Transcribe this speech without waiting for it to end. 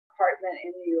apartment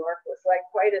in New York was like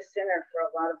quite a sinner for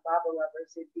a lot of Baba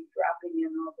lovers who'd be dropping in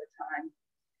all the time.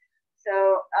 So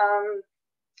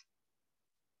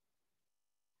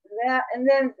and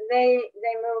then they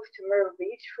moved to Myrtle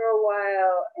Beach for a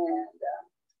while, and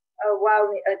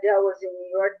while Adele was in New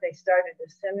York, they started a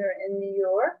center in New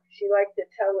York. She liked to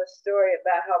tell a story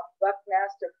about how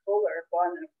Buckmaster Fuller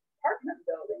bought an apartment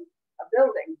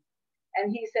building,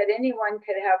 and he said anyone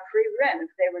could have free rent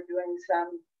if they were doing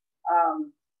some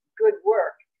good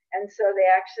work. And so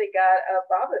they actually got a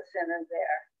Baba Center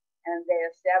there, and they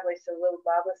established a little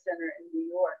Baba Center in New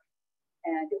York.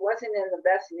 And it wasn't in the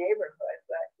best neighborhood,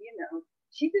 but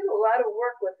she did a lot of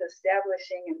work with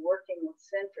establishing and working with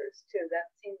centers too.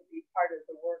 That seemed to be part of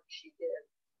the work she did.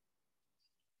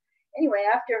 Anyway,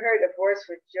 after her divorce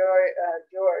with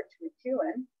George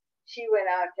McEwen, she went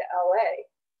out to LA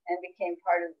and became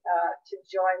part of, to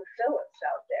join Phyllis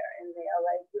out there in the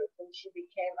LA group. And she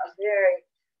became a very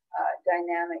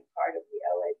dynamic part of the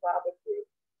LA Baba group.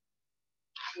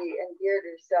 She endeared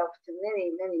herself to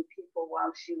many, many people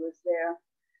while she was there.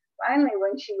 Finally,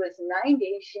 when she was 90,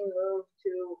 she moved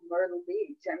to Myrtle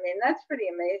Beach. I mean, that's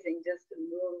pretty amazing just to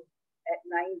move at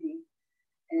 90.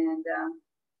 And,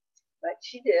 but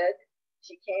she did.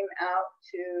 She came out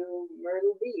to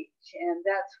Myrtle Beach. And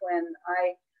that's when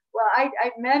I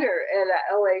met her at a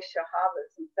LA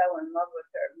Shahabas and fell in love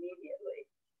with her immediately.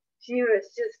 She was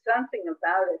just something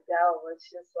about Adele was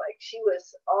just like, she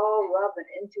was all love and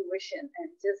intuition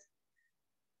and just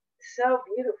so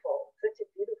beautiful, such a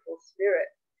beautiful spirit.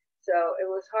 So it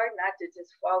was hard not to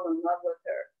just fall in love with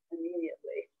her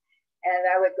immediately. And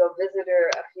I would go visit her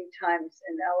a few times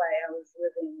in LA. I was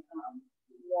living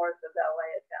north of LA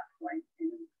at that point.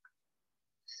 And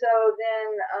so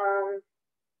then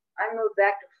I moved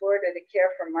back to Florida to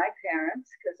care for my parents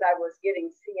because I was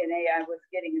getting CNA. I was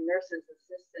getting a nurse's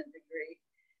assistant degree.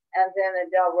 And then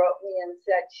Adele wrote me and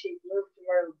said she'd moved to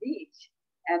Myrtle Beach.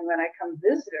 And when I come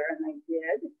visit her, and I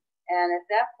did. And at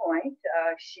that point,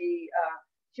 she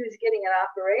was getting an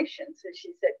operation. So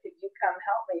she said, could you come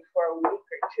help me for a week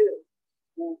or two,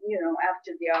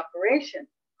 after the operation?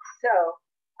 So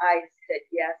I said,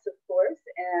 yes, of course.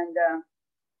 And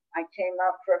I came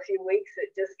up for a few weeks.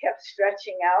 It just kept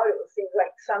stretching out. It seemed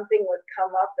like something would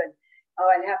come up and,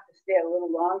 I'd have to stay a little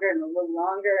longer and a little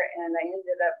longer. And I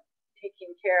ended up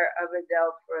taking care of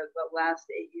Adele for the last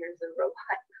 8 years of her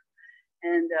life.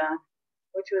 And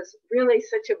which was really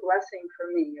such a blessing for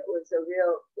me. It was a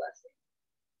real blessing.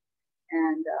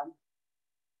 And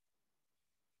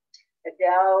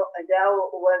Adele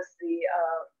was the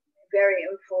very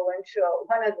influential.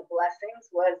 One of the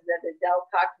blessings was that Adele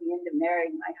talked me into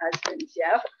marrying my husband,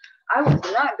 Jeff. I was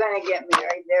not going to get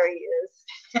married. There he is.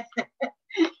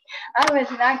 I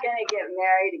was not going to get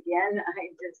married again. I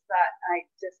just thought I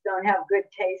just don't have good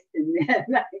taste in men.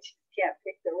 I just can't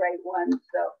pick the right one.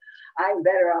 So I'm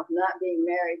better off not being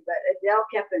married. But Adele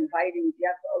kept inviting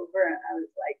Jeff over, and I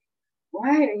was like,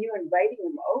 why are you inviting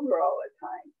him over all the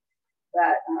time?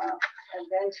 But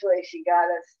eventually she got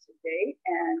us to date,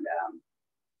 and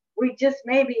we just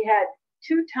maybe had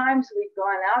 2 times we'd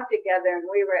gone out together, and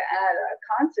we were at a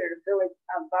concert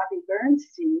of Bobby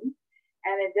Bernstein,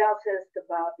 and Adele says to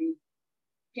Bobby,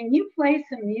 can you play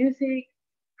some music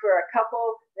for a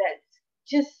couple that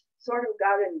just sort of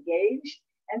got engaged?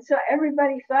 And so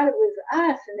everybody thought it was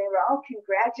us, and they were all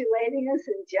congratulating us,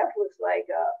 and Jeff was like,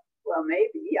 well,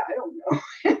 maybe, I don't know.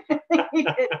 He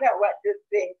didn't know what to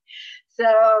think. So,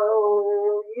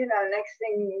 next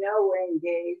thing you know, we're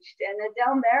engaged. And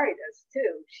Adele married us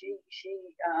too.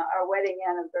 Our wedding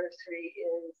anniversary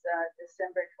is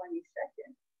December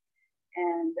 22nd.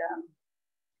 And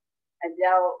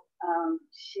Adele,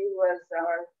 she was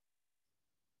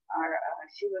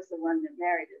she was the one that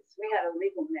married us. We had a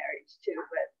legal marriage too,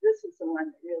 but this is the one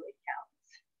that really counts.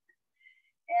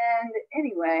 And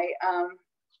anyway,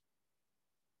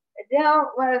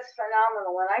 Adele was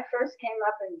phenomenal. When I first came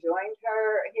up and joined her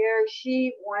here,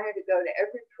 she wanted to go to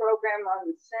every program on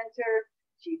the center.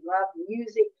 She loved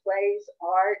music, plays,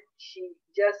 art. She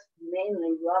just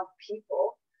mainly loved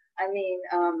people. I mean,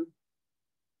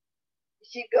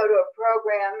 she'd go to a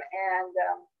program, and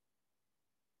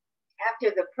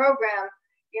after the program,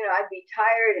 I'd be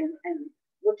tired and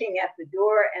looking at the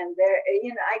door, and there,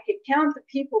 I could count the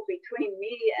people between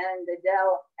me and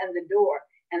Adele and the door.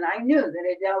 And I knew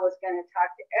that Adele was going to talk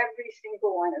to every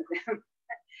single one of them.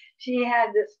 She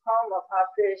had this poem of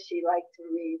Hafiz she liked to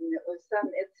read, and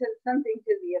it said something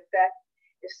to the effect,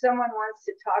 if someone wants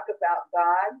to talk about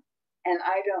God and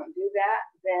I don't do that,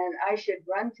 then I should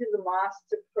run to the mosque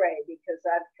to pray because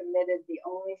I've committed the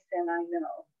only sin I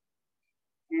know.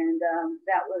 And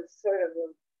that was sort of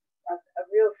a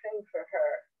real thing for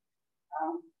her.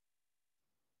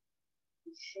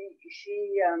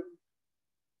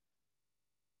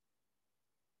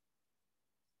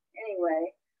 Anyway,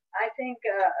 I think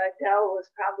Adele was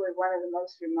probably one of the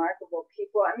most remarkable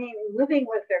people. I mean, living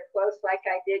with her close like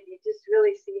I did, you just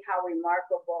really see how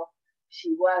remarkable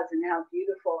she was and how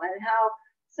beautiful and how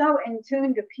so in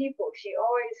tune to people. She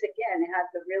always, again, had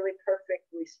the really perfect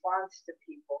response to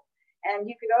people. And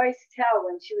you could always tell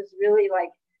when she was really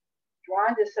like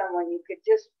drawn to someone, you could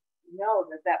just know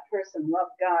that that person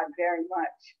loved God very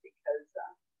much because,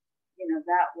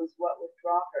 that was what would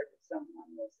draw her to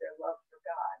someone was their love for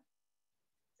God.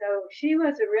 So she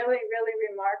was a really, really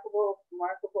remarkable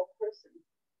person.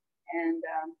 And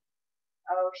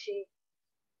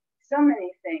so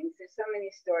many things. There's so many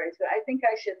stories, but I think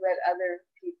I should let other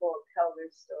people tell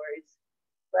their stories.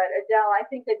 But Adele, I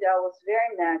think Adele was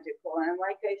very magical. And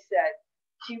like I said,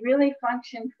 she really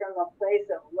functioned from a place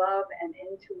of love and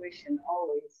intuition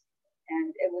always.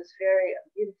 And it was very a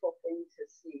beautiful thing to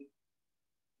see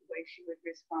the way she would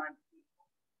respond to people.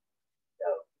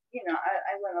 So,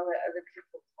 I want to let other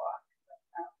people talk.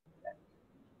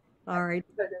 All right.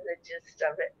 Go to the gist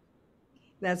of it.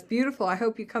 That's beautiful. I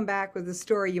hope you come back with a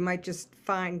story. You might just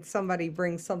find somebody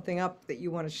brings something up that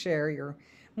you want to share. You're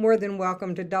more than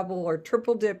welcome to double or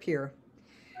triple dip here.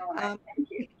 All right, Um, thank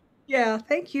you. yeah,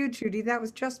 thank you, Judy. That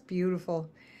was just beautiful.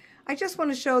 I just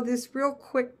want to show this real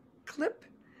quick clip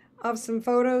of some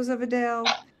photos of Adele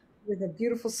with a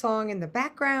beautiful song in the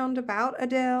background about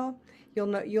Adele.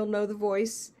 You'll know the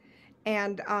voice.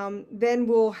 And then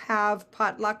we'll have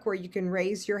Potluck where you can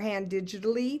raise your hand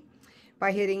digitally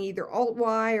by hitting either Alt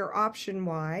Y or Option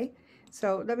Y.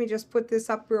 So let me just put this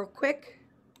up real quick.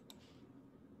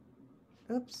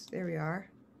 Oops, there we are.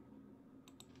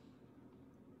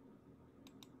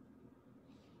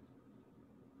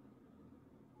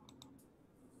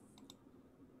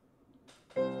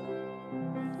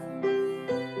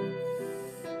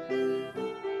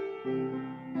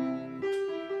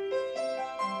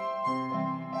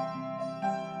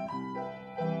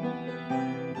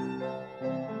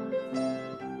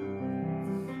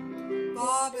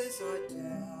 Bob is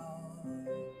Adele,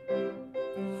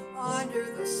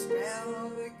 under the spell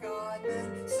of a god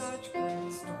and such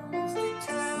great stories to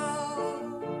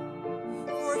tell,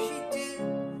 for she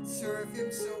did serve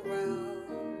him so well.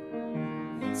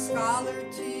 Scholar,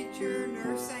 teacher,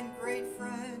 nurse, and great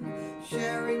friend,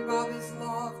 sharing Bob's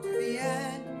love to the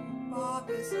end. Bob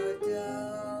is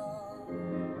Adele,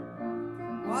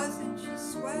 wasn't she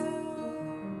swell?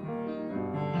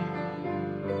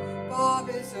 Bob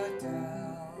is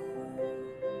Adele,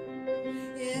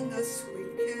 in the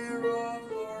sweet care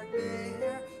of Lord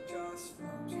Mayor, just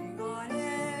floating on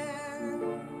air,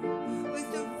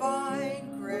 with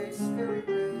divine grace very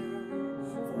rare,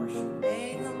 for she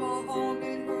made him a home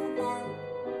in her heart,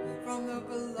 from the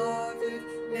beloved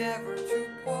never to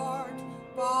part.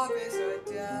 Bob is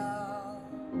Adele,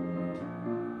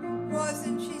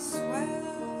 wasn't she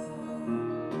swell?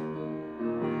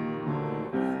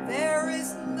 There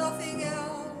is nothing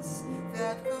else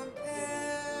that compares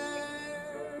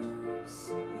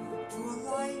to a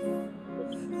life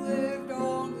lived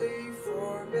only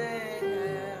for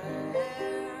Mayhem.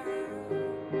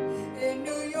 In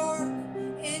New York,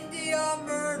 India,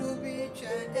 Myrtle Beach,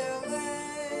 and LA,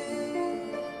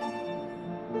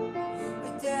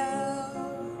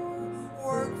 Adele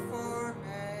worked for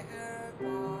Mayor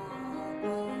Bob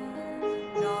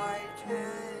night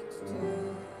and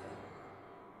day.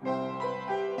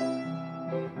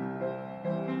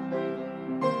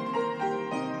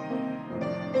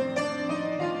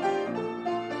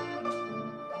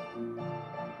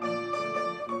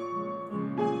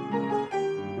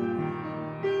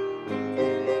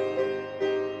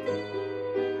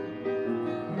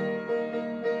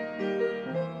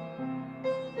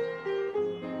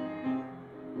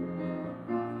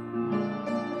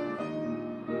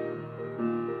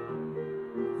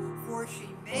 For she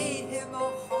made him a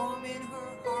home in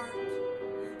her heart,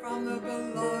 from the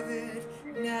beloved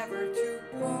never to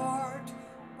part.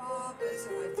 Bob is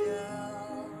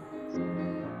Adele,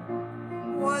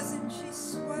 wasn't she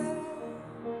swell?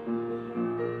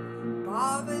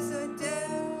 Bob is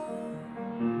Adele,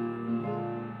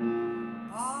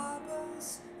 Bob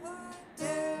is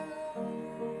Adele.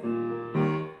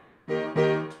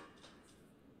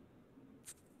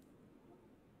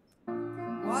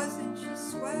 Wasn't she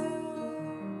swell?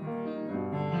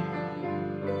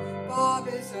 Bob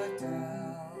is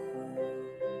Adele,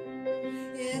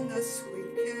 in the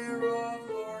sweet care of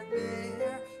Lord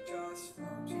Mayor, just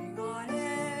floating on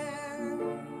air,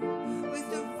 with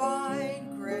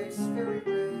divine grace very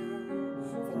rare,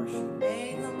 for she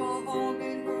made him a home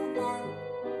in her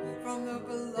heart, from the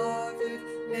beloved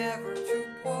never to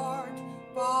part.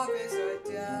 Bob is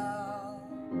Adele.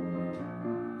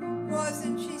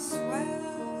 Wasn't she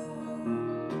swell?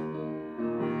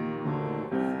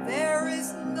 There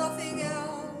is nothing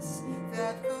else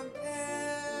that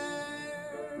compares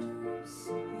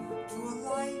to a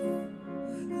life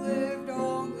lived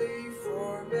only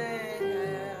for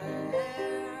mayhem.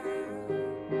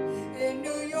 In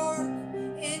New York,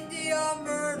 India,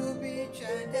 Myrtle Beach,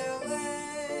 and LA,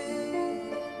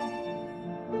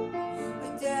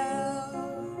 Adele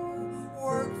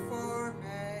worked for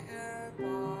Mayor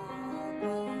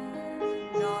Baba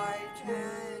night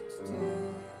and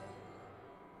day.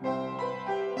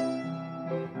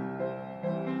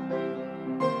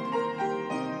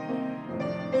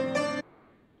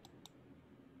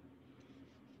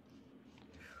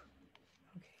 Okay,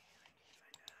 I need to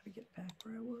find out how to get back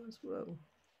where I was. Whoa.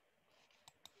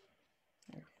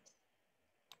 There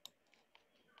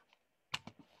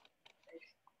it is.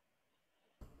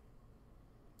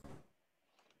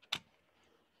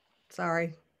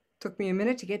 Sorry, took me a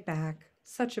minute to get back.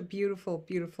 Such a beautiful,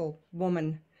 beautiful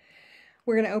woman.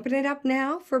 We're going to open it up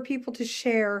now for people to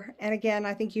share. And again,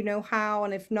 I think you know how,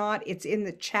 and if not, it's in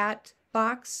the chat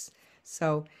box.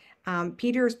 So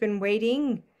Peter's been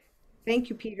waiting. Thank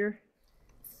you, Peter.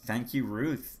 Thank you,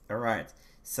 Ruth. All right.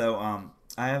 So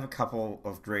I have a couple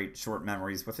of great short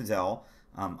memories with Adele.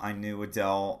 I knew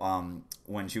Adele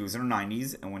when she was in her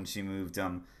 90s and when she moved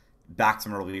back to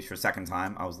Myrtle Beach for a second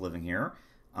time. I was living here.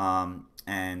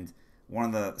 And one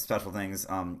of the special things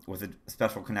with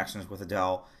special connections with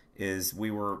Adele is we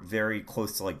were very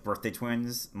close to like birthday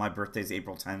twins. My birthday's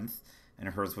April 10th and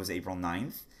hers was April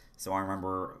 9th. So I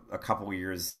remember a couple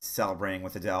years celebrating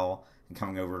with Adele and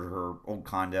coming over to her old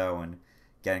condo and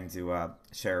getting to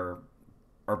share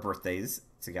our birthdays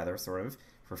together, sort of,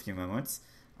 for a few moments.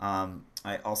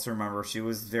 I also remember she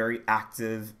was very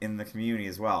active in the community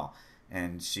as well,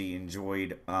 and she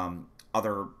enjoyed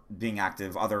other being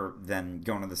active other than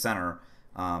going to the center.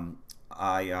 When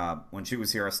she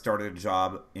was here, I started a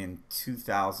job in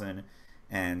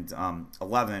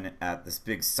 2011 at this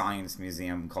big science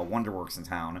museum called Wonderworks in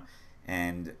town,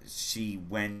 and she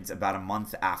went about a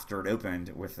month after it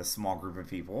opened with a small group of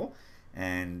people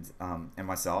and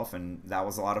myself, and that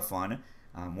was a lot of fun.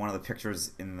 One of the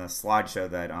pictures in the slideshow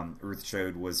that Ruth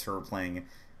showed was her playing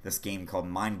this game called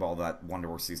Mind Ball that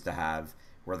Wonderworks used to have,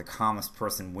 where the calmest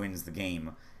person wins the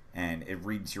game, and it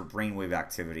reads your brainwave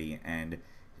activity. And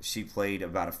she played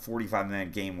about a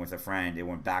 45-minute game with a friend. It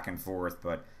went back and forth,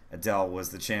 but Adele was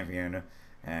the champion,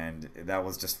 and that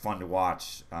was just fun to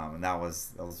watch. And that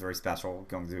was very special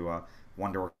going to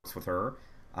Wonderworks with her.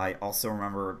 I also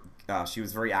remember she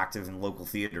was very active in local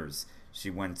theaters. She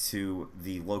went to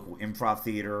the local improv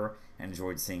theater and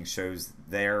enjoyed seeing shows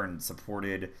there and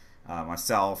supported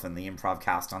myself and the improv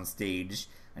cast on stage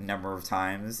a number of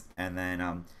times. And then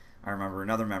I remember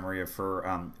another memory of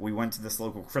her. We went to this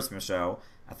local Christmas show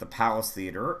at the Palace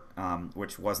Theater,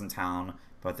 which was in town,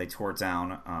 but they tore it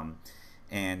down.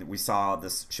 And we saw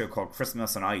this show called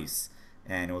Christmas on Ice.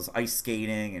 And it was ice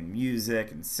skating and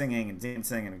music and singing and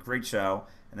dancing and a great show.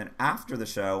 And then after the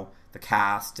show, the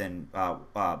cast and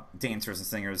dancers and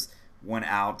singers went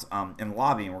out in the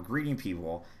lobby and were greeting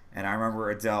people. And I remember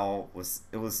Adele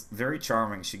it was very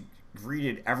charming. She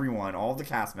greeted everyone, all the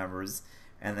cast members,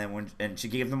 and then she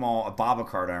gave them all a Baba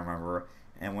card, I remember.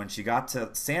 And when she got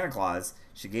to Santa Claus,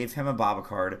 she gave him a Baba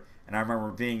card. And I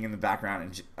remember being in the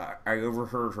background, and I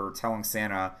overheard her telling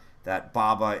Santa that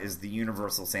Baba is the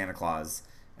universal Santa Claus,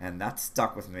 and that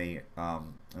stuck with me.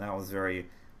 And that was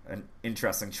an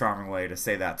interesting, charming way to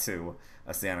say that to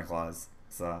a Santa Claus.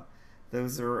 So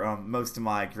those are most of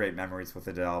my great memories with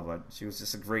Adele, but she was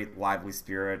just a great, lively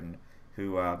spirit and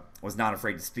who was not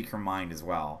afraid to speak her mind as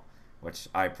well, which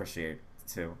I appreciate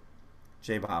too.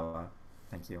 Jai Baba,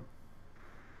 thank you.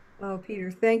 Oh, Peter,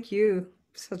 thank you.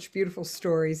 Such beautiful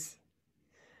stories.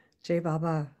 Jai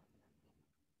Baba.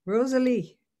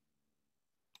 Rosalie.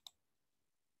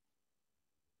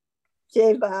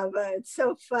 Jai Baba, it's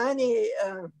so funny.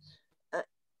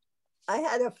 I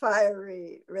had a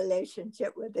fiery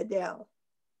relationship with Adele.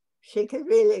 She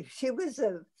was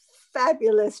a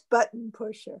fabulous button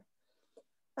pusher,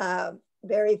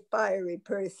 very fiery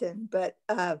person, but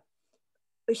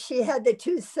she had the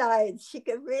two sides. She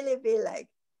could really be like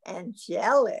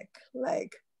angelic,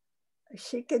 like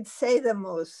she could say the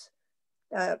most,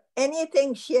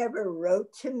 anything she ever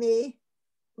wrote to me,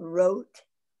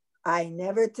 I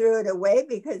never threw it away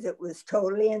because it was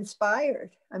totally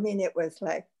inspired. I mean, it was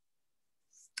like,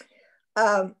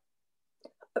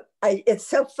 it's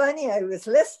so funny. I was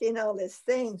listing all these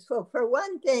things. Well, for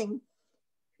one thing,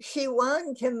 she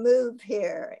wanted to move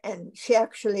here, and she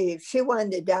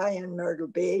wanted to die in Myrtle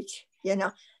Beach. You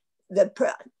know,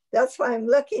 that's why I'm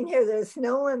looking here. There's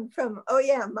no one from, oh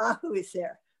yeah, Mahu's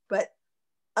there, but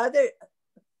the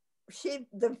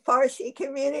Farsi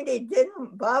community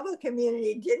Baba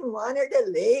community didn't want her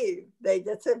to leave. They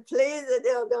just said, please,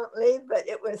 Adele, don't leave. But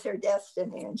it was her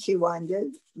destiny, and she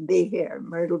wanted to be here,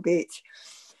 Myrtle Beach.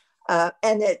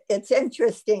 And it's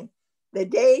interesting. The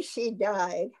day she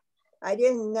died, I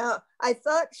didn't know. I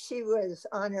thought she was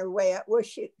on her way out. Well,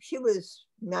 she was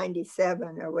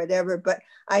 97 or whatever, but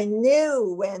I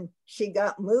knew when she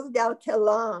got moved out to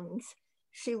Longs,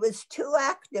 she was too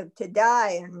active to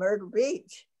die in Myrtle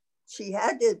Beach. She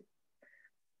had to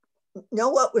know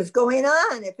what was going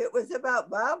on. If it was about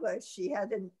Baba, she had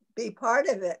to be part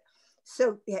of it.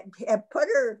 So put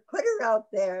her out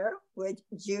there with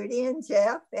Judy and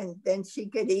Jeff, and then she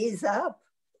could ease up,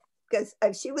 because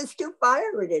she was too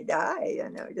fiery to die, you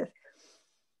know.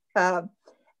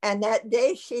 And that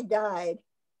day she died,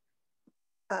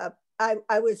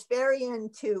 I was very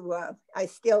into, I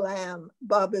still am,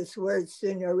 Baba's words to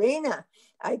Narina.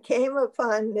 I came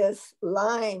upon this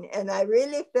line and I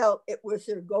really felt it was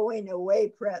her going away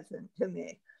present to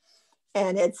me.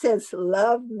 And it says,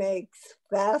 love makes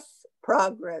fast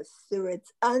progress through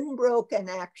its unbroken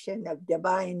action of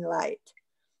divine light.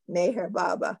 Meher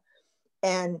Baba.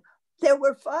 And there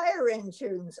were fire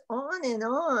engines on,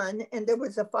 and there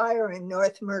was a fire in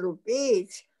North Myrtle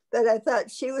Beach that I thought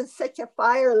she was such a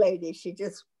fire lady. She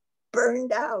just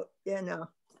burned out, you know.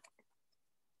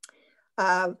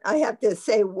 I have to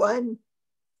say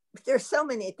there's so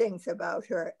many things about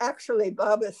her. Actually,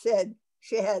 Baba said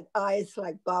she had eyes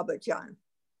like Baba John.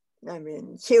 I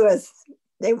mean, he was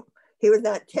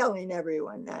not telling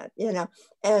everyone that, you know.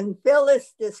 And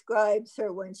Phyllis describes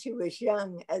her when she was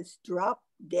young as drop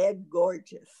dead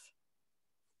gorgeous.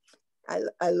 I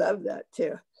love that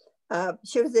too.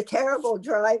 She was a terrible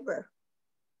driver,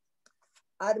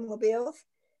 automobiles.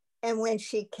 And when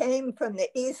she came from the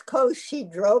East Coast, she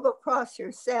drove across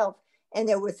herself, and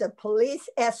there was a police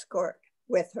escort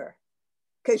with her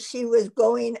because she was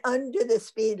going under the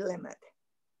speed limit.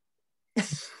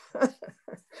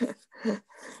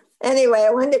 Anyway, I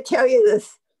wanted to tell you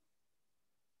this.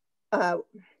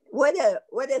 What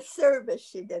a service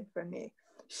she did for me.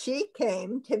 She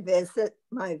came to visit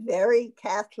my very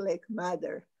Catholic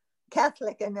mother,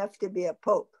 Catholic enough to be a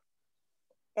pope.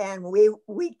 And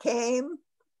we came,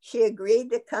 she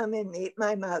agreed to come and meet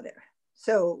my mother.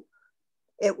 So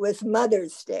it was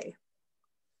Mother's Day.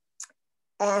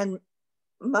 And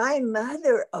my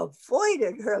mother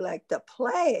avoided her like the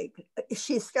plague.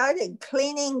 She started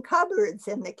cleaning cupboards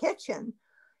in the kitchen.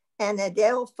 And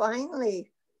Adele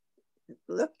finally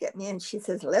looked at me and she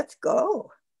says, let's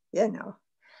go, you know.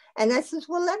 And I says,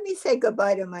 well, let me say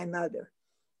goodbye to my mother.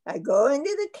 I go into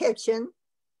the kitchen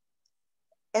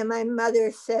and my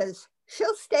mother says,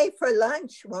 she'll stay for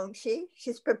lunch, won't she?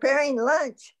 She's preparing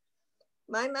lunch.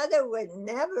 My mother would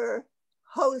never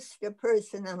host a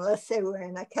person unless they were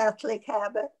in a Catholic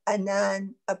habit, a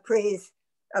nun, a priest,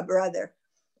 a brother.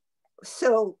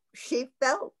 So she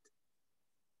felt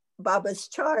Baba's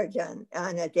charge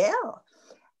on Adele.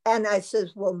 And I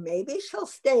says, well, maybe she'll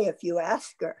stay if you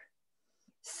ask her.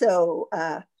 So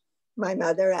my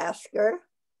mother asked her,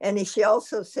 and she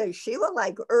also says she will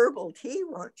like herbal tea,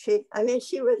 won't she? I mean,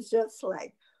 she was just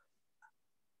like,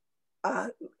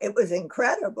 it was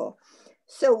incredible.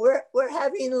 So we're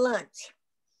having lunch.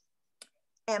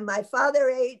 And my father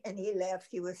ate and he left.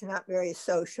 He was not very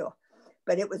social,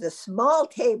 but it was a small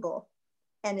table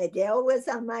and Adele was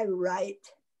on my right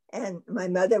and my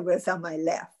mother was on my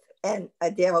left. And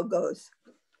Adele goes,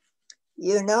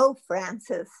 you know,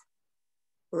 Francis,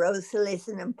 Rosalie's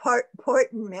an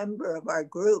important member of our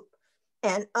group.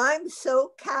 And I'm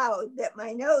so cowed that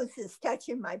my nose is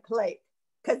touching my plate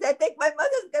because I think my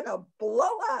mother's gonna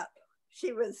blow up.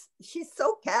 She's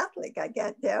so Catholic, I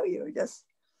can't tell you.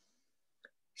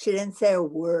 She didn't say a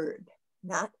word,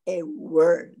 not a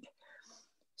word.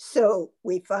 So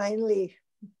we finally,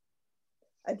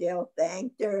 Adele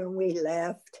thanked her and we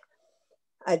left.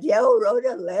 Adele wrote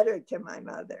a letter to my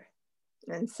mother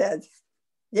and says,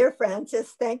 dear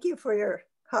Frances, thank you for your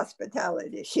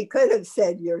hospitality. She could have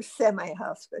said your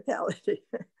semi-hospitality.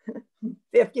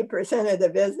 50% of the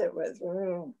visit was,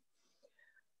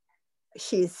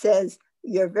 She says,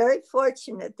 you're very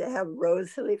fortunate to have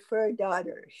Rosalie for a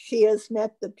daughter. She has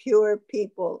met the pure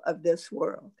people of this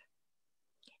world.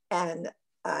 And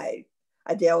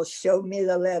Adele showed me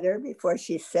the letter before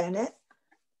she sent it.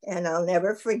 And I'll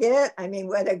never forget, I mean,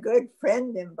 what a good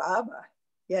friend in Baba,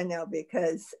 you know,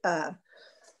 because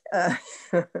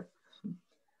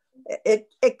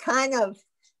it kind of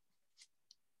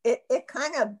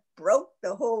broke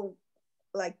the whole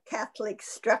like Catholic Catholic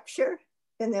structure.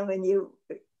 And then when you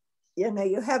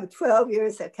have 12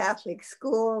 years of Catholic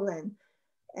school,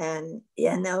 and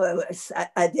it was,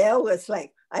 Adele was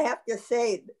like, I have to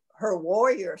say, her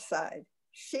warrior side.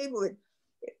 She would,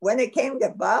 when it came to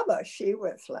Baba, she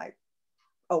was like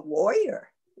a warrior,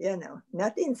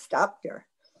 nothing stopped her.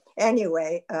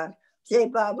 Anyway, Jay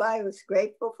Baba, I was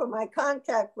grateful for my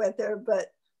contact with her,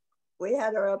 but we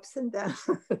had our ups and downs.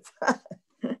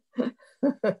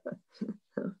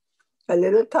 A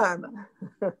little karma.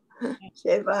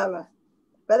 Jay Baba.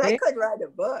 But I could write a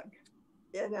book.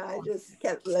 I just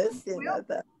kept listening to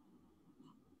them.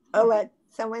 Oh, what?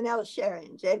 Someone else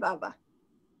sharing. Jay Baba.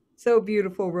 So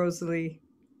beautiful, Rosalie.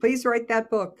 Please write that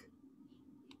book.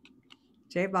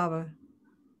 Jay Baba.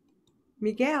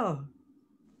 Miguel.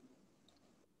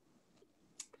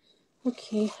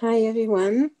 Okay, hi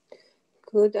everyone.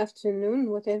 Good afternoon,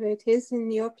 whatever it is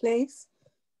in your place,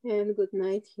 and good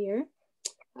night here.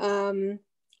 I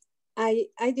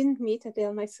didn't meet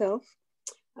Adele myself,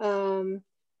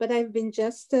 but I've been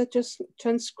just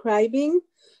transcribing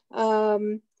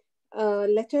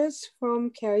letters from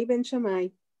Carrie Ben Shammai.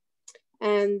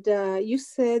 And you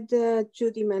said,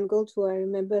 Judy Mangold, who I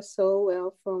remember so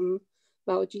well from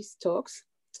Baoji's talks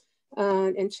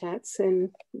and chats,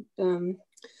 and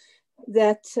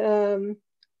that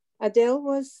Adele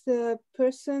was the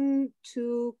person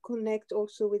to connect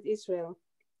also with Israel.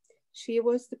 She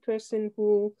was the person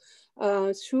who,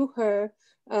 through her,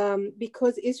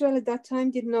 because Israel at that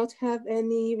time did not have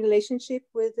any relationship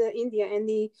with India,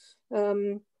 any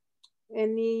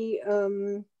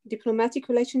diplomatic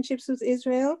relationships with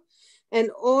Israel, and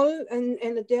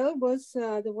Adele was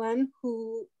the one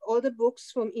who, all the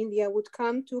books from India would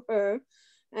come to her,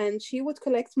 and she would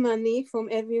collect money from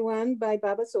everyone by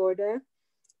Baba's order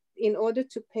in order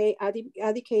to pay Adi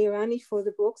Keirani for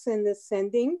the books and the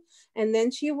sending. And then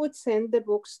she would send the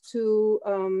books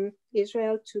to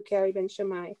Israel to Carrie Ben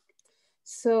Shammai.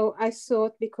 So I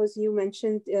thought, because you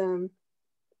mentioned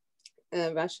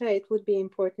Russia, it would be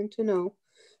important to know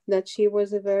that she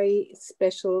was a very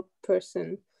special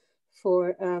person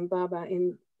for Baba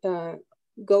in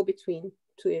go-between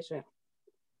to Israel.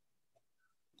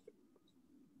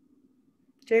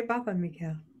 Jay Baba,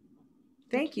 Miguel.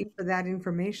 Thank you for that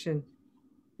information.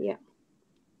 Yeah.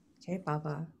 Jay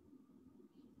Baba.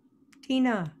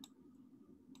 Tina.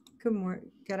 Good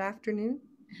morning. Good afternoon.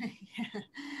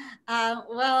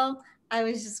 Well, I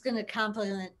was just going to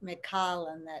compliment Mikal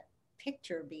on that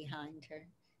picture behind her.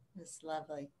 It was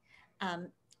lovely.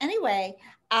 Anyway,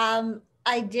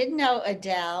 I did know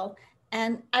Adele,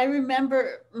 and I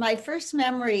remember my first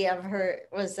memory of her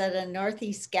was at a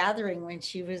Northeast gathering when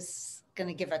she was going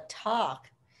to give a talk.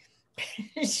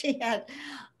 She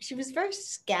was very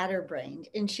scatterbrained,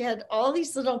 and she had all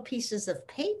these little pieces of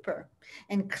paper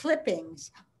and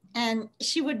clippings, and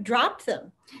she would drop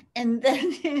them, and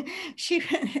then she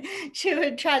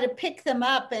would try to pick them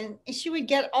up, and she would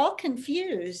get all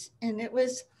confused, and it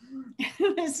was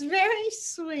very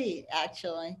sweet,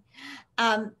 actually.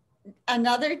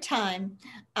 Another time,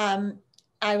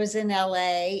 I was in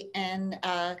LA, and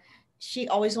she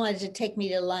always wanted to take me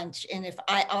to lunch. And if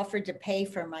I offered to pay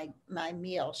for my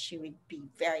meal, she would be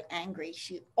very angry.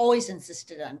 She always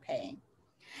insisted on paying.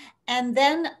 And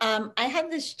then I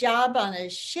had this job on a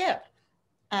ship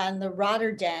on the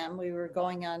Rotterdam. We were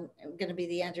going to be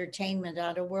the entertainment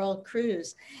on a world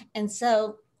cruise. And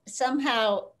so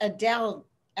somehow Adele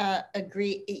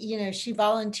agreed, she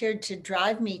volunteered to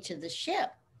drive me to the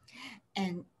ship.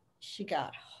 And she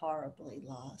got horribly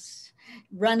lost,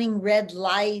 running red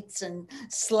lights and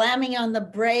slamming on the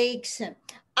brakes. And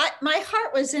my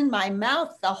heart was in my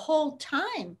mouth the whole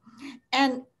time.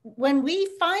 And when we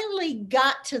finally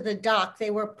got to the dock,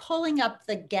 they were pulling up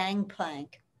the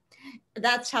gangplank.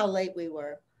 That's how late we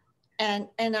were. And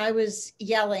I was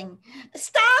yelling,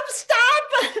 stop,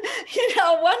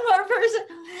 one more person.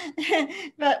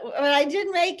 but I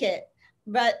did make it.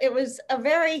 But it was a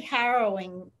very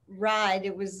harrowing ride.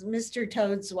 It was Mr.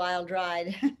 Toad's Wild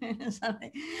Ride.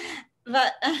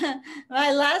 But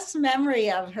my last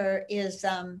memory of her is,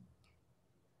 when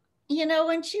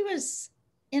she was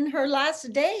in her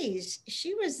last days,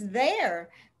 she was there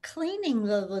cleaning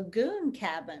the lagoon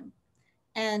cabin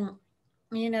and,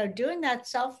 doing that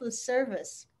selfless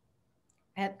service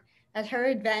at her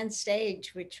advanced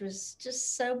age, which was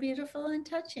just so beautiful and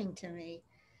touching to me.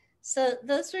 So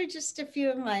those were just a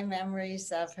few of my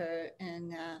memories of her.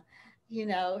 And,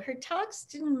 her talks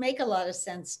didn't make a lot of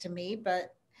sense to me,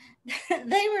 but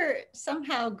they were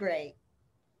somehow great.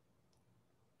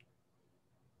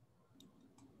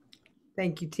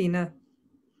 Thank you, Tina.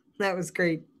 That was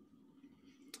great.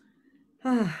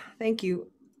 Thank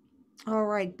you. All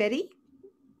right, Betty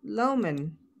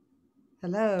Lohman.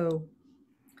 Hello.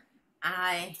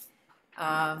 I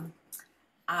um,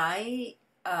 I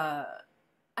uh,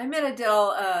 I met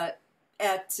Adele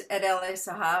at LA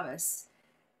Sahavas,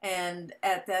 and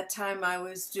at that time I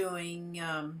was doing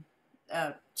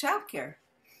childcare.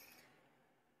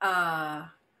 No,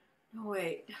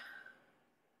 wait,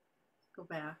 go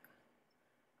back.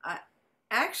 I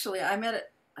actually I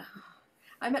met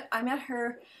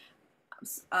her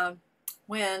um,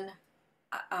 when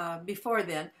before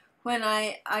then, when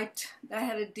I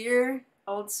had a dear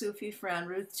old Sufi friend,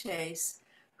 Ruth Chase,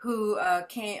 who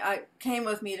came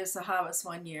with me to Sahavas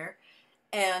one year,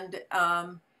 and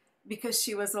because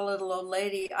she was a little old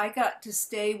lady, I got to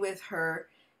stay with her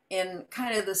in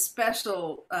kind of the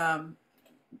special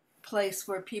place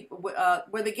where people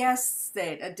where the guests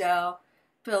stayed. Adele,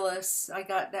 Phyllis, I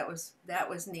got that was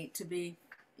neat to be,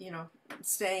 you know,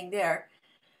 staying there,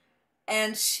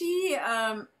 and she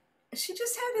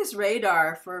just had this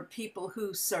radar for people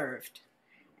who served.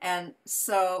 And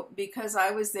so, because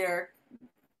I was there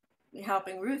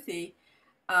helping Ruthie,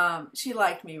 she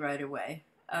liked me right away.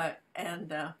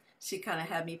 And she kind of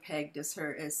had me pegged as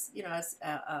her, as, you know, as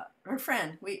her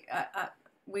friend.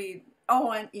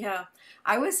 Oh, and yeah,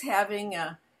 I was having,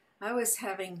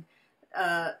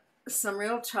 some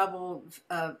real trouble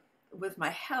with my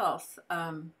health.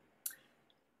 And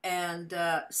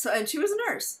she was a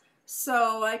nurse.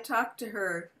 So I talked to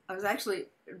her.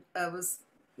 It was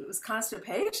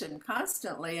constipation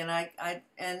constantly,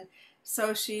 and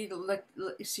so she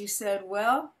said,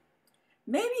 well,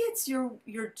 maybe it's your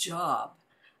job.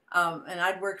 And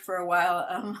I'd worked for a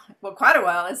while, well, quite a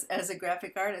while as a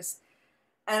graphic artist,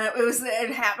 and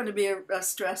it happened to be a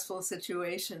stressful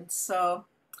situation. So,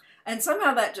 and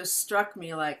somehow that just struck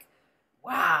me like,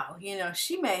 wow, you know,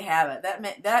 she may have it.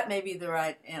 That may be the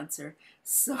right answer.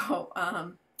 So,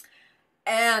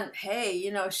 and hey,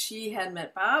 you know, she had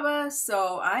met Baba,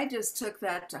 so I just took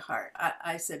that to heart.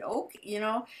 I said, okay, you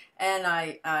know, and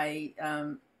I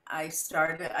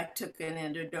took an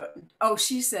introduction. Oh,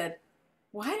 she said,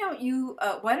 why don't you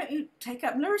take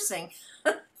up nursing?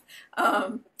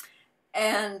 um,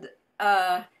 and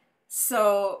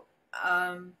so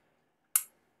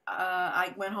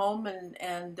I went home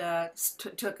and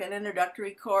took an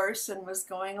introductory course and was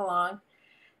going along.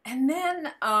 And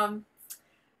then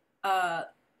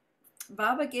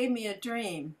Baba gave me a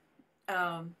dream.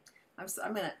 I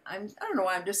don't know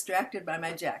why I'm distracted by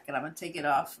my jacket. I'm gonna take it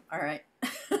off. All right.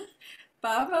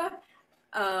 Baba,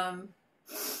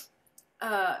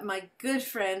 my good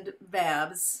friend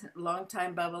Babs,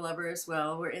 longtime Baba lover as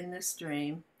well, were in this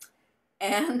dream,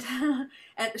 and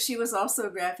and she was also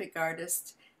a graphic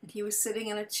artist. And he was sitting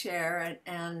in a chair,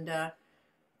 and I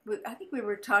think we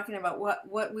were talking about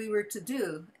what we were to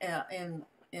do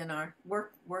in our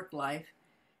work life.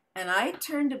 And I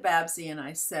turned to Babsy and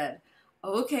I said,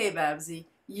 okay, Babsy,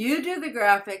 you do the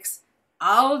graphics,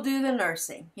 I'll do the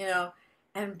nursing, you know.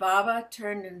 And Baba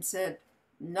turned and said,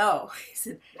 no. He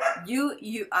said,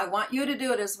 I want you to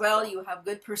do it as well. You have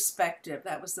good perspective.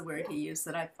 That was the word he used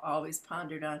that I've always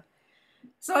pondered on.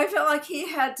 So I felt like he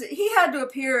had to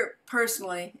appear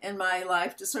personally in my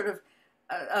life to sort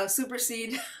of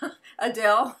supersede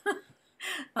Adele.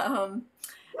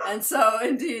 And so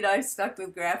indeed I stuck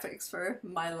with graphics for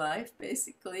my life,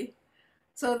 basically.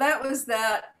 So that was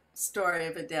that story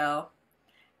of Adele.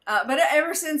 But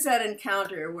ever since that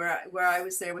encounter where I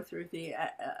was there with Ruthie,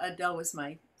 Adele was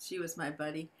my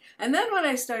buddy. And then when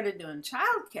I started doing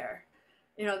childcare,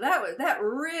 you know, that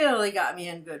really got me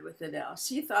in good with Adele.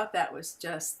 She thought that was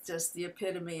just the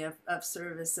epitome of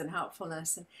service and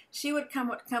helpfulness. And she would come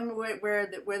where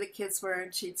the kids were,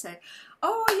 and she'd say,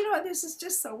 "Oh, you know, this is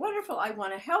just so wonderful. I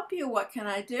want to help you. What can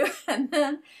I do?" And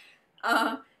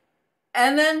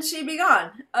then she'd be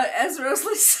gone. As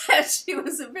Rosalie said, she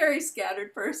was a very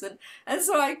scattered person, and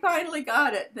so I finally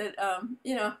got it that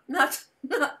you know, not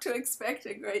to expect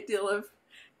a great deal of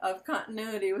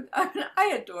continuity with. I mean, I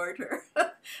adored her,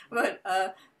 but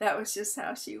that was just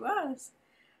how she was.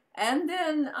 And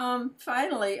then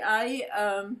finally, I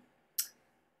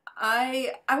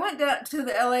went down to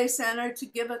the LA Center to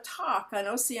give a talk on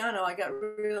Oceano. I got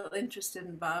real interested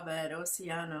in Baba at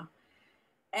Oceano,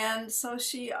 and so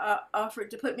she offered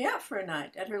to put me up for a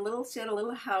night at her little. She had a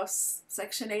little house,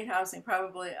 Section 8 housing,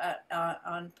 probably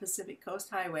on Pacific Coast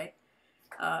Highway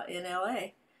in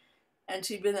LA. And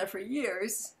she'd been there for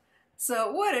years.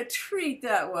 So what a treat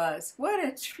that was. What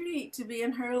a treat to be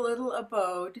in her little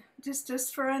abode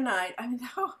just for a night. I mean,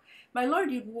 oh, my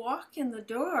Lord, you'd walk in the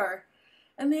door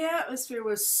and the atmosphere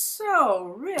was so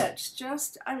rich.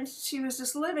 I mean, she was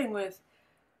just living with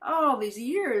all these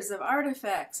years of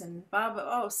artifacts and Baba,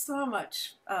 oh, so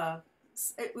much.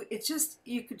 It just,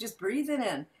 you could just breathe it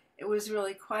in. It was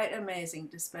really quite amazing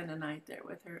to spend a night there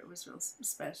with her. It was real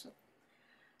special.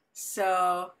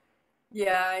 So,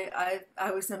 yeah,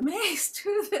 I was amazed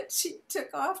too that she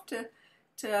took off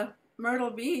to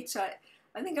Myrtle Beach.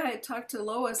 I think I had talked to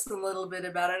Lois a little bit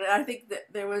about it. I think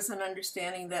that there was an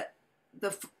understanding that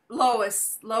the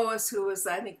Lois, who was,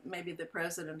 I think, maybe the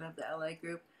president of the LA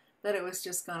group, that it was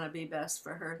just going to be best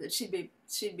for her, that she'd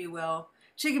be well,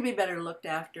 she could be better looked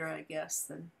after, I guess,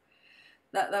 than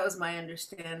that. That was my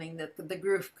understanding, that the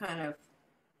group kind of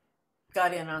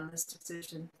got in on this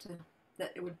decision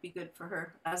that it would be good for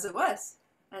her, as it was.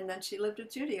 And then she lived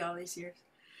with Judy all these years.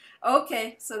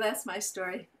 Okay, so that's my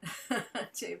story.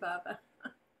 Jai Baba.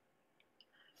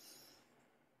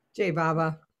 Jai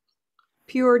Baba.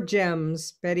 Pure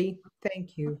gems, Betty.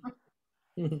 Thank you.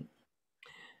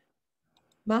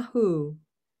 Mahu.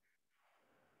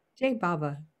 Jai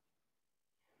Baba.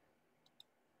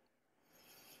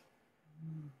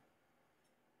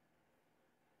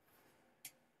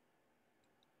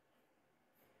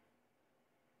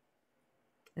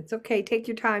 It's okay. Take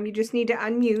your time. You just need to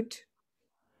unmute.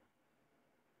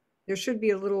 There should be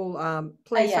a little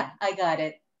place. Yeah, I got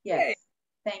it. Yes. Hey.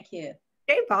 Thank you.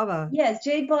 Jai Baba. Yes,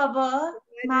 Jai Baba,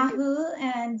 Mahu,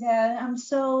 and I'm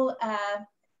so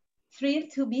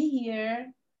thrilled to be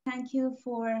here. Thank you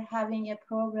for having a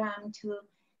program to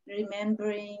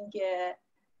remembering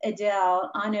Adele,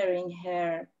 honoring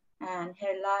her and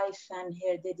her life and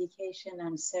her dedication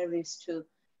and service to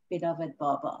beloved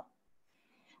Baba.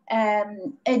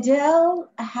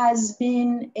 Adele has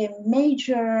been a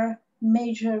major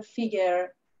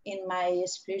figure in my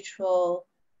spiritual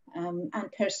and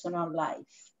personal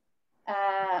life.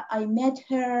 I met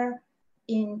her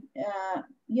in,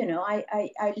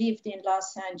 I lived in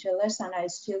Los Angeles, and I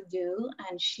still do,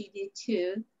 and she did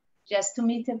too, just to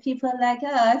meet the people like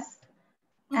us.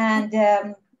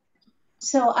 And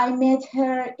so I met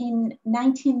her in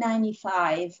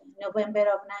 1995, November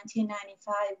of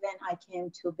 1995, when I came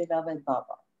to beloved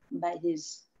Baba by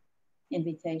his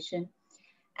invitation.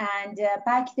 And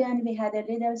back then we had a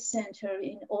little center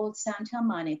in old Santa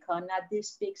Monica, not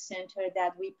this big center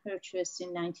that we purchased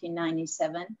in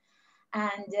 1997.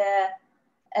 And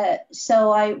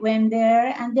so I went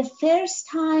there, and the first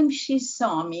time she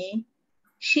saw me,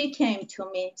 she came to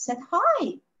me, said,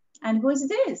 "Hi, and who's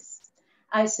this?"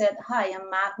 I said, "Hi, I'm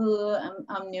Mahu,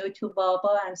 I'm new to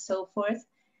Baba," and so forth.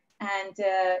 And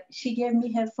she gave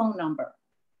me her phone number.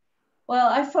 Well,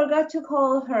 I forgot to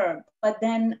call her, but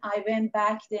then I went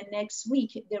back the next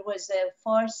week. There was a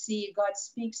Farsi God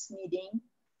Speaks meeting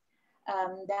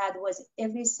that was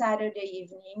every Saturday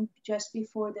evening just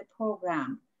before the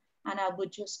program. And I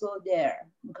would just go there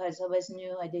because I was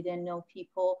new, I didn't know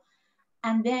people.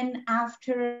 And then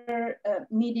after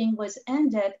meeting was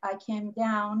ended, I came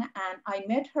down and I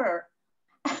met her.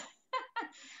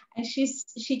 And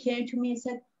she came to me and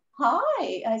said,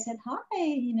 "Hi." I said,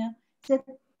 "Hi," said,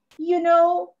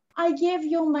 "I gave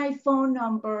you my phone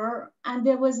number and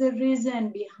there was a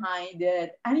reason behind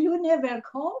it and you never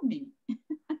called me."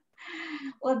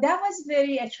 Well, that was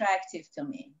very attractive to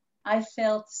me. I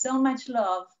felt so much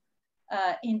love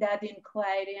in that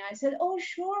inquiry. I said, "Oh,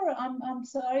 sure, I'm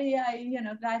sorry,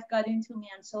 life got into me,"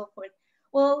 and so forth.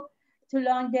 Well,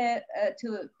 not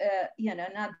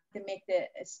to make the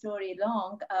story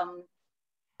long,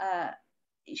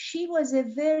 she was a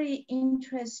very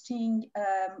interesting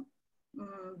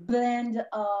blend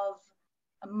of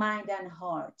mind and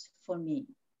heart for me,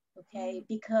 okay?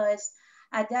 Because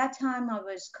at that time I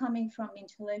was coming from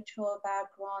intellectual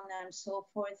background and so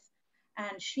forth,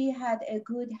 and she had a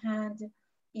good hand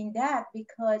in that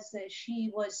because she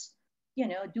was,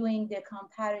 doing the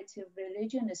comparative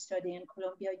religion study in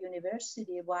Columbia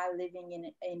University while living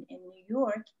in New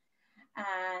York.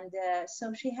 And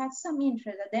so she had some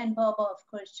interest. Then Baba, of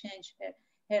course, changed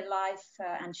her life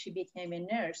and she became a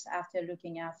nurse after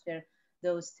looking after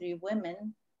those three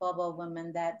women, Baba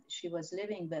women that she was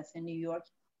living with in New York.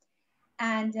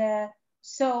 And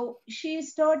so she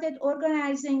started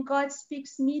organizing God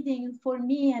Speaks meeting for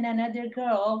me and another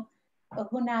girl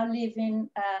who now live in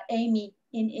Amy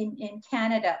in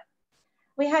Canada.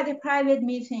 We had a private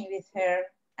meeting with her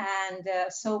and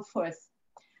so forth,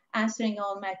 answering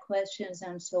all my questions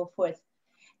and so forth.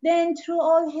 Then through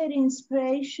all her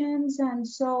inspirations, and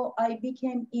so I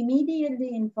became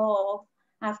immediately involved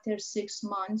after 6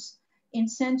 months in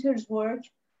center's work.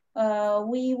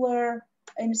 We were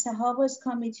in Sahaba's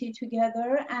committee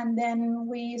together, and then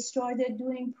we started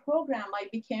doing program. I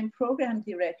became program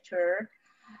director.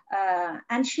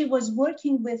 And she was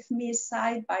working with me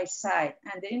side by side.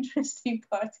 And the interesting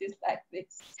part is like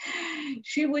this.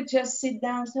 She would just sit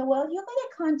down and say, well, you gotta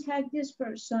contact this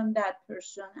person, that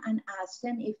person, and ask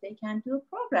them if they can do a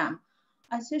program.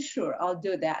 I said, sure, I'll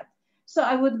do that. So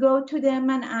I would go to them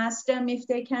and ask them if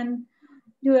they can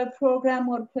do a program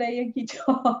or play a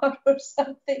guitar or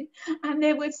something. And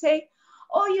they would say,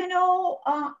 oh, you know,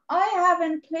 I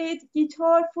haven't played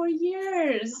guitar for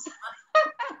years.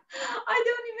 I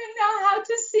don't even know how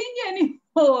to sing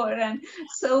anymore, and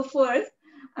so forth.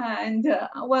 And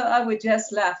well, I would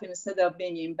just laugh instead of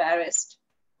being embarrassed.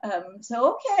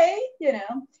 So, okay, you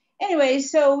know. Anyway,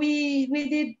 so we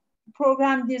did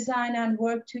program design and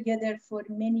work together for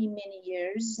many, many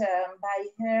years.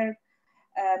 By her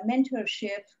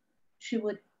mentorship, she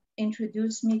would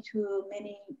introduce me to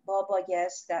many Baba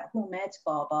guests who met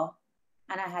Baba.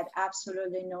 And I had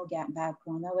absolutely no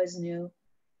background. I was new.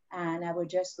 And I would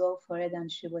just go for it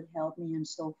and she would help me and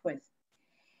so forth.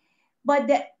 But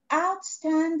the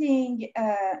outstanding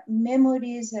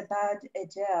memories about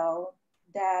Adele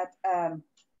that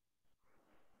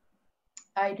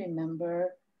I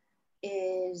remember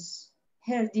is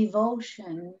her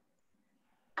devotion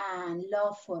and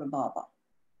love for Baba.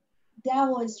 That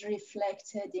was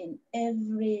reflected in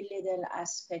every little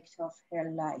aspect of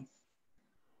her life.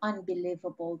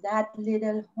 Unbelievable. That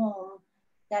little home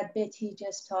that Betty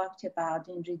just talked about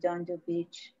in Redondo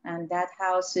Beach, and that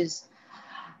house is,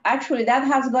 actually that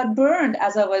house got burned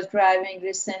as I was driving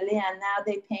recently, and now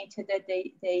they painted it,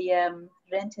 they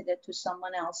rented it to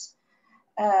someone else.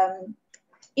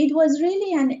 It was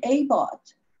really an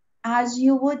abbot. As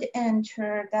you would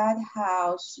enter that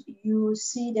house, you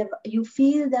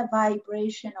feel the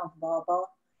vibration of Baba,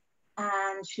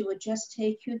 and she would just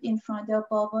take you in front of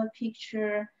Baba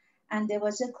picture, and there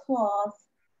was a cloth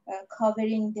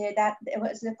covering there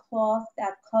was a cloth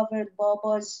that covered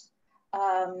Baba's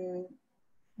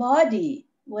body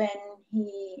when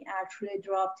he actually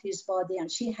dropped his body,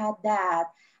 and she had that,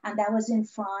 and that was in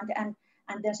front, and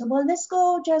they said, well, let's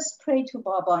go just pray to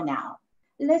Baba now.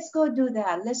 Let's go do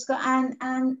that. Let's go, and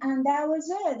that was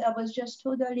it. I was just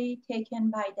totally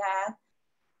taken by that,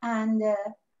 and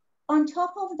on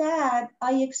top of that,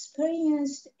 I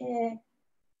experienced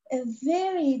a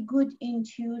very good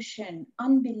intuition,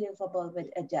 unbelievable, with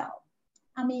Adele.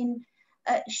 I mean,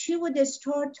 she would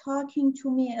start talking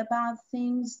to me about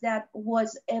things that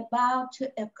was about to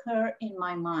occur in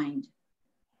my mind.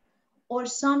 Or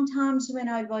sometimes when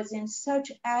I was in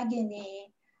such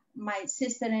agony, my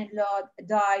sister-in-law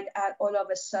died all of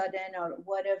a sudden or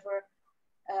whatever,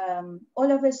 all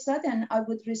of a sudden I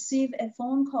would receive a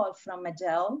phone call from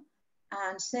Adele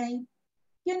and saying,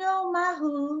 you know,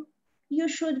 Mahu, you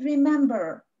should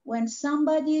remember when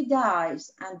somebody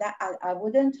dies, and that I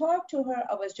wouldn't talk to her.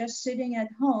 I was just sitting at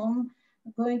home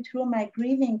going through my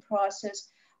grieving process.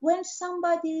 When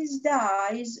somebody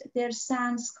dies, their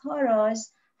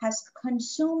sanskaras has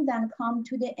consumed and come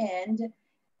to the end,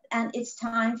 and it's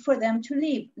time for them to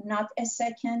leave, not a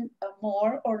second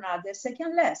more or not a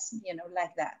second less, you know,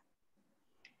 like that.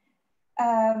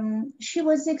 She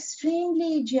was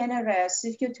extremely generous.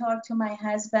 If you talk to my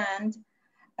husband,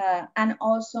 and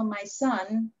also my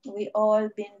son, we all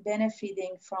been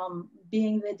benefiting from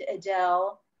being with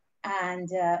Adele and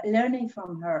learning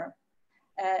from her.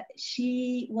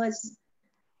 She was,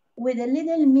 with the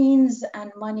little means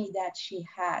and money that she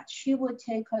had, she would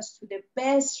take us to the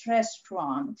best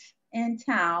restaurant in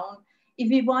town.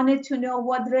 If we wanted to know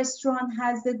what restaurant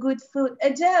has the good food,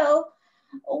 Adele,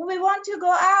 we want to go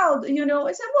out, you know.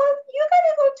 I said, well, you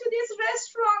gotta go to this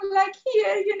restaurant like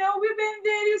here, you know, we've been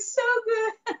there, it's so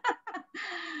good.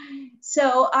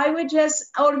 So I would just,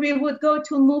 or we would go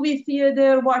to movie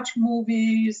theater, watch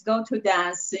movies, go to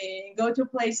dancing, go to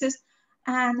places.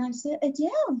 And I said,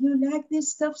 Adele, you like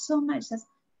this stuff so much. I said,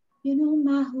 you know,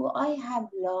 Mahu, I have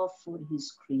love for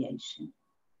his creation.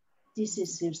 This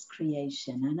is his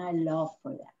creation, and I love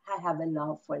for that. I have a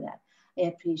love for that. I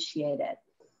appreciate it.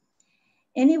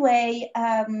 Anyway,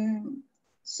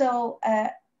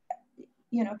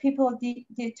 you know, people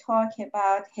did talk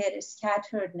about her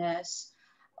scatteredness.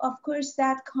 Of course,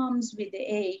 that comes with the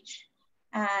age.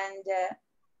 And,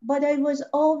 but I was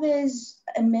always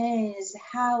amazed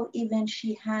how even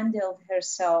she handled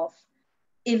herself,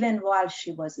 even while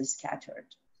she was scattered.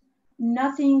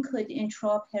 Nothing could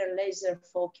interrupt her laser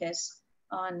focus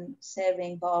on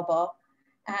serving Baba.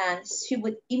 And she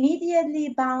would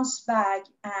immediately bounce back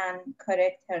and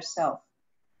correct herself.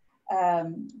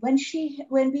 When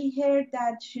we heard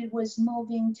that she was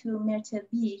moving to Myrtle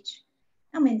Beach,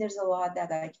 I mean, there's a lot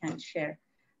that I can't share,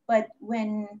 but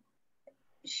when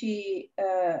we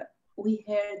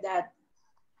heard that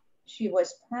she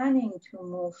was planning to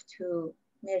move to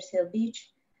Myrtle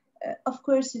Beach, of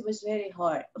course, it was very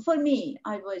hard. For me,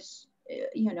 I was,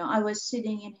 I was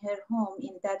sitting in her home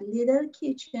in that little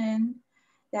kitchen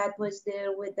that was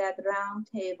there with that round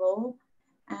table.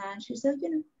 And she said,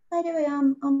 by the way,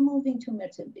 I'm moving to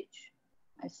Myrtle Beach.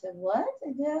 I said, what,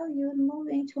 Adele, you're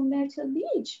moving to Myrtle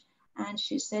Beach? And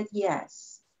she said,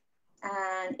 yes.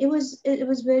 And it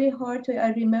was very hard to,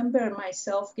 I remember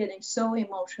myself getting so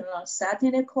emotional, sat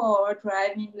in a car,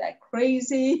 driving like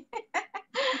crazy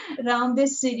around the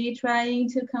city, trying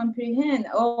to comprehend.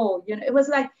 Oh, it was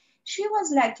like, she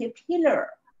was like a pillar,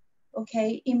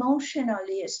 okay,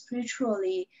 emotionally,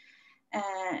 spiritually,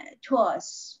 to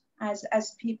us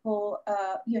as people,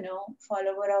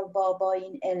 follower of Baba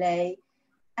in LA.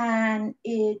 And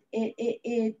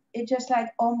it just like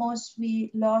almost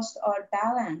we lost our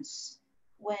balance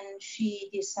when she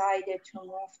decided to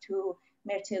move to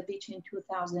Myrtle Beach in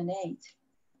 2008.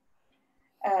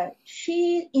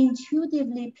 She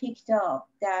intuitively picked up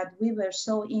that we were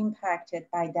so impacted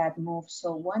by that move.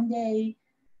 So one day,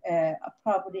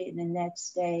 probably the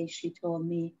next day, she told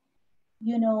me,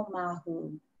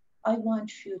 Mahu, I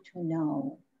want you to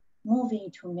know,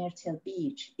 moving to Myrtle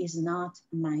Beach is not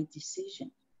my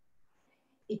decision.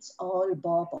 It's all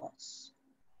Baba's.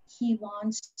 He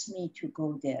wants me to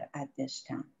go there at this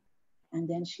time. And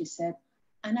then she said,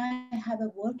 and I have a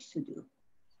work to do.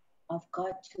 I've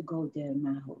got to go there,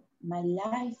 Mahu. My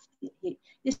life,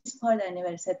 this part I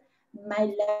never said,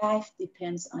 my life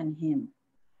depends on him.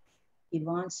 He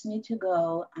wants me to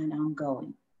go and I'm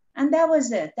going. And that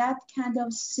was it. That kind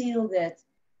of sealed it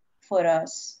for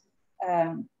us.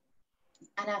 And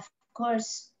of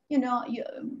course,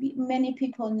 many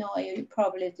people know you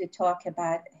probably to talk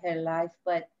about her life,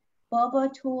 but Baba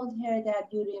told her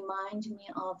that you remind me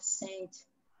of Saint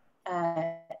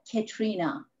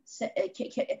Katrina,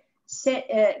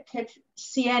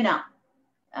 Sienna.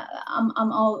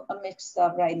 I'm all mixed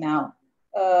up right now.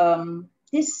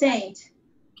 This saint,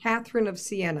 Catherine of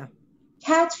Siena.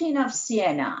 Catherine of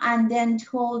Siena, and then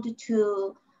told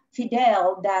to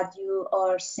Fidel that you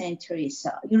are Saint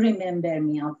Teresa. You remember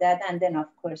me of that. And then, of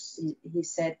course, he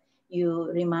said, you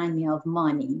remind me of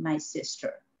Mani, my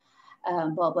sister.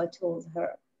 Baba told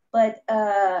her. But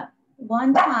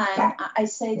one time, I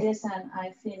say this and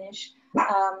I finish,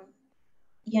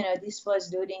 this was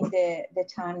during the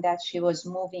time that she was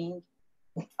moving.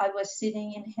 I was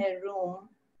sitting in her room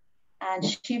and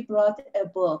she brought a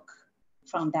book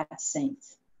from that saint.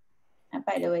 And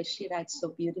by the way, she writes so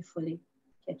beautifully,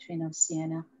 Catherine of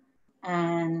Siena.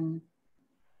 And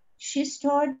she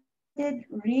started,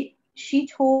 she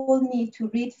told me to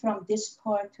read from this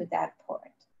part to that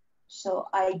part. So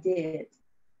I did.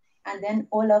 And then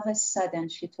all of a sudden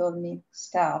she told me,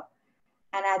 stop.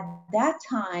 And at that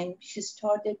time she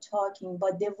started talking,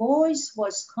 but the voice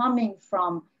was coming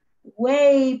from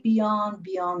way beyond.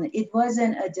 It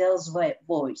wasn't Adele's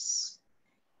voice.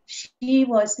 She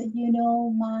was,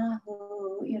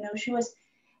 Mahu,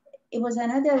 it was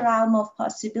another realm of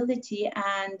possibility.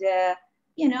 And,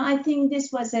 I think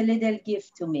this was a little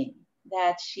gift to me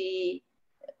that she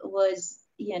was,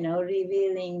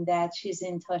 revealing that she's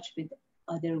in touch with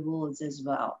other worlds as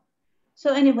well.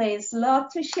 So anyways, a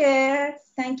lot to share.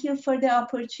 Thank you for the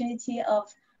opportunity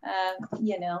of,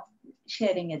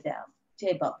 sharing Adele.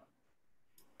 Jai Baba.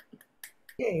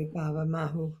 Jai Baba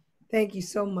Mahu. Thank you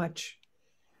so much.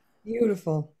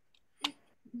 Beautiful.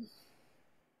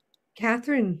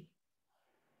 Catherine.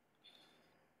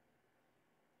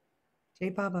 Jai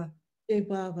Baba. Jai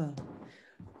Baba.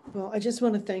 Well, I just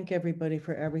want to thank everybody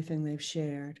for everything they've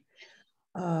shared.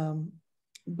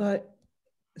 But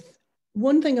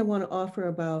one thing I want to offer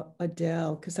about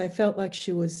Adele, because I felt like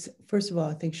she was, first of all,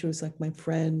 I think she was like my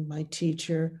friend, my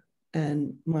teacher,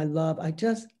 and my love. I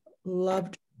just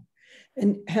loved her.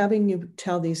 And having you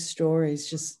tell these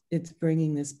stories, it's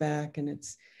bringing this back, and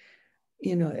it's,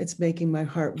 it's making my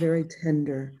heart very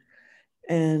tender.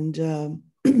 And,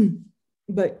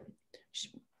 but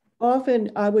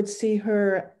often I would see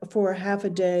her for half a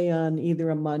day on either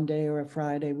a Monday or a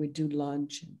Friday. We'd do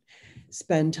lunch and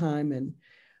spend time and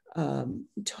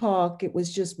talk. It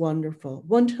was just wonderful.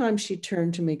 One time she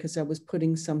turned to me because I was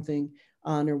putting something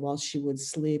on her while she would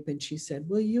sleep, and she said,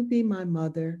 will you be my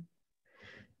mother?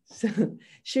 So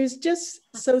she was just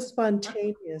so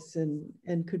spontaneous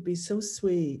and could be so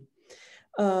sweet.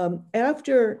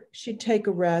 After she'd take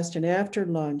a rest and after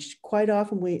lunch, quite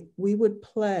often we would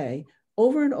play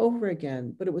over and over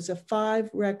again, but it was a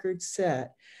 5-record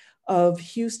set of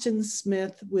Houston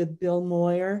Smith with Bill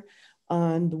Moyer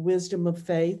on the wisdom of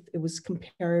faith. It was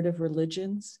comparative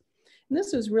religions. And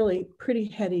this was really pretty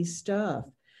heady stuff.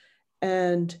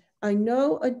 And I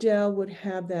know Adele would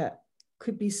have that,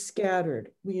 could be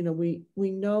scattered. You know, we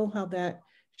know how that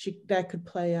could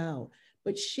play out.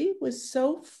 But she was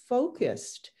so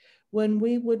focused when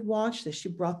we would watch this. She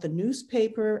brought the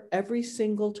newspaper every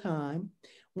single time,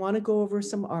 want to go over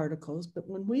some articles. But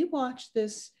when we watched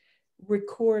this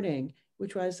recording,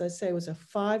 which was, as I say, was a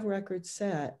 5-record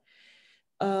set,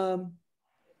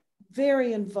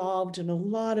 very involved and a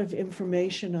lot of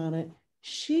information on it.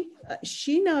 She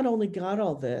not only got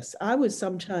all this, I was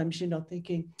sometimes, you know,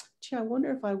 thinking, gee, I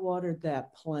wonder if I watered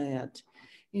that plant,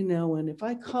 you know, and if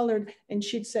I colored, and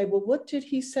she'd say, well, what did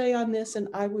he say on this? And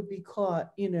I would be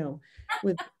caught, you know,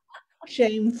 with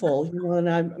shameful, you know, and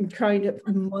I'm trying to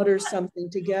mutter something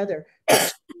together,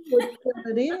 but she would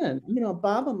fill it in. You know,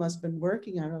 Baba must have been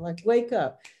working on her, like, wake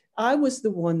up. I was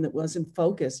the one that wasn't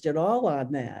focused at all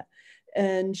on that.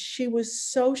 And she was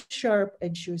so sharp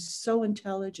and she was so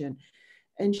intelligent.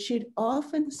 And she'd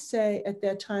often say at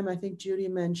that time, I think Judy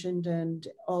mentioned, and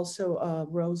also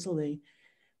Rosalie,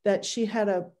 that she had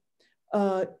a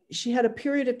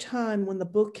period of time when the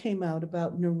book came out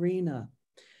about Narina.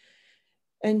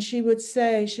 And she'd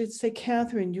say,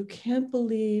 Catherine, you can't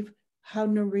believe how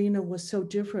Narina was so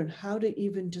different, how to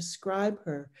even describe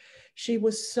her. She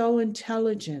was so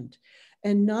intelligent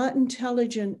and not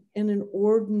intelligent in an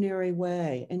ordinary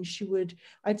way. And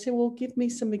I'd say, well, give me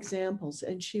some examples.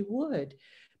 And she would.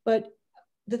 But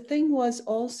the thing was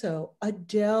also,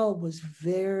 Adele was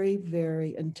very,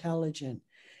 very intelligent.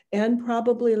 And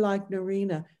probably like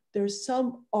Narina, there's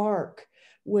some arc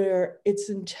where it's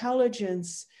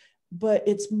intelligence, but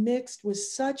it's mixed with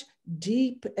such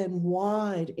deep and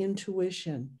wide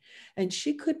intuition. And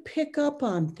she could pick up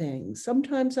on things.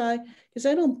 Sometimes because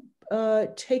I don't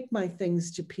take my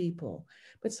things to people,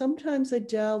 but sometimes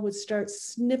Adele would start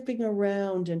sniffing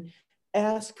around and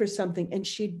ask for something, and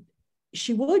she'd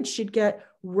get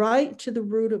right to the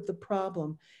root of the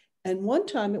problem. And one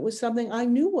time it was something I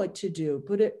knew what to do,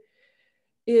 but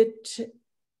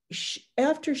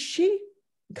after she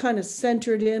kind of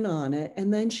centered in on it,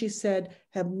 and then she said,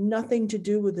 have nothing to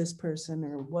do with this person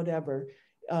or whatever.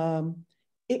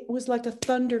 It was like a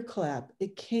thunderclap.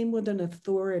 It came with an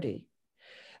authority.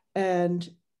 And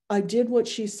I did what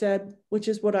she said, which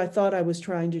is what I thought I was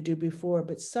trying to do before,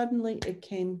 but suddenly it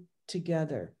came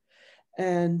together.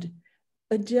 And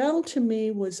Adele to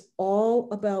me was all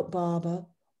about Baba,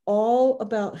 all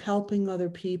about helping other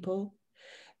people.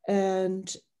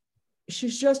 And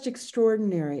she's just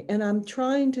extraordinary. And I'm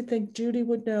trying to think, Judy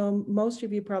would know, most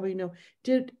of you probably know,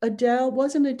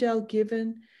 wasn't Adele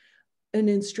given an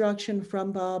instruction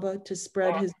from Baba to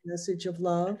spread his message of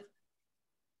love?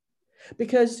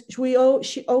 Because she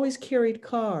always carried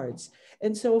cards.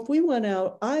 And so if we went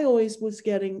out, I always was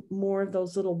getting more of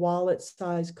those little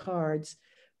wallet-sized cards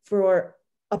for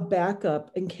a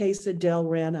backup in case Adele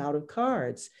ran out of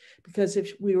cards. Because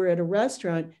if we were at a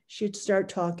restaurant, she'd start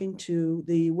talking to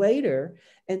the waiter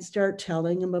and start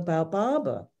telling him about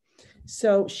Baba.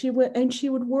 So she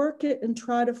would work it and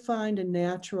try to find a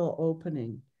natural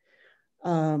opening.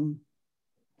 But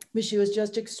she was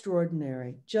just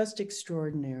extraordinary, just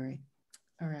extraordinary.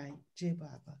 All right, Jai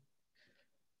Baba.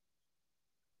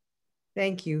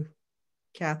 Thank you,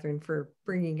 Catherine, for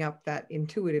bringing up that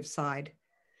intuitive side.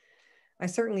 I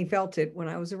certainly felt it when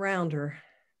I was around her.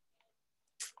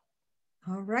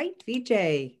 All right,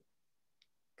 Vijay,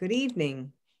 good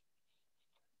evening.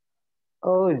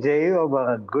 Oh, Jai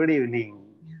Baba, good evening.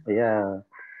 Yeah,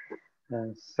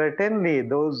 certainly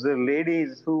those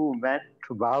ladies who met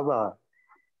Baba,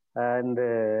 and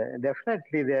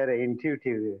definitely they are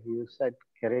intuitive, you said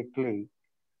correctly.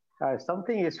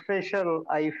 Something special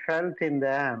I felt in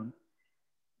them.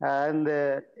 And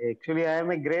actually, I am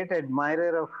a great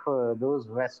admirer of those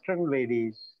Western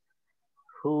ladies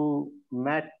who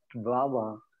met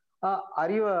Baba.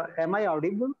 Am I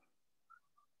audible?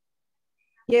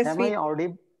 Yes, Am I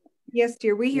audible? Yes,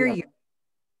 dear, we hear you.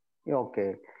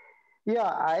 Okay.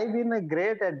 Yeah, I've been a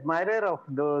great admirer of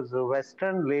those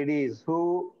Western ladies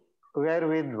who were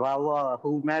with Baba,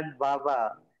 who met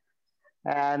Baba.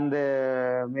 And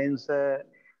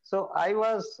so I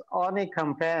was on a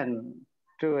campaign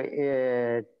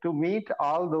to meet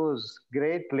all those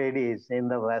great ladies in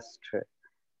the West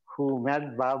who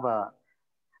met Baba.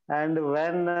 And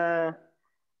when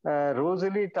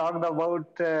Rosalie talked about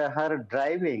her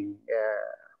driving,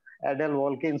 Adele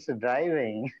Wolkin's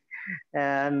driving,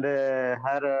 and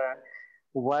her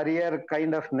warrior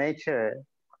kind of nature.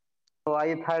 So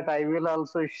I thought I will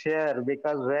also share,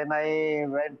 because when I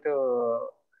went to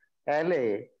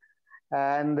LA,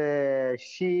 and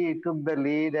she took the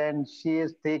lead and she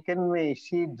has driven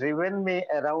me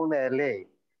around LA.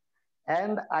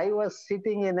 And I was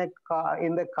sitting in the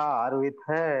car with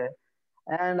her,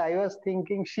 and I was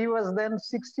thinking she was then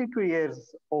 62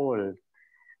 years old,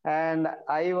 and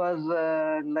I was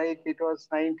like, it was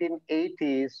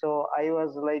 1980, so I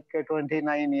was like a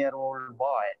 29-year-old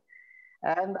boy,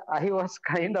 and I was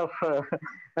kind of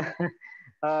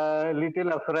a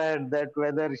little afraid that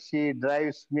whether she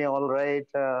drives me all right.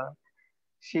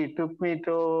 She took me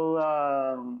to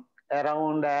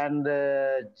around and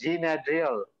Jean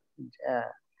Adriel. Uh,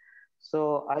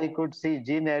 so I could see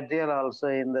Jean Adriel also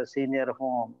in the senior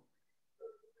home.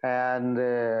 And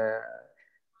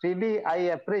really, I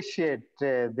appreciate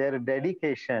their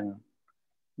dedication,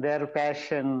 their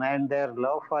passion, and their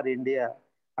love for India.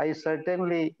 I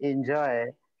certainly enjoy,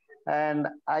 and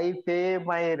I pay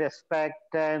my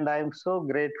respect, and I'm so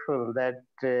grateful that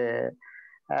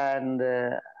and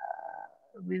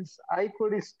means I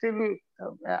could still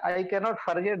I cannot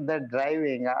forget that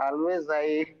driving. Always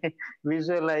I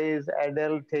visualize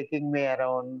Adele taking me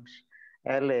around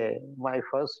LA, my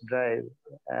first drive,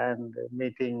 and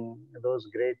meeting those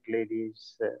great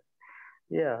ladies.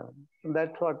 Yeah,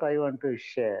 that's what I want to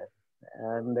share.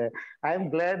 And I'm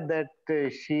glad that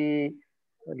she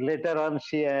later on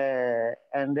she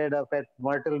ended up at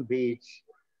Myrtle Beach.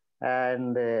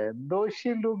 And though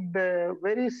she looked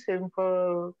very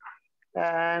simple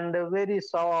and very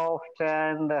soft,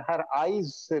 and her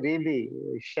eyes really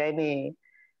shiny,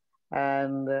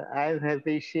 and I'm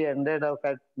happy she ended up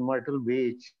at Myrtle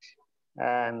Beach.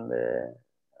 And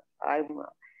I'm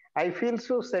I feel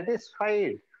so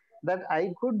satisfied that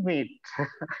I could meet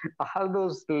all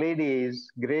those ladies,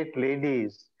 great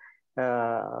ladies,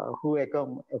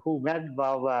 who met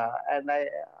Baba, and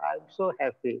I'm so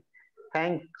happy.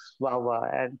 Thanks,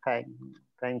 Baba, and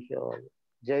thank you all.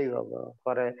 Jai Baba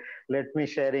for let me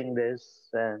sharing this,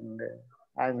 and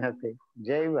I'm happy.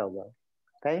 Jai Baba.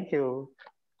 Thank you,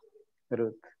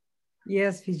 Ruth.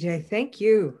 Yes, Vijay, thank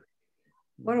you.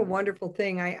 What a wonderful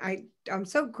thing. I'm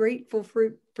so grateful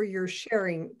for your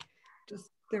sharing,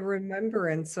 just the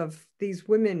remembrance of these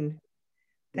women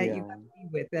that you Yeah, got to be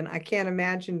with. And I can't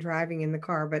imagine driving in the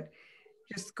car, but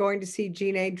just going to see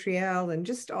Jean Adriel and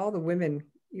just all the women.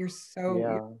 You're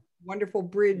yeah, a wonderful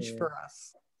bridge yeah. for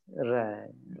us Right.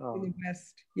 in Oh, the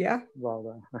West. Yeah.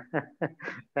 Baba.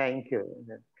 Thank you.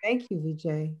 Thank you,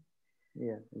 Vijay.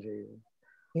 Yeah, Jai.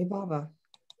 Hey, Baba.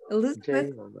 Jai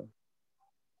Elizabeth. Baba.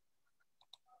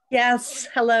 Yes,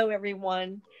 hello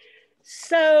everyone.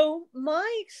 So, my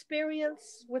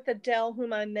experience with Adele,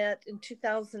 whom I met in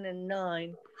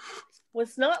 2009,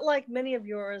 was not like many of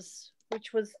yours,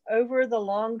 which was over the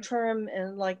long term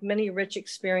and like many rich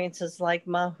experiences like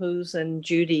Mahu's and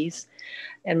Judy's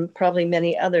and probably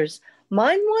many others.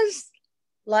 Mine was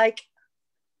like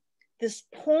this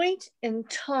point in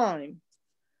time,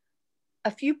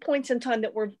 a few points in time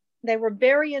that were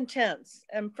very intense.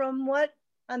 And from what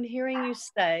I'm hearing you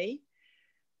say,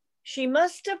 she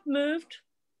must have moved,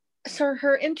 so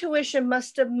her intuition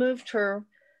must have moved her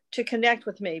to connect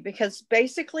with me, because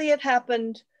basically it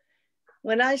happened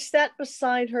when I sat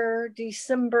beside her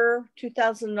December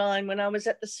 2009 when I was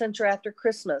at the center after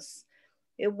Christmas.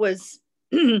 It was,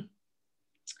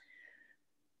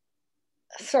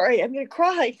 sorry, I'm going to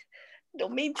cry.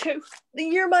 Don't mean to. The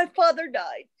year my father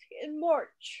died in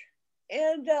March.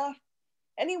 And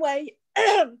anyway,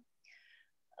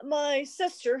 my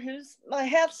sister, who's my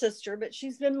half sister, but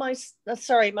she's been my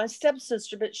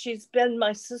stepsister, but she's been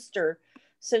my sister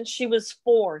since she was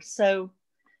 4. So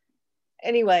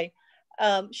anyway,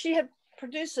 she had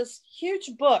produced this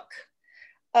huge book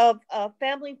of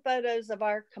family photos of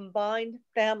our combined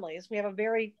families. We have a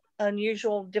very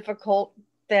unusual, difficult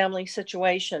family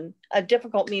situation,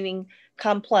 difficult meaning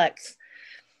complex.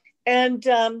 And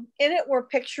in it were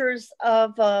pictures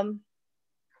of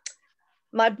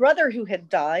my brother, who had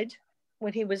died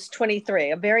when he was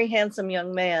 23, a very handsome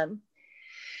young man.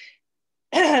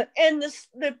 And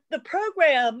the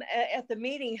program at the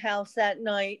meeting house that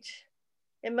night,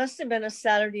 it must have been a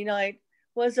Saturday night,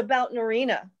 was about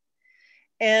Narina.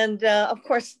 And of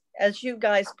course, as you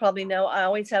guys probably know, I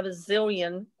always have a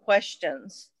zillion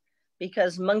questions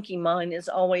because monkey mind is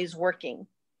always working.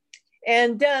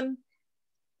 And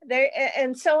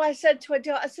so I said to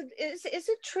Adele, I said, is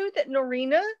it true that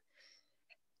Narina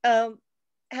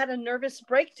had a nervous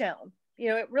breakdown? You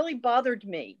know, it really bothered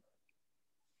me.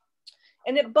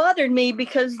 And it bothered me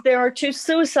because there are 2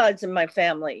 suicides in my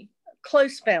family,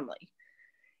 close family.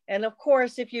 And of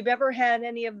course, if you've ever had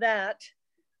any of that,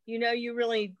 you know, you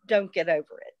really don't get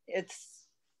over it. It's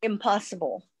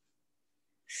impossible.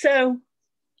 So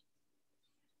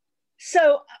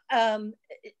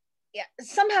yeah,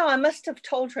 somehow I must have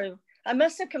told her, I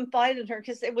must have confided in her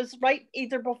because it was right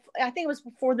either before, I think it was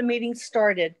before the meeting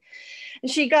started.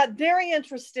 And she got very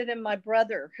interested in my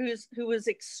brother, who was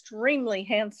extremely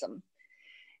handsome.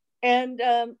 And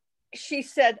she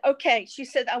said, okay, she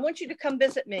said, I want you to come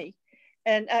visit me.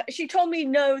 And she told me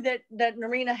no, that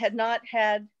Narina had not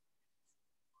had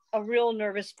a real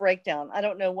nervous breakdown. I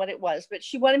don't know what it was, but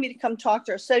she wanted me to come talk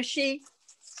to her. So she,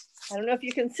 I don't know if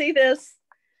you can see this,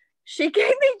 she gave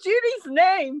me Judy's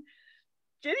name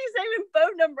and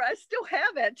phone number. I still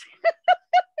have it.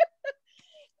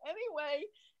 Anyway,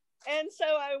 and so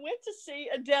I went to see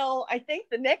Adele, I think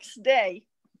the next day.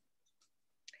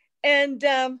 And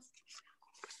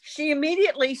she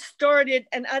immediately started,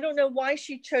 and I don't know why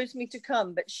she chose me to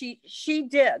come, but she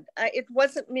did. It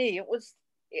wasn't me.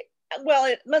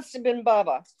 It must have been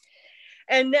Baba.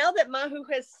 And now that Mahu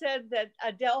has said that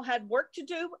Adele had work to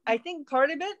do, I think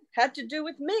part of it had to do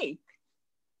with me.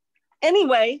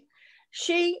 Anyway,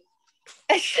 she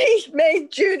made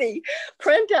Judy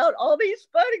print out all these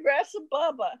photographs of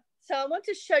Baba. So I want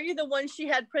to show you the one she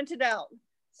had printed out.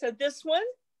 So this one,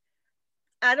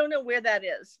 I don't know where that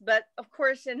is, but of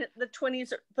course in the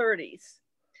 20s or 30s.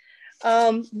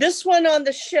 This one on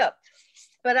the ship,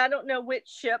 but I don't know which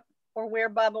ship or where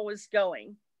Baba was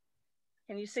going.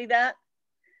 Can you see that?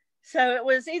 So it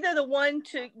was either the one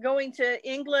going to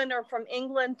England or from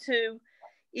England to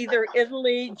either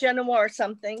Italy, Genoa or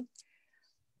something.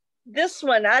 This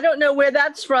one, I don't know where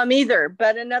that's from either,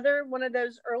 but another one of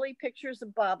those early pictures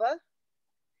of Baba.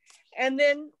 And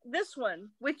then this one,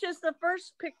 which is the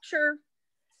first picture,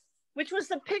 which was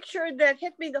the picture that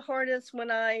hit me the hardest when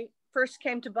I first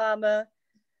came to Baba,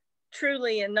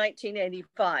 truly in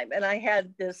 1985. And I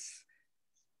had this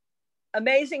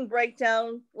amazing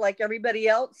breakdown like everybody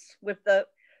else with the,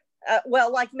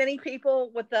 like many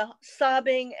people, with the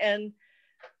sobbing and,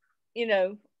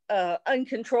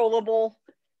 uncontrollable.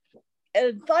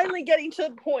 And finally getting to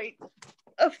the point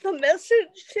of the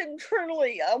message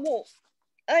internally, I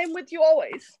am with you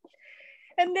always.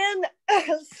 And then,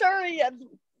 sorry,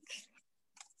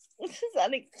 this is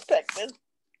unexpected.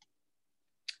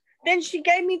 Then she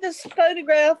gave me this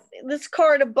photograph, this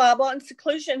card of Baba on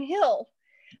Seclusion Hill,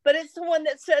 but it's the one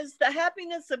that says, the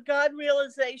happiness of God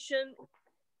realization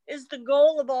is the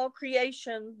goal of all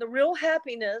creation. The real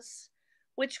happiness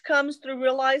which comes through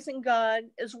realizing God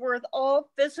is worth all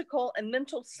physical and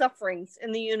mental sufferings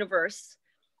in the universe.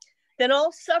 Then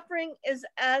all suffering is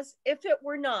as if it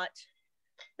were not.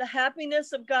 The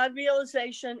happiness of God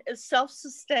realization is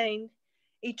self-sustained,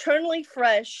 eternally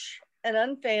fresh and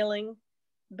unfailing,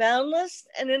 boundless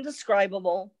and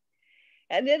indescribable.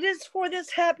 And it is for this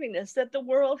happiness that the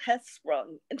world has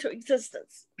sprung into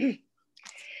existence.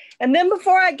 And then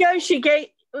before I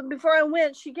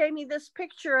went, she gave me this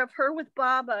picture of her with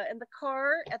Baba and the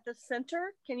car at the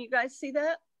center. Can you guys see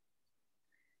that?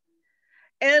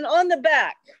 And on the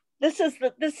back, this is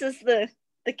the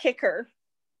kicker.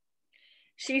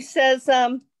 She says,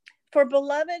 for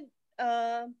beloved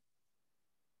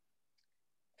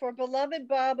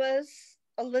Baba's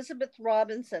Elizabeth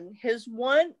Robinson, his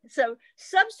one, so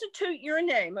substitute your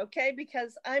name, okay?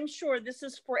 Because I'm sure this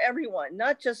is for everyone,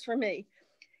 not just for me.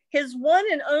 His one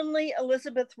and only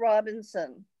Elizabeth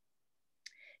Robinson.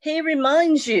 He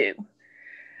reminds you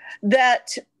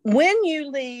that when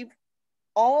you leave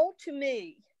all to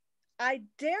me, I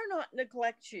dare not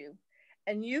neglect you,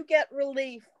 and you get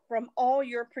relief from all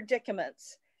your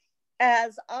predicaments,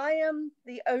 as I am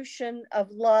the ocean of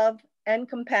love and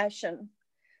compassion.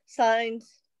 Signed,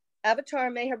 Avatar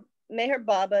Meher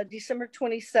Baba, December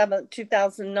 27th,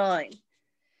 2009.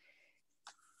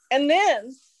 And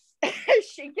then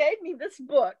she gave me this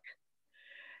book,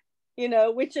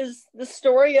 which is the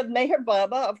story of Meher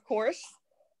Baba, of course.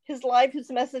 His life,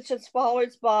 his message as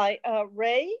follows by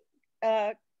Ray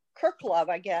Kirklove,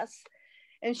 I guess.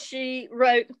 And she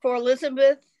wrote, for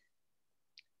Elizabeth,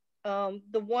 the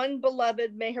one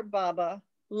beloved Meher Baba,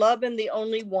 love and the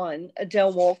only one,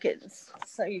 Adele Wolkins.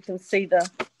 So you can see the,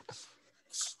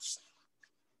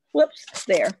 whoops,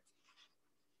 there.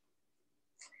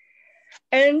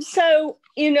 And so,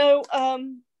 I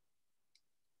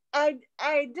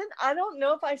don't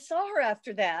know if I saw her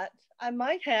after that. I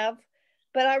might have,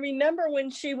 but I remember when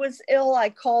she was ill, I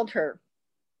called her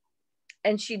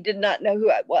and she did not know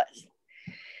who I was.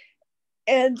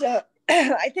 And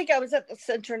I think I was at the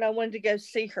center and I wanted to go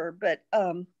see her, but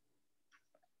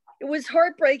it was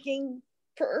heartbreaking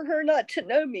for her not to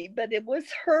know me, but it was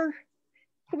her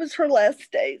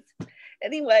last days.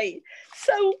 Anyway,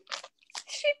 so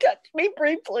she touched me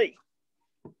briefly,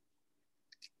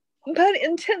 but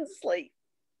intensely.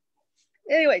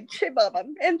 Anyway, Che Baba.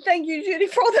 And thank you, Judy,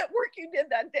 for all that work you did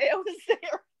that day. I was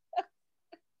there.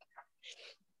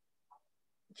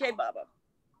 Jay Baba.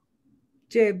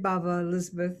 Jay Baba,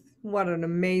 Elizabeth, what an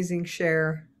amazing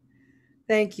share.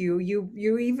 Thank you.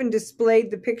 You even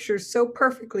displayed the pictures so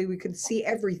perfectly we could see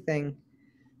everything.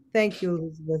 Thank you,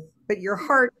 Elizabeth. But your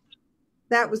heart,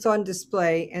 that was on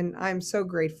display, and I'm so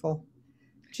grateful.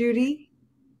 Judy?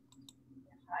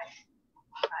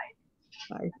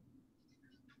 Hi.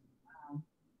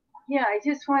 Yeah, I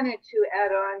just wanted to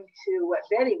add on to what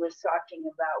Betty was talking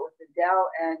about with Adele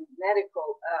and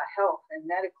medical health and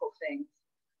medical things.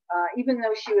 Even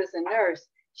though she was a nurse,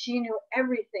 she knew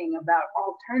everything about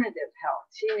alternative health.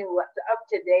 She knew what's up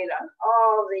to date on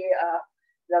all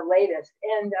the latest.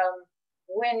 And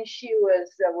when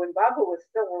when Baba was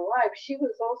still alive, she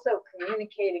was also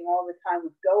communicating all the time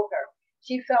with Gohar.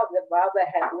 She felt that Baba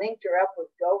had linked her up with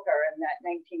Gohar in that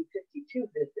 1952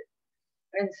 visit.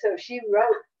 And so she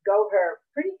wrote Gohar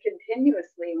pretty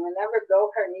continuously. And whenever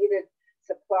Gohar needed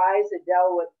supplies,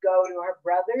 Adele would go to her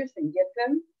brothers and get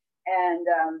them. And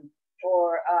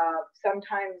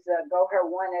sometimes Gohar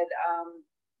wanted,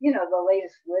 the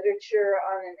latest literature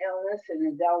on an illness,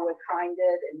 and Adele would find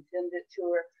it and send it to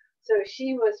her. So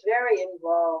she was very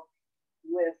involved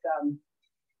with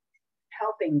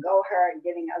helping Gohar and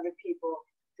getting other people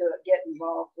to get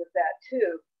involved with that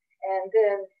too.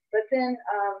 But then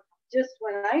just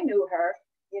when I knew her,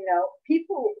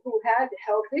 people who had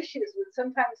health issues would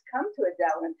sometimes come to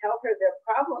Adele and tell her their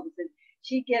problems, and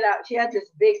she'd get out. She had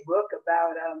this big book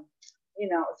about,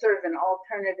 sort of an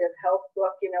alternative health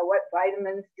book, what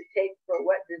vitamins to take for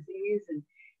what disease, and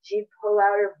she'd pull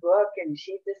out her book and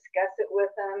she'd discuss it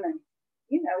with them, and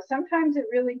sometimes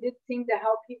it really did seem to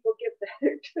help people get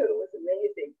better too. It was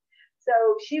amazing. So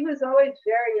she was always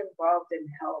very involved in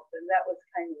health, and that was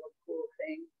kind of a cool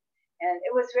thing. And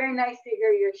it was very nice to hear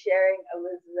your sharing,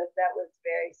 Elizabeth. That was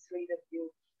very sweet of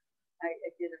you. I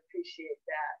did appreciate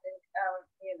that. And,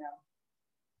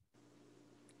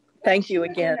 Thank you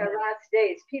again. In her last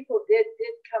days, people did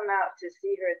come out to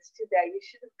see her. It's too bad. You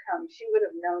should have come. She would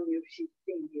have known you if she'd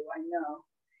seen you, I know.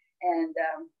 And,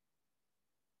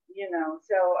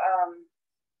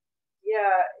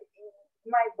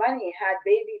 my bunny had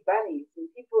baby bunnies, and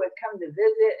people would come to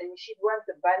visit, and she'd want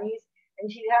the bunnies. And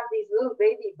she'd have these little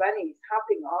baby bunnies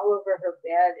hopping all over her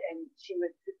bed, and she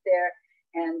would sit there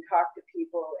and talk to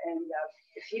people. And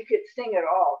if you could sing at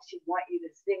all, she'd want you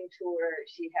to sing to her.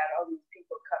 She had all these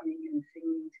people coming and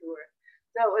singing to her.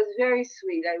 So it was very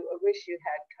sweet. I wish you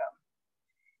had come.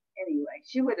 Anyway,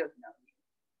 she would have known you,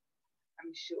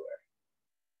 I'm sure.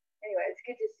 Anyway, it's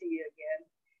good to see you again.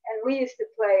 And we used to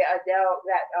play Adele,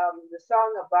 the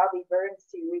song of Bobby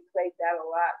Bernstein. We played that a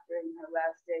lot during her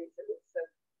last days. It was so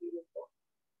beautiful,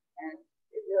 and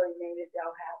it really made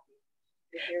Adele happy.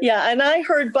 Yeah, and I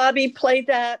heard Bobby play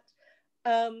that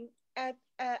at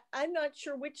I'm not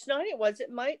sure which night it was.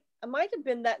 It might have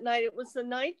been that night. It was the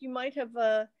night you might have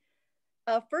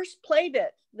first played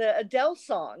it, the Adele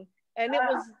song, and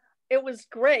it was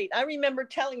great. I remember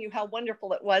telling you how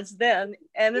wonderful it was then,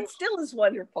 and it still is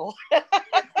wonderful.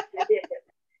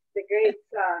 It's a great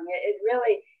song. It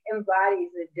really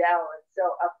embodies Adele. It's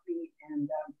so upbeat and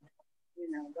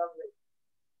lovely.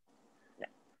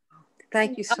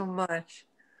 Thank you so much.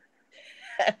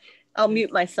 I'll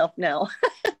mute myself now.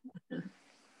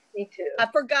 Me too. I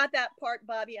forgot that part,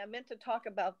 Bobby. I meant to talk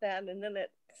about that, and then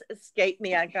it escaped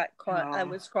me. I got caught. I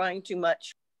was crying too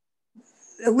much.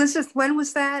 Elizabeth, when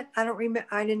was that? I don't remember.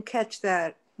 I didn't catch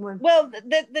that. When? Well,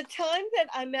 the time that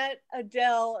I met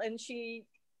Adele, and she,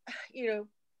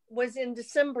 was in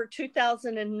December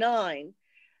 2009.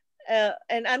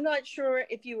 And I'm not sure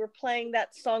if you were playing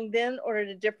that song then or at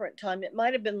a different time. It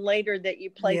might have been later that you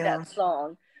played that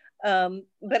song.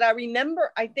 But I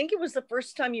remember, I think it was the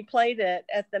first time you played it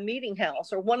at the meeting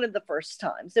house, or one of the first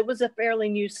times. It was a fairly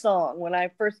new song when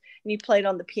you played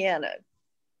on the piano.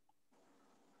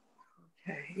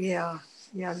 Okay. Yeah.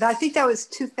 I think that was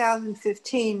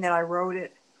 2015 that I wrote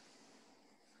it.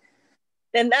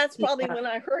 Then that's probably when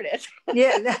I heard it.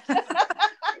 Yeah.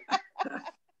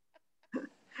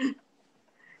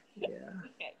 Yeah.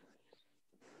 Okay.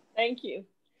 Thank you.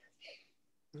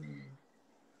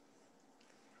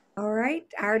 All right,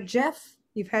 our Jeff,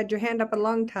 you've had your hand up a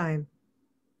long time.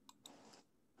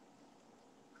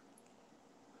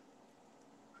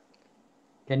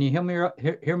 Can you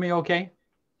hear me okay?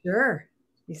 Sure.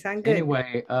 You sound good.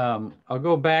 Anyway, I'll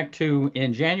go back to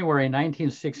in January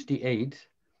 1968.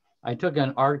 I took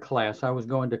an art class. I was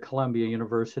going to Columbia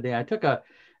University. I took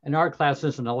an art class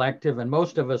as an elective, and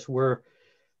most of us were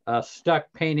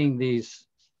stuck painting these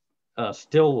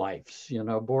still lifes,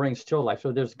 boring still life.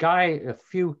 So there's a guy a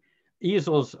few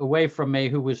easels away from me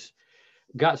who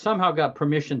somehow got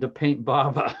permission to paint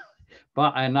Baba,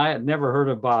 but and I had never heard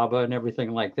of Baba and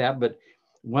everything like that. But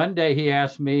one day he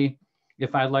asked me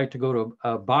if I'd like to go to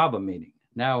a Baba meeting.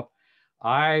 Now,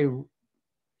 I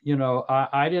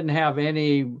I didn't have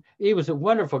any. He was a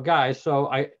wonderful guy, so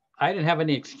I didn't have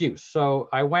any excuse. So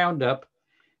I wound up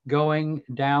going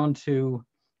down to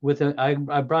I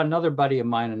brought another buddy of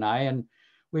mine and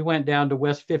we went down to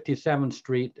West 57th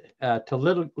Street to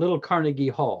Little Carnegie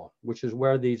Hall, which is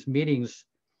where these meetings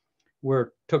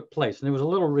took place. And there was a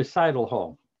little recital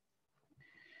hall.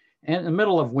 And in the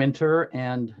middle of winter,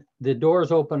 and the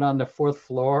doors open on the 4th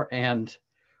floor, and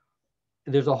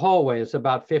there's a hallway. It's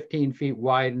about 15 feet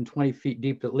wide and 20 feet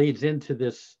deep that leads into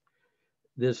this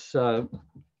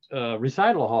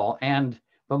recital hall.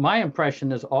 But my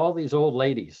impression is all these old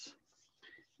ladies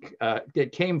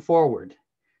that came forward,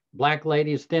 Black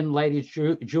ladies, thin ladies,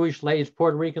 Jewish ladies,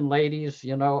 Puerto Rican ladies,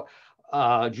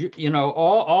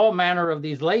 all manner of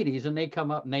these ladies, and they come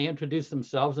up and they introduce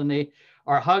themselves and they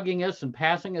are hugging us and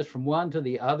passing us from one to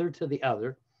the other to the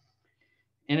other.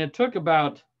 And it took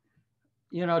about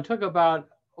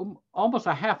almost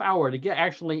a half hour to get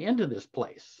actually into this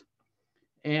place.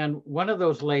 And one of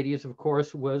those ladies, of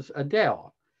course, was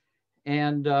Adele.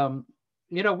 And,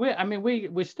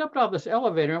 we stepped off this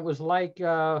elevator. And it was like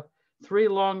 3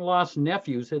 long lost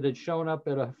nephews that had shown up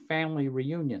at a family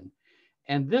reunion.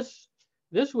 And this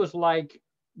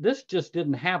just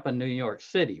didn't happen in New York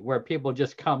City, where people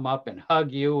just come up and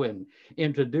hug you and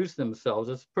introduce themselves.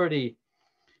 It's pretty,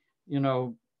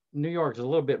 New York's a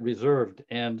little bit reserved.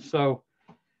 And so,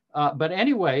 but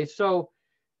anyway, so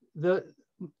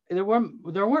there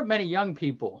weren't many young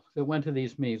people that went to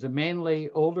these meetings, and mainly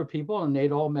older people, and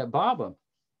they'd all met Baba.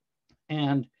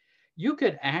 And you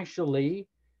could actually,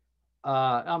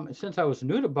 since I was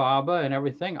new to Baba and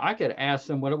everything, I could ask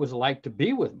them what it was like to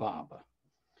be with Baba.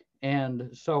 And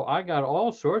so I got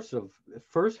all sorts of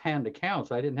firsthand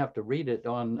accounts. I didn't have to read it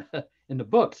in the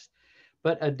books.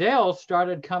 But Adele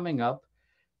started coming up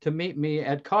to meet me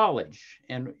at college.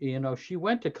 And, she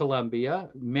went to Columbia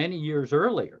many years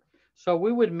earlier. So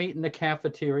we would meet in the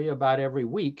cafeteria about every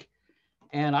week.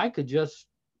 And I could just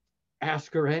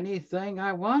ask her anything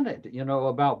I wanted,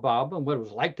 about Baba and what it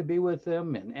was like to be with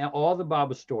him and all the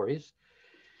Baba stories.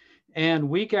 And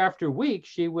week after week,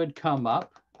 she would come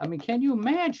up. I mean, can you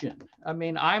imagine? I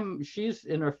mean, she's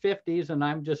in her 50s and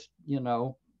I'm just,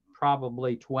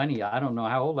 probably 20. I don't know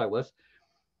how old I was.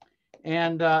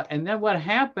 And then what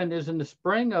happened is in the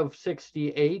spring of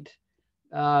 '68,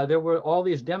 there were all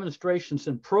these demonstrations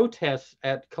and protests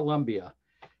at Columbia,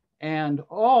 and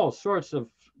all sorts of,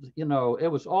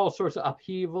 it was all sorts of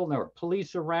upheaval. There were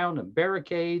police around and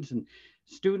barricades, and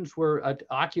students were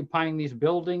occupying these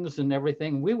buildings and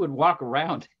everything. We would walk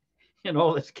around in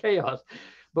all this chaos.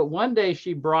 But one day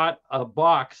she brought a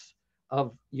box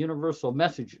of universal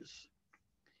messages.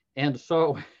 And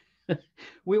so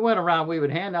we went around, we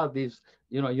would hand out these,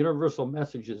 universal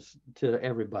messages to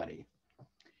everybody.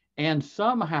 And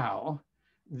somehow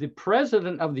the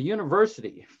president of the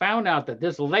university found out that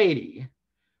this lady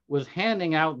was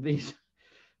handing out these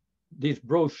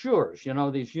brochures,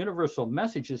 these universal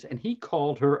messages, and he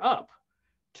called her up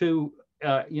to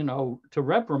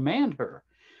reprimand her.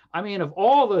 I mean, of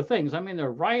all the things, there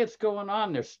are riots going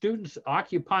on, there's students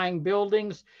occupying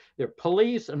buildings, there are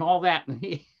police and all that. And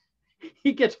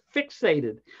he gets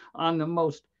fixated on the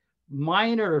most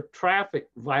minor traffic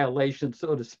violation,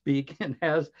 so to speak, and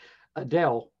has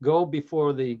Adele go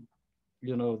before the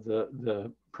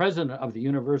president of the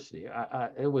university.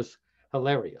 It was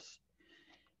hilarious.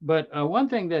 But one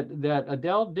thing that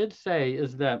Adele did say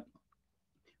is that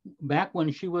back when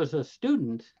she was a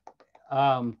student,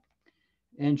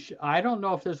 I don't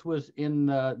know if this was in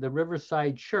the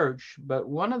Riverside Church, but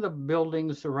one of the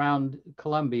buildings around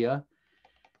Columbia,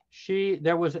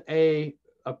 there was a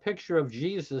picture of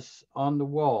Jesus on the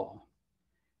wall.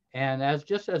 And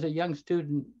just as a young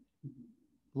student,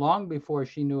 long before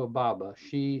she knew of Baba,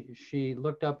 she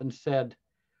looked up and said,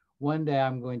 "One day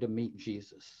I'm going to meet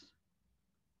Jesus."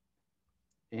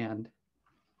 And,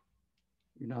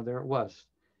 there it was.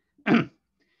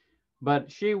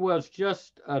 But she was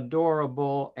just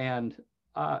adorable. And,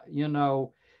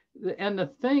 and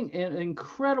an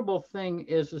incredible thing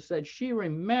is that she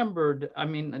remembered,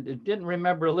 didn't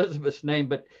remember Elizabeth's name,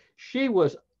 but she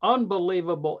was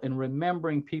unbelievable in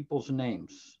remembering people's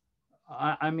names.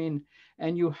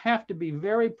 And you have to be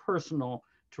very personal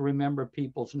to remember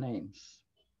people's names.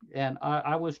 And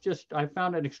I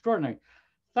found it extraordinary.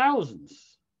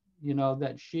 Thousands,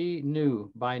 that she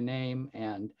knew by name,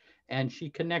 and she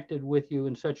connected with you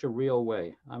in such a real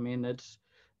way. It's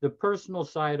the personal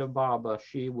side of Baba,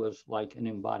 she was like an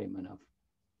embodiment of.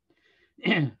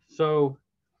 So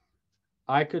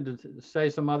I could say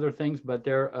some other things, but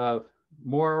they're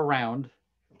more around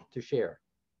to share.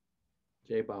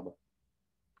 Jay Baba.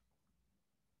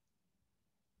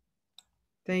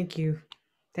 Thank you.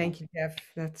 Thank you, Jeff.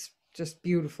 That's just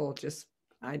beautiful.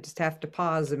 I just have to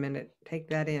pause a minute, take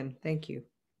that in. Thank you.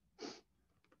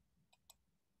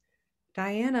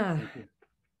 Diana. Thank you.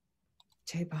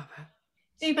 Jay Baba.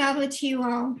 Jay Baba to you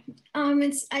all.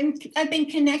 I've been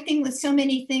connecting with so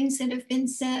many things that have been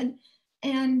said.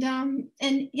 And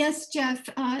yes, Jeff,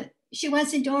 she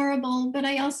was adorable, but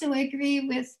I also agree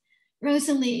with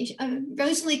Rosalie.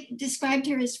 Rosalie described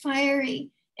her as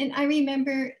fiery. And I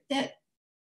remember that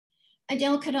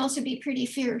Adele could also be pretty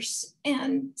fierce.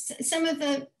 And some of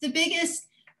the biggest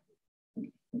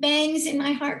bangs in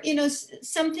my heart, you know,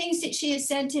 some things that she has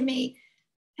said to me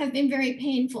have been very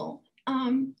painful.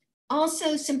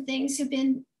 Also, some things have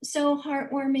been so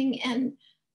heartwarming and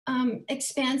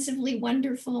expansively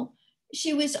wonderful.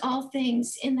 She was all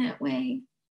things in that way.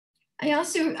 I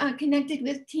also connected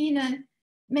with Tina,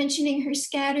 mentioning her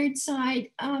scattered side.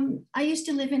 I used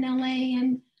to live in LA,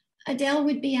 and Adele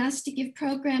would be asked to give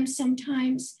programs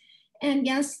sometimes. And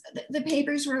yes, the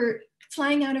papers were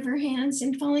flying out of her hands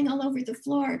and falling all over the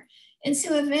floor. And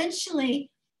so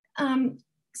eventually,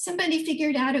 somebody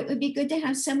figured out it would be good to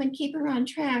have someone keep her on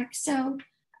track. So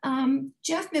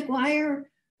Jeff McGuire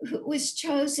was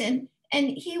chosen, and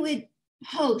he would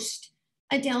host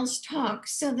Adele's talk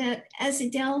so that as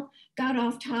Adele got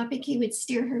off topic, he would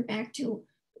steer her back to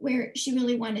where she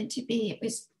really wanted to be.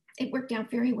 It worked out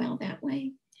very well that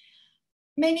way.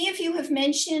 Many of you have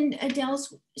mentioned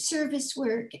Adele's service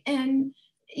work, and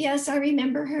yes, I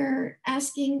remember her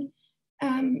asking,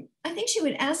 I think she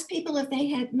would ask people if they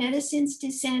had medicines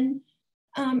to send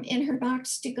in her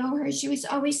box to go her. She was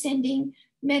always sending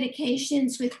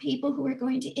medications with people who were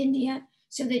going to India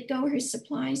so that go her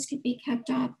supplies could be kept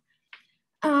up.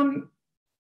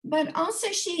 But also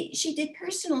she did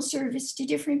personal service to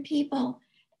different people.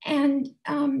 And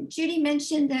Judy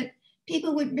mentioned that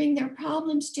people would bring their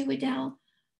problems to Adele.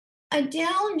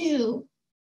 Adele knew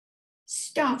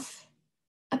stuff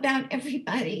about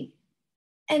everybody,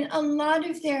 and a lot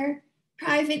of their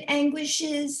private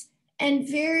anguishes and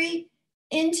very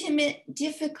intimate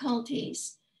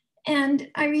difficulties. And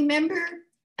I remember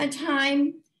a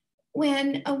time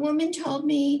when a woman told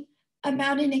me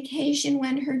about an occasion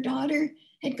when her daughter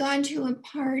had gone to a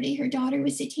party. Her daughter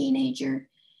was a teenager,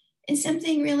 and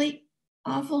something really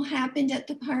awful happened at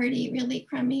the party, really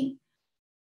crummy.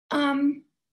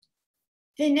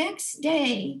 The next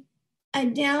day,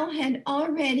 Adele had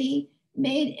already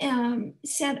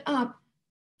set up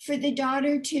for the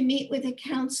daughter to meet with a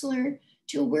counselor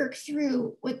to work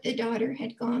through what the daughter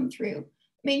had gone through.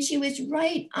 I mean, she was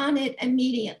right on it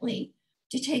immediately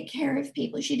to take care of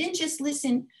people. She didn't just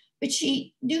listen, but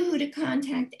she knew who to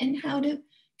contact and how to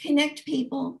connect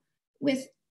people with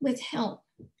help.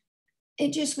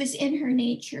 It just was in her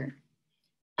nature.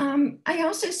 I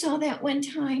also saw that one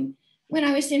time when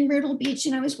I was in Myrtle Beach,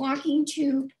 and I was walking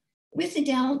with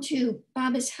Adele to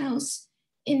Baba's house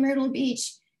in Myrtle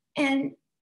Beach, and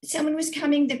someone was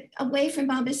coming away from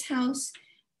Baba's house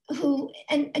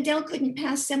and Adele couldn't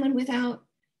pass someone without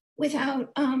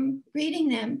greeting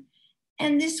them.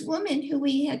 And this woman who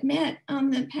we had met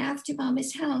on the path to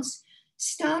Baba's house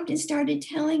stopped and started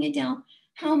telling Adele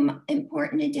how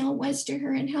important Adele was to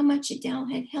her and how much Adele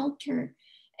had helped her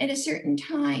at a certain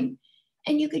time.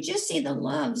 And you could just see the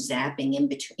love zapping in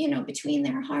between, between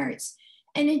their hearts.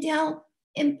 And Adele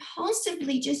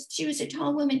impulsively she was a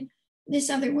tall woman, this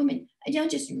other woman, Adele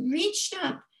just reached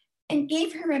up and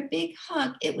gave her a big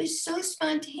hug. It was so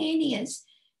spontaneous,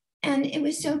 and it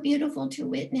was so beautiful to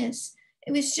witness.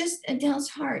 It was just Adele's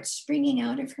heart springing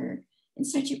out of her in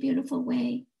such a beautiful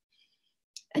way.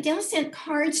 Adele sent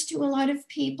cards to a lot of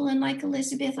people, and like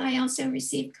Elizabeth, I also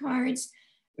received cards.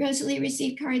 Rosalie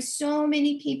received cards. So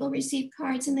many people received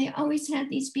cards, and they always had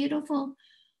these beautiful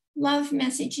love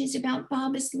messages about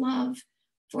Baba's love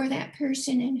for that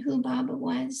person and who Baba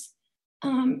was,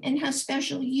 and how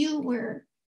special you were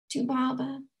to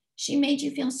Baba. She made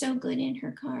you feel so good in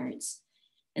her cards.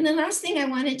 And the last thing I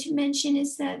wanted to mention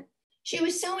is that she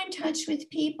was so in touch with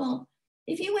people.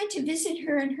 If you went to visit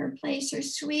her in her place, her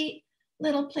sweet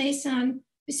little place on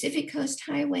Pacific Coast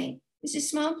Highway, it was a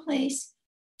small place.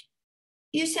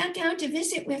 You sat down to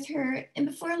visit with her, and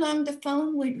before long the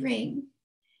phone would ring,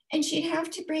 and she'd have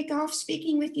to break off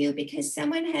speaking with you because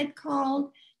someone had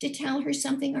called to tell her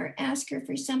something or ask her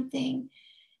for something.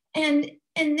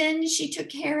 And then she took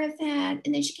care of that,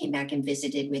 and then she came back and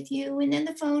visited with you, and then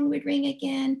the phone would ring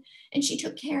again, and she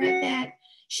took care of that.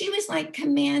 She was like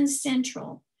command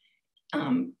central,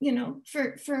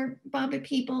 for Baba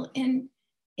people, and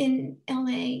in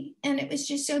LA. And it was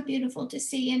just so beautiful to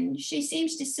see. And she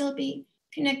seems to still be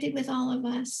connected with all of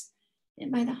us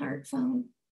by the heart phone.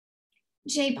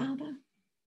 Jai Baba.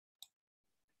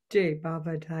 Jai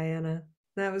Baba, Diana.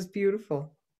 That was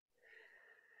beautiful.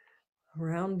 A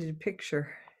rounded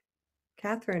picture.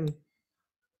 Catherine,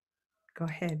 go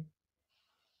ahead.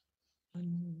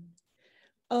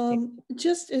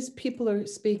 Just as people are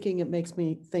speaking, it makes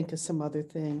me think of some other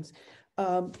things.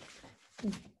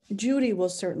 Judy will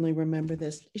certainly remember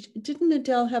this. Didn't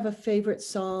Adele have a favorite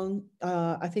song?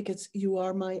 I think it's "You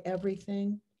Are My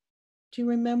Everything." Do you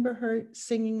remember her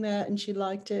singing that and she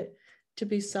liked it to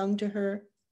be sung to her?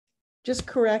 Just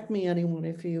correct me, anyone,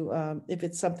 if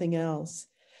it's something else.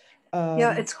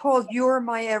 Yeah, it's called "You're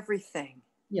My Everything."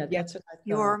 Yeah, that's what I thought.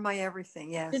 "You're My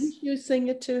Everything," yes. Didn't you sing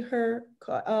it to her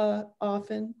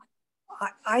often?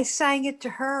 I sang it to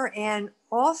her, and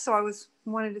also I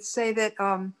wanted to say that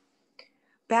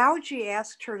Bauji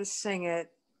asked her to sing it.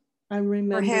 I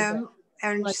remember for him,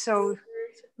 that. And like, so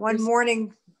one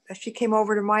morning she came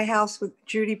over to my house with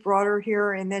Judy, brought her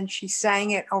here, and then she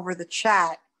sang it over the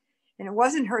chat. And it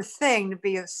wasn't her thing to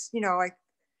be like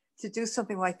to do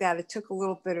something like that. It took a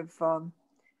little bit of,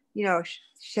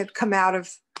 she had come out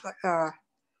of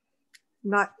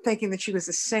not thinking that she was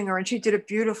a singer, and she did a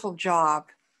beautiful job.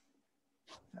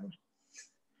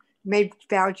 Made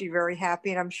Bauji very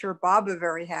happy, and I'm sure Baba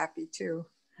very happy too.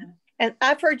 And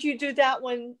I've heard you do that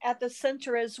one at the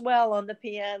center as well on the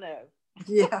piano.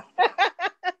 Yeah.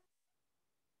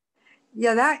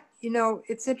 Yeah, that,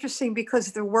 it's interesting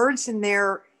because the words in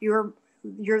there, you're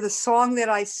the song that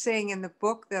I sing and the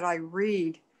book that I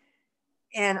read.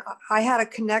 And I had a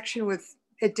connection with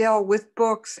Adele with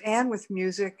books and with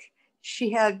music.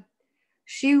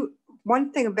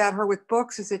 One thing about her with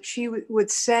books is that she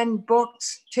would send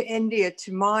books to India,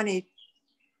 to Mani,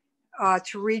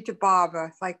 to read to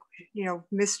Baba, like,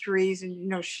 mysteries.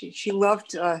 And, she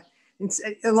loved,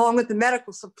 along with the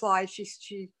medical supplies,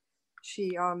 she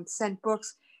sent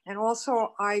books. And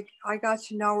also I got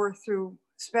to know her through,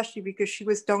 especially because she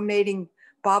was donating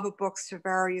Baba books to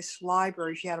various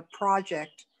libraries. She had a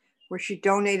project where she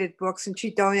donated books, and she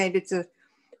donated to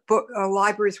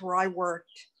libraries where I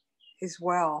worked as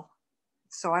well.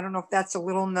 So I don't know if that's a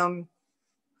little known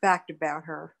fact about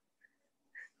her.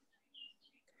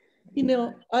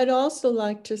 I'd also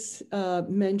like to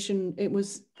mention, it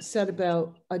was said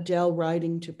about Adele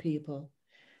writing to people.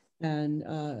 And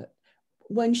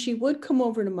when she would come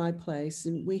over to my place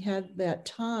and we had that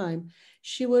time,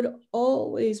 she would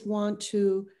always want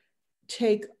to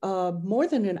take more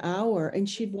than an hour, and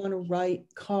she'd want to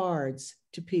write cards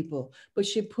to people, but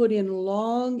she'd put in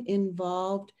long,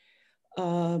 involved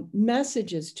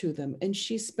messages to them. And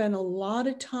she spent a lot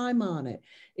of time on it.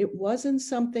 It wasn't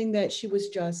something that she was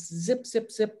just zip,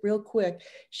 zip, zip real quick.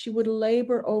 She would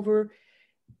labor over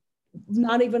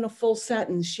not even a full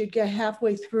sentence. She'd get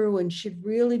halfway through and she'd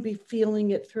really be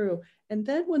feeling it through. And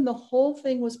then when the whole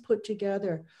thing was put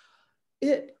together,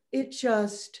 it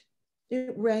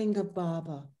rang of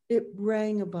Baba. It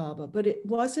rang of Baba, but it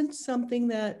wasn't something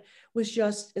that was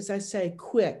just, as I say,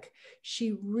 quick.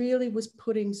 She really was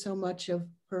putting so much of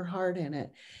her heart in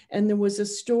it. And there was a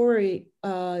story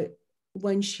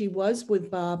when she was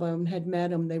with Baba and had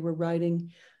met him, they were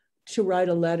to write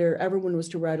a letter. Everyone was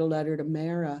to write a letter to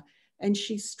Mara. And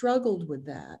she struggled with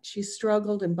that. She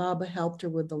struggled, and Baba helped her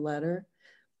with the letter.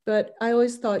 But I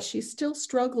always thought she still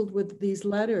struggled with these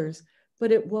letters,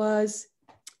 but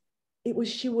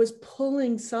she was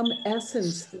pulling some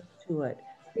essence to it.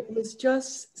 It was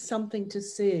just something to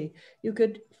see. You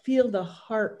could feel the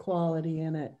heart quality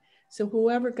in it. So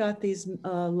whoever got these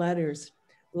letters,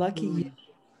 lucky you.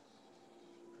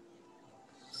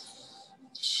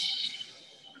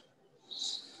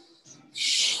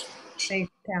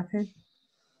 Thanks, Catherine.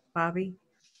 Bobby.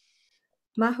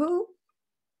 Mahu,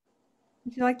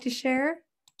 would you like to share?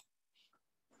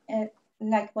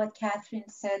 Like what Catherine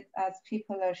said, as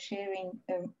people are sharing,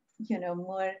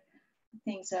 more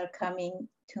things are coming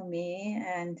to me.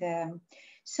 And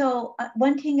so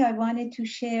one thing I wanted to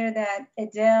share, that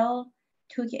Adele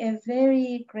took a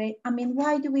very great,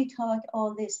 why do we talk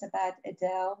all this about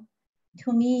Adele?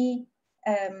 To me,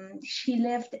 she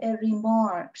left a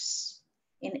remarks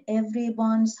in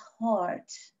everyone's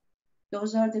heart.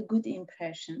 Those are the good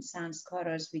impressions,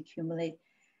 sanskaras we accumulate.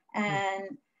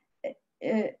 And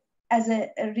as a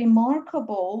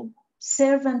remarkable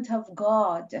servant of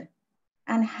God,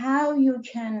 and how you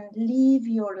can live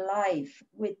your life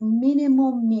with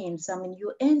minimum means.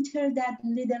 You enter that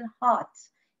little hut.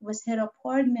 It was her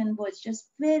apartment, was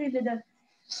just very little,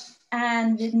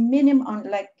 and with minimum,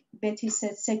 like Betty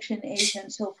said, Section 8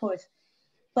 and so forth.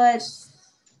 But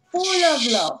full of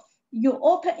love. You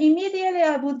open, immediately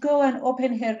I would go and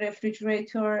open her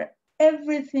refrigerator.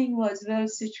 Everything was well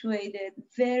situated,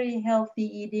 very healthy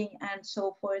eating and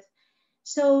so forth.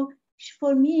 So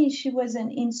for me, she was an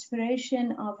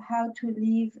inspiration of how to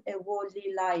live a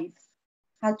worldly life,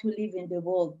 how to live in the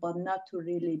world, but not to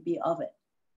really be of it.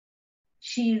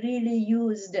 She really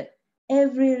used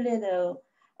every little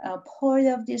part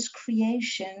of this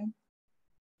creation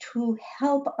to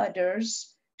help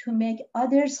others, to make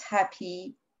others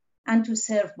happy, and to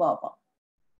serve Baba.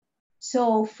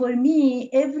 So for me,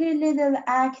 every little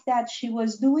act that she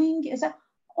was doing is like,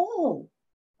 oh,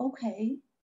 okay.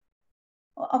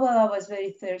 Well, I was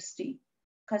very thirsty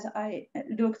because I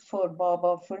looked for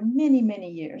Baba for many,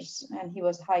 many years and he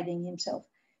was hiding himself.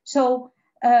 So,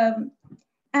 and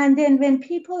then when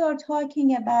people are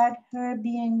talking about her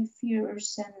being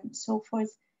fierce and so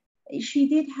forth, she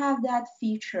did have that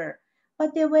feature.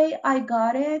 But the way I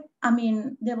got it, I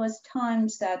mean, there was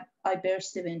times that I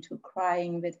burst into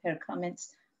crying with her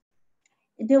comments.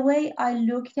 The way I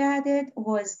looked at it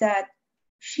was that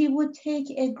she would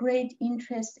take a great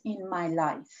interest in my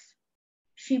life.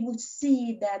 She would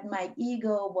see that my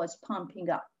ego was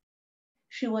pumping up.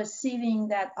 She was seeing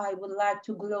that I would like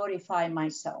to glorify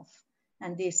myself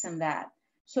and this and that.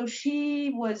 So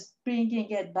she was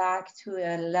bringing it back to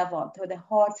a level, to the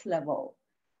heart level,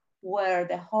 where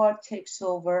the heart takes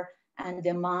over and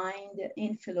the mind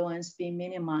influence be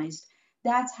minimized.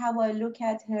 That's how I look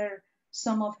at her,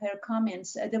 some of her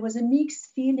comments. There was a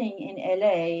mixed feeling in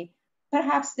LA,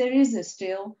 perhaps there is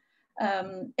still,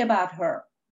 about her.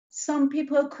 Some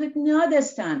people could not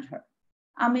stand her.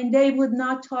 I mean, they would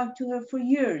not talk to her for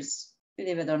years,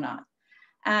 believe it or not.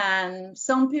 And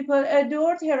some people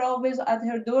adored her, always at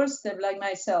her doorstep, like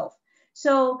myself.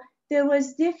 So there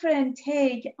was different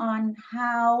take on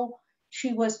how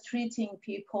she was treating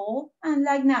people. And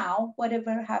like now,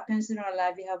 whatever happens in our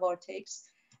life, we have our takes.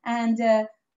 And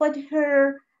but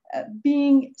her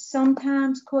being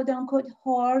sometimes quote unquote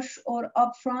harsh or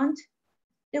upfront,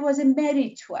 there was a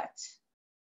merit to it.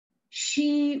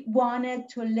 She wanted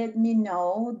to let me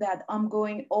know that I'm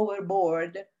going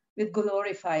overboard with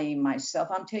glorifying myself.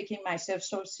 I'm taking myself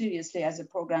so seriously as a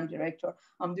program director.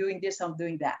 I'm doing this, I'm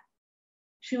doing that.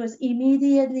 She was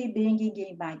immediately bringing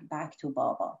it back to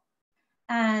Baba.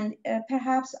 And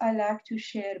perhaps I like to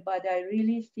share, but I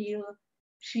really feel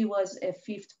she was a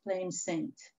fifth plane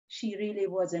saint. She really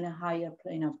was in a higher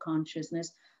plane of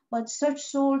consciousness. But such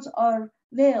souls are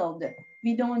veiled.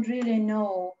 We don't really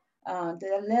know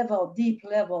the level, deep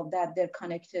level that they're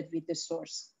connected with the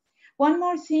source. One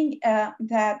more thing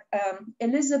that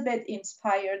Elizabeth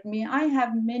inspired me. I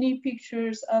have many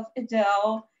pictures of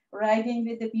Adele writing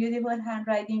with the beautiful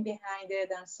handwriting behind it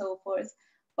and so forth,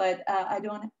 but I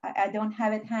don't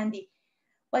have it handy.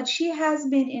 But she has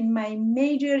been in my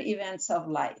major events of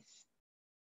life.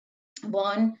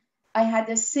 One, I had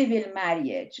a civil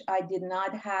marriage. I did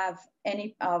not have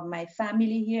any of my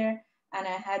family here, and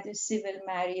I had a civil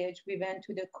marriage. We went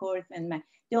to the court, and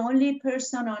the only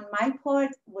person on my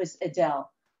part was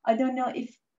Adele. I don't know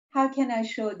how can I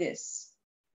show this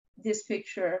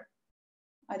picture?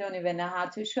 I don't even know how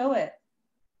to show it.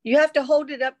 You have to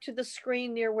hold it up to the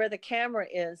screen near where the camera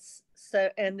is. So,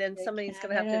 and then somebody's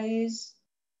going to have to.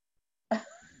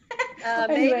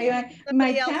 Anyway,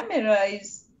 my camera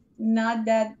is not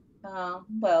that,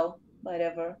 well,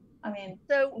 whatever. I mean.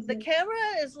 So the camera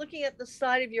is looking at the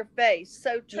side of your face.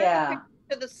 So turn the picture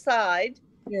to the side.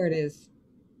 There it is.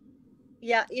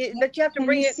 Yeah, but you have to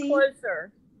bring it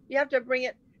closer. You have to bring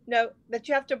it, no, but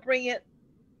you have to bring it,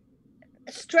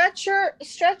 stretch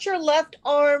your left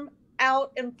arm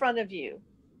out in front of you.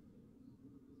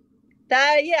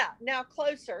 Yeah, now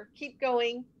closer. Keep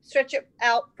going. Stretch it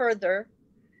out further.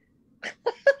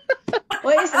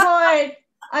 Well, it's hard.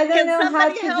 I don't know how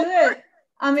to do it.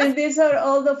 I mean, these are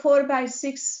all the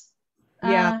 4x6.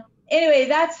 Yeah. Anyway,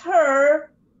 that's her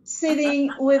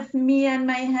sitting with me and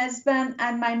my husband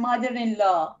and my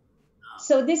mother-in-law.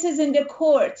 So this is in the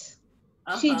court.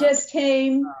 She just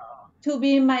came to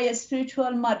be my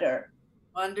spiritual mother.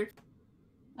 Wonderful.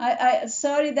 I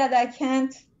sorry that I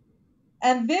can't.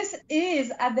 And this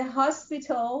is at the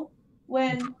hospital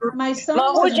when my son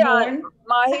was born.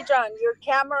 Mahijan, your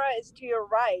camera is to your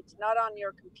right, not on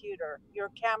your computer. Your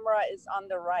camera is on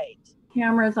the right.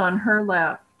 Camera's on her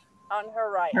left. On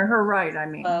her right. Or her right, I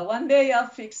mean. One day I'll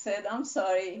fix it. I'm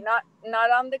sorry.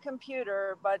 Not on the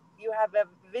computer, but you have a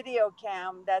video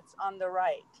cam that's on the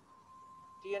right.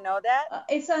 Do you know that?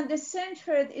 It's on the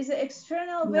center. Is an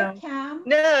external webcam.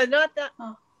 No, not that.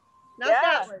 Oh. Not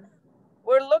that one.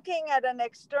 We're looking at an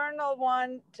external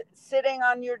one sitting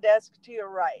on your desk to your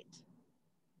right.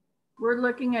 We're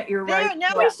looking at your There, right now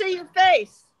foot. we see your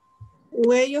face.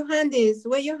 Where your hand is?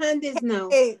 Where your hand is now?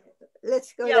 Hey,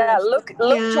 let's go. Yeah, Look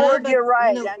Yeah, toward but your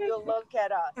right, no. and you'll look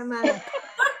at us. Come on.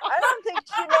 I don't think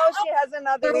she knows she has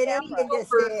another Wait camera. a minute,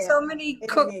 just So many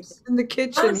wait a minute. cooks in the I'm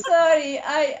kitchen. sorry.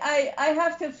 I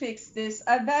have to fix this.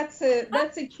 That's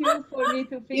a cue for me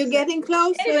to fix You're it. getting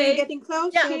closer. Anyway, You're getting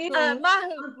closer. Yeah,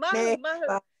 Mahu, Hey,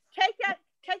 take that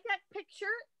picture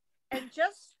and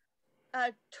just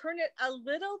turn it a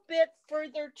little bit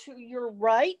further to your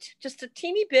right, just a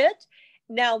teeny bit.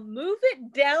 Now move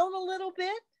it down a little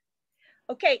bit.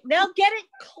 Okay, now get it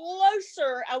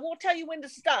closer. I won't tell you when to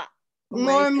stop.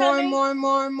 More. Perfect.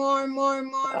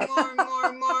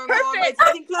 It's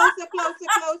getting closer,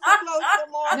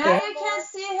 more. now you can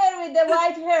see her with the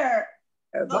white hair.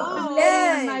 I'm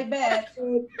laying on my bed.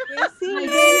 My baby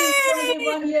is only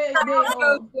 1 year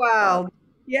old. Wow.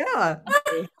 Yeah.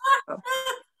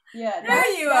 Yeah,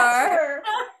 There you that's are. her.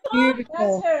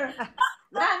 Beautiful. That's her.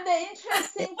 And the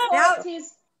interesting part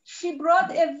is she brought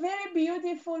a very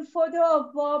beautiful photo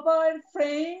of Baba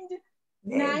framed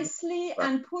nicely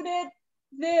and put it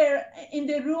there in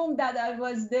the room that I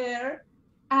was there.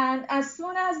 And as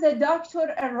soon as the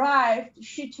doctor arrived,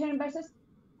 she turned back and says,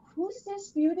 "Who's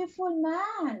this beautiful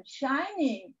man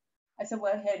shining?" I said,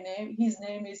 "Well, his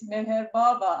name is Meher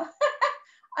Baba."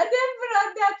 I then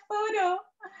brought that photo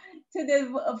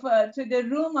to the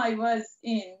room I was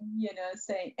in,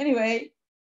 saying, anyway,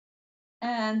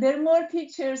 and there are more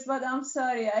pictures, but I'm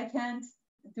sorry, I can't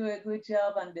do a good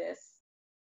job on this.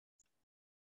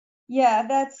 Yeah,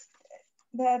 that's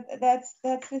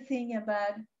the thing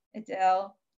about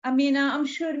Adele. I mean, I'm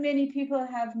sure many people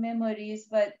have memories,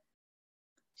 but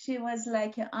she was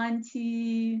like an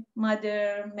auntie,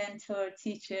 mother, mentor,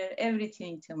 teacher,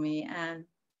 everything to me. And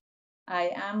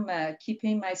I am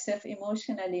keeping myself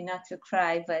emotionally not to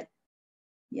cry, but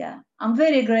yeah, I'm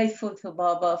very grateful to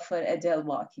Baba for Adele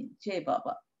Wolkin. Jai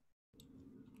Baba.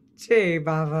 Jai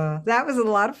Baba. That was a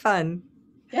lot of fun.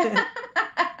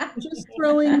 Just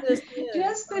throwing this in.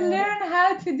 Just to learn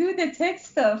how to do the tech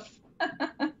stuff.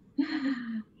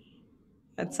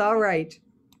 That's all right.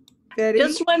 Betty?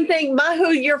 Just one thing,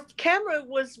 Mahu, your camera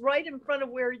was right in front of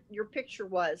where your picture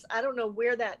was. I don't know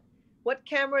what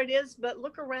camera it is, but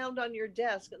look around on your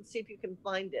desk and see if you can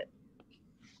find it.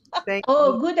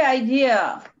 Oh, good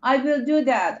idea. I will do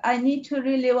that. I need to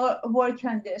really work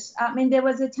on this. I mean, there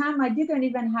was a time I didn't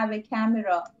even have a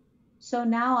camera. So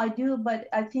now I do, but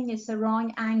I think it's the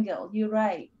wrong angle. You're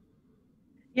right.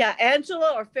 Yeah,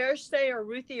 Angela or Fairstay or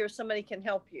Ruthie or somebody can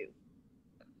help you.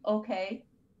 Okay,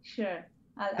 sure.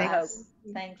 I'll ask.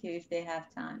 Thank you if they have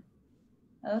time.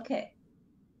 Okay.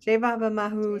 Jai Baba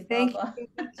Mahu, thank you.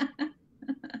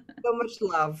 So much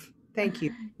love. Thank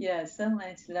you. Yeah, so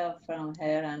much love from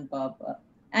her and Baba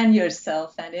and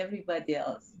yourself and everybody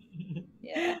else.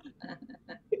 Yeah.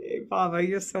 Hey, Baba,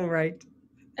 you're so right.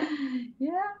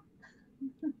 Yeah.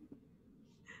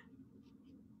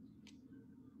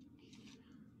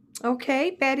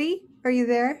 Okay, Betty, are you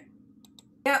there?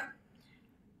 Yep.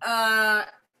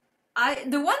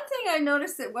 The one thing I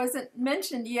noticed that wasn't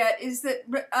mentioned yet is that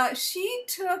she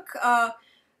took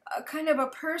kind of a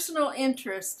personal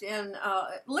interest in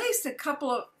at least a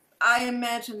couple of, I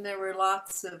imagine there were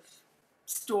lots of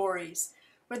stories,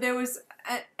 but there was,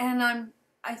 and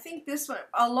I think this one,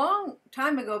 a long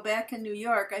time ago back in New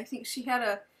York, I think she had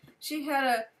a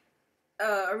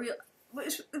real,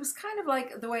 it was kind of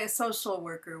like the way a social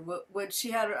worker would.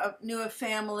 She knew a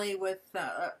family with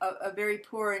a very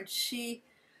poor, and she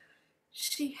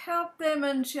helped them,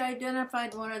 and she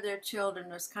identified one of their children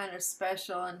was kind of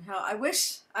special, and how I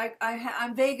wish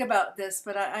I'm vague about this,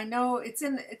 but I know it's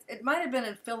in it might have been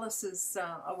in Phyllis's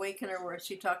Awakener where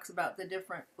she talks about the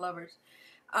different lovers,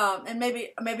 and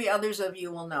maybe others of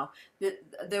you will know that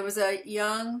there was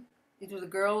it was a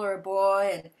girl or a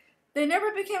boy, and they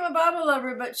never became a Baba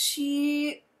lover, but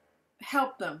she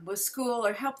helped them with school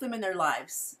or helped them in their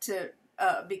lives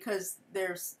because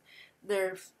their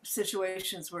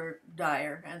situations were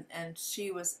dire, and she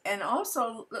was, and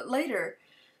also later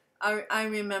I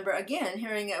remember again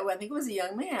hearing, I think it was a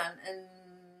young man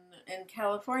in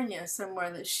California somewhere,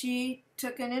 that she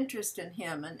took an interest in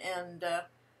him and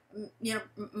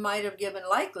might have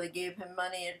likely gave him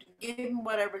money and gave him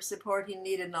whatever support he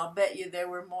needed, and I'll bet you there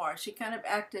were more. She kind of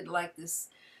acted like this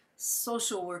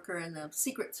social worker and the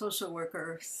secret social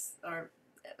worker or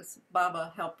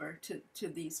Baba helper to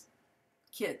these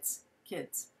kids.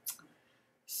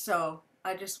 So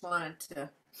I just wanted to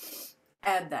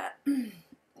add that.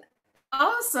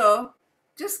 Also,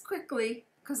 just quickly,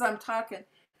 because I'm talking,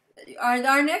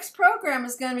 our next program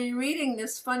is going to be reading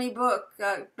this funny book,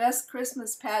 Best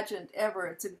Christmas Pageant Ever.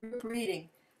 It's a group reading.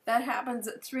 That happens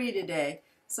at 3 today.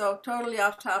 So totally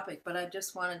off topic, but I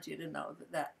just wanted you to know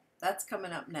that's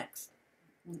coming up next.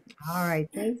 All right.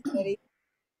 Thanks, Betty.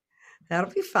 That'll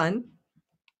be fun.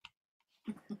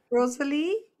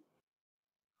 Rosalie,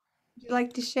 would you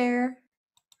like to share?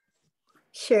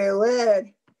 Sure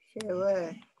would. Sure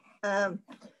would.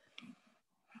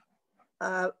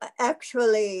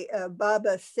 Actually,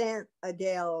 Baba sent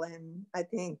Adele and I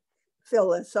think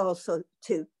Phyllis also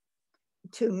to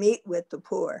meet with the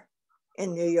poor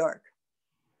in New York.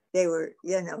 They were,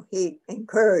 he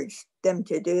encouraged them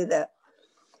to do that.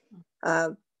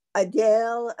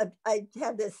 Adele, I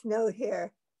have this note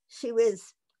here.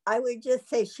 I would just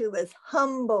say she was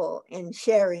humble in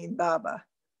sharing Baba.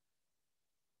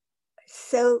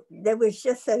 So there was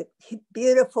just a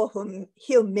beautiful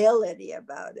humility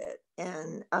about it.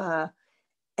 And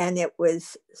it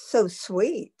was so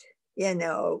sweet, it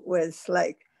was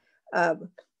like,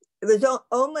 it was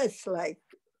almost like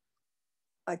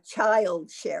a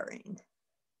child sharing.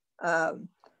 I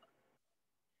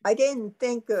didn't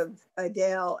think of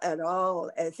Adele at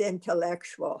all as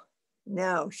intellectual.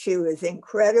 No, she was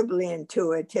incredibly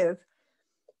intuitive,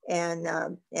 and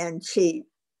she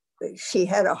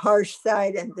had a harsh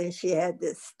side, and then she had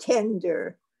this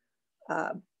tender,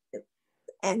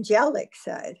 angelic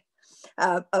side.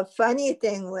 A funny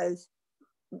thing was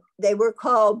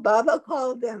Baba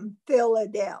called them Phil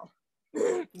Adele.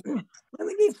 When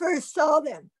he first saw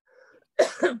them,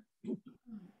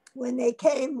 when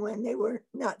they were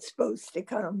not supposed to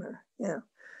come,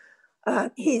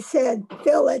 he said,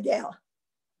 Phil Adele.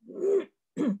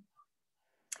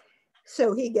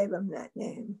 So he gave them that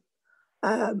name.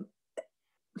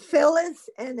 Phyllis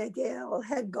and Adele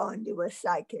had gone to a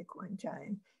psychic one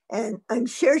time. And I'm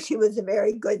sure she was a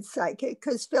very good psychic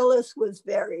because Phyllis was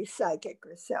very psychic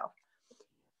herself.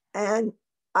 And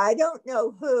I don't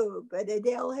know who, but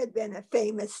Adele had been a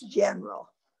famous general.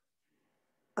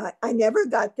 I never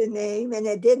got the name and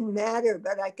it didn't matter,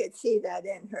 but I could see that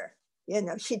in her.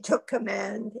 She took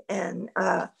command and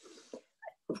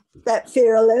that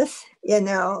fearless, and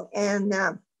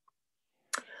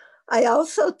I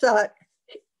also thought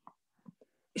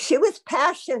she was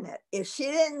passionate. If she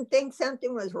didn't think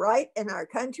something was right in our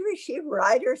country, she'd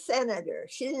write her senator.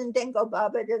 She didn't think, oh,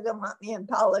 Baba doesn't want me in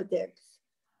politics.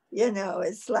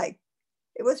 It's like,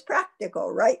 it was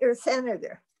practical, write your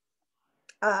senator.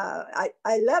 I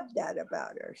loved that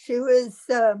about her. She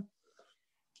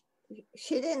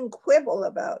didn't quibble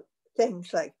about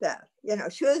things like that.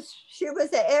 She was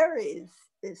an Aries,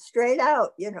 straight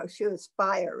out, she was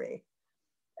fiery.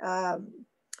 I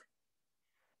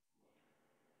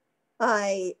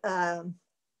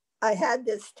had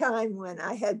this time when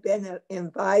I had been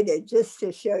invited, just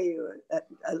to show you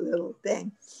a little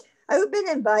thing. I had been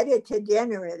invited to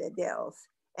dinner at Adele's.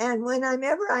 And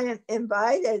whenever I'm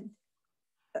invited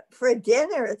for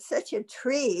dinner, it's such a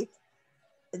treat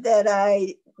that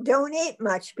I don't eat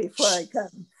much before I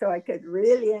come, so I could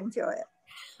really enjoy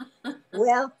it.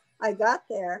 Well, I got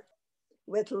there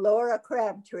with Laura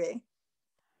Crabtree,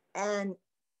 and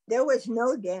there was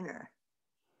no dinner.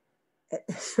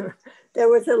 There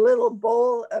was a little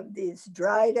bowl of these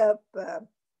dried up,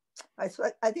 I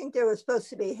think they were supposed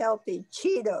to be healthy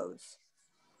Cheetos.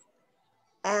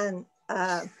 And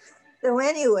so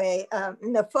anyway,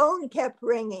 the phone kept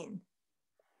ringing.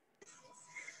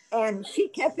 And she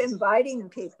kept inviting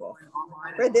people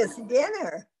for this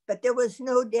dinner, but there was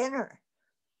no dinner.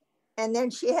 And then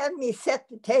she had me set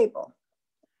the table.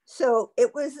 So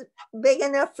it was big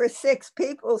enough for 6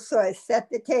 people. So I set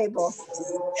the table.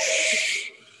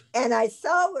 And I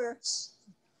saw her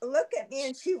look at me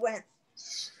and she went.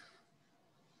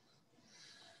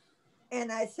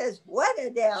 And I says, what,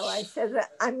 Adele? I said,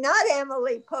 I'm not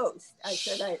Emily Post. I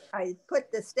said, I put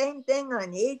the same thing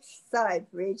on each side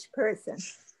for each person.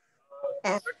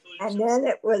 And then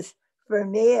it was, for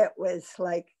me, it was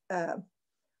like, I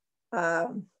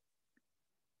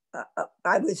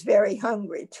was very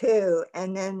hungry too.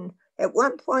 And then at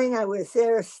one point I was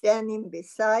there standing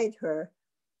beside her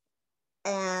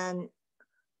and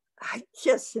I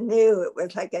just knew it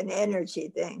was like an energy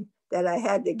thing that I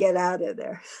had to get out of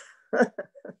there.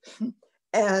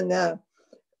 And,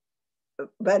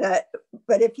 but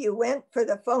if you went for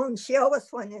the phone, she always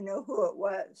wanted to know who it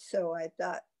was. So I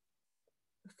thought,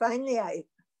 finally, I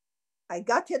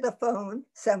got to the phone.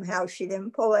 Somehow she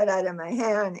didn't pull it out of my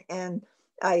hand. And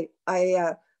I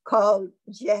called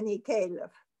Jenny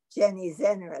Califf, Jenny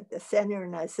Zenner at the center.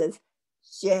 And I says,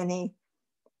 Jenny,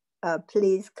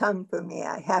 please come for me.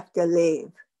 I have to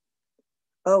leave.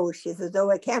 Oh, she says, oh,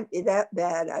 it can't be that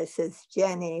bad. I says,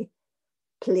 Jenny,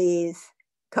 please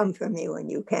come for me when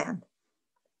you can.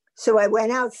 So I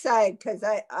went outside because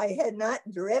I had not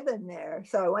driven there.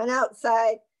 So I went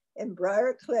outside in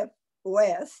Briarcliff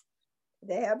West.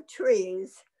 They have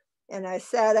trees, and I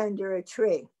sat under a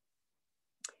tree.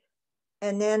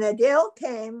 And then Adele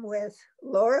came with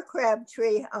Laura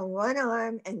Crabtree on one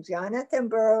arm and Jonathan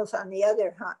Burroughs on the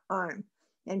other arm.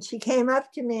 And she came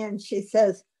up to me and she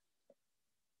says,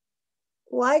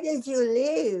 "Why did you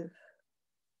leave,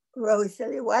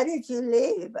 Rosalie? Why did you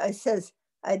leave?" I says,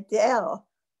 "Adele,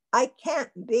 I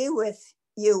can't be with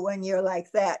you when you're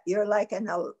like that. You're like an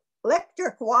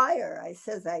electric wire." I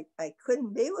says, I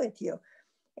couldn't be with you.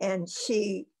 And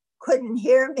she couldn't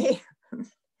hear me.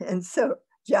 And so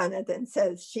Jonathan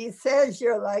says, "She says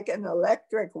you're like an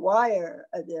electric wire,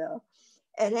 Adele."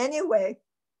 And anyway,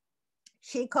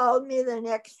 she called me the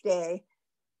next day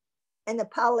and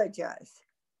apologized.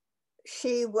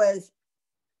 She was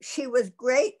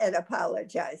great at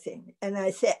apologizing. And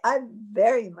I say, I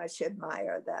very much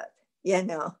admire that, you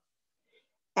know.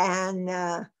 And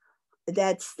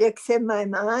that sticks in my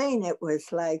mind. It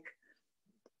was like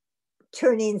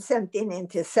turning something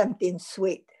into something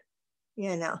sweet,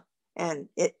 you know. And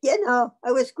it, you know,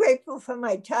 I was grateful for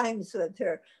my times with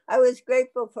her. I was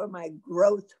grateful for my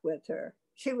growth with her.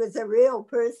 She was a real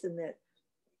person that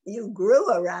you grew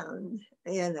around,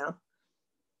 you know.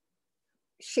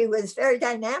 She was very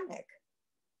dynamic.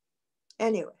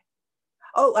 Anyway,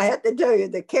 oh, I have to tell you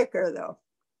the kicker though.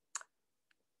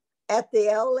 At the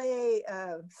LA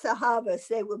Sahavas,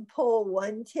 they would pull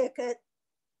one ticket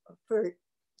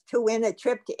to win a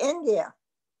trip to India.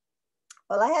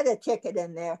 Well, I had a ticket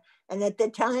in there. And at the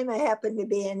time I happened to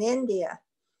be in India,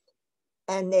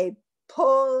 and they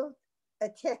pulled a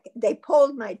ticket. They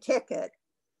pulled my ticket.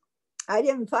 I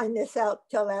didn't find this out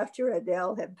till after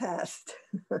Adele had passed.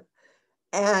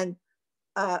 And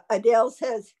Adele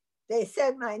says, they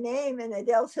said my name, and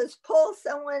Adele says, "Pull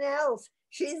someone else.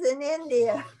 She's in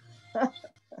India."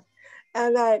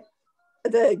 And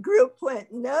the group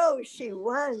went, "No, she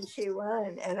won, she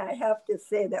won." And I have to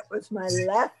say that was my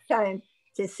last time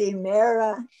to see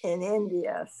Mara in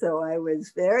India. So I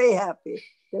was very happy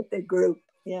that the group,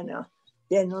 you know,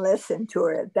 didn't listen to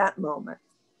her at that moment.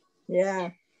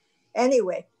 Yeah.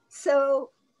 Anyway,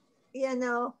 so, you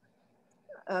know,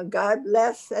 God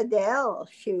bless Adele.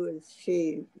 She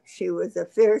was a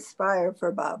fierce fire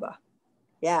for Baba.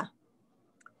 Yeah.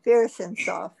 Fierce and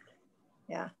soft.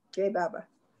 Yeah. Jai Baba.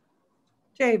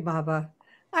 Jay Baba.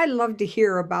 I love to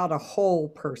hear about a whole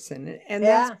person. And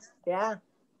yeah, yeah.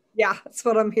 Yeah, that's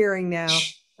what I'm hearing now.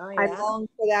 Oh, I yeah. long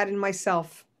for that in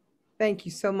myself. Thank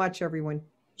you so much, everyone.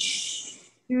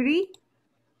 Judy?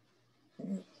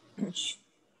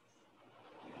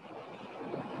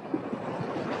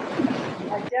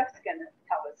 Jeff's going to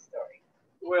tell a story.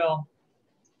 Well,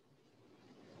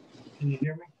 can you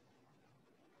hear me?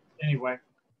 Anyway.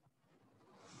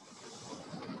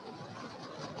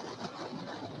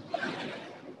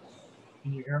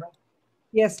 Can you hear me?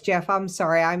 Yes, Jeff, I'm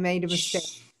sorry. I made a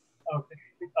mistake. Okay.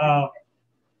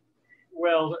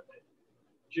 Well,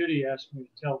 Judy asked me to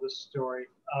tell this story.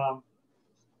 A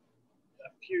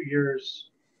few years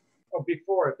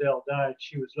before Adele died,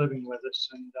 she was living with us,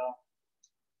 and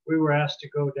we were asked to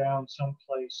go down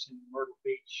someplace in Myrtle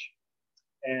Beach.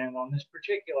 And on this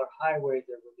particular highway,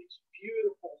 there were these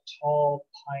beautiful, tall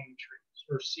pine trees,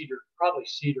 or cedar, probably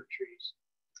cedar trees.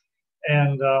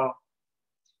 And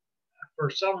for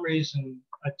some reason,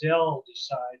 Adele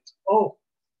decides, oh,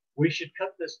 we should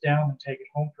cut this down and take it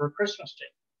home for a Christmas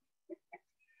tree.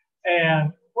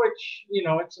 And which, you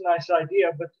know, it's a nice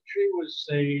idea, but the tree was,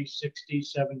 say, 60,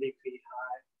 70 feet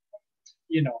high,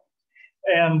 you know,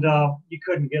 and you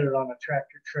couldn't get it on a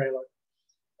tractor trailer.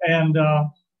 And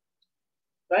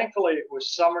thankfully, it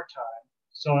was summertime.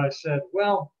 So I said,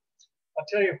 well, I'll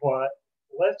tell you what,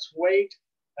 let's wait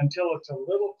until it's a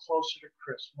little closer to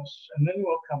Christmas, and then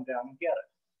we'll come down and get it.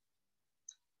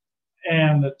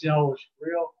 And Adele was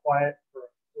real quiet for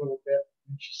a little bit,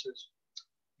 and she says,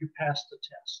 "You passed the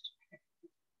test."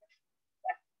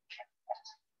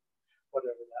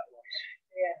 Whatever that was.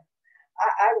 Yeah.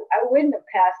 I wouldn't have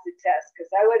passed the test because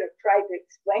I would have tried to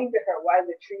explain to her why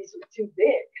the trees were too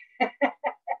big.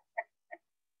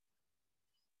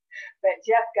 But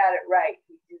Jeff got it right.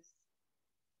 He just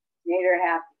made her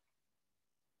happy.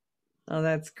 Oh,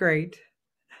 that's great.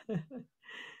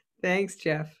 Thanks,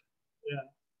 Jeff. Yeah.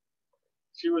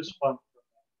 She was fun for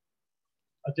me.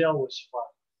 Adele was fun.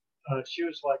 She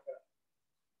was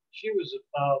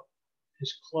about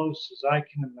as close as I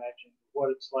can imagine what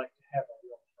it's like to have a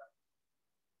real friend.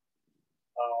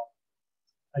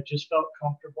 I just felt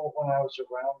comfortable when I was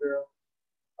around her.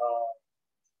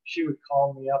 She would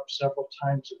call me up several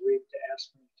times a week to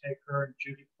ask me to take her and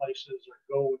Judy places or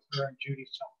go with her and Judy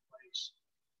someplace.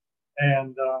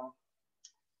 And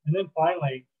then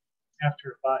finally,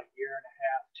 after about a year and a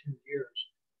half, 2 years,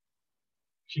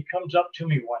 she comes up to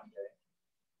me one day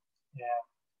and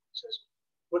says,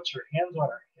 puts her hands on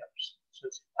her hips,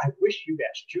 says, I wish you'd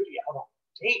ask Judy out on a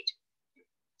date.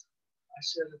 I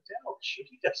said, Adele,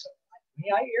 Judy doesn't like me.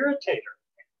 I irritate her,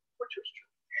 which was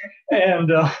true.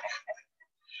 And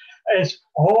it's,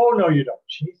 oh, no, you don't.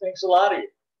 She thinks a lot of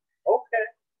you. Okay.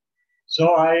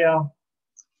 So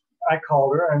I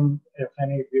called her, and if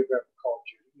any of you have ever called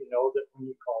Judy, you know that when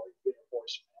you call, you get a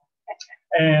voicemail.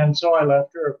 And so I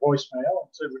left her a voicemail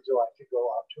and said, would you like to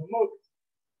go out to a movie?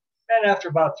 And after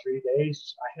about 3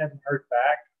 days, I hadn't heard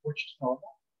back, which is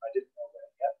normal. I didn't know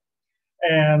that yet.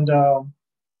 And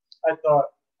I thought,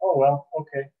 oh, well,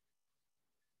 okay,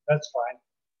 that's fine.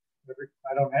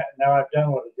 I don't have, now I've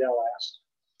done what Adele asked.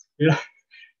 Yeah.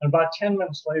 And about 10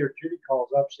 minutes later, Judy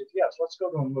calls up and says, yes, let's go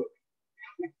to a movie.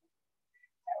 That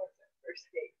was our first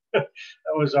date.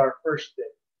 That was our first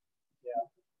date. Yeah.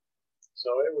 So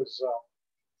it was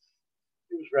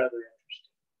rather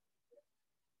interesting.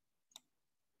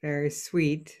 Very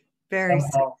sweet. Very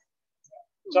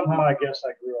somehow I guess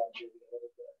I grew on Judy a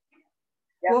little bit.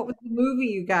 Yep. What was the movie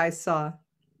you guys saw?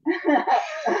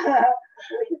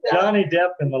 Johnny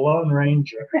Depp and the Lone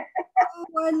Ranger. Oh,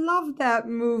 I love that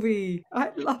movie.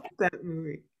 I love that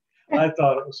movie. I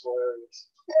thought it was hilarious.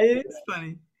 It is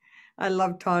funny. I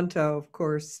love Tonto, of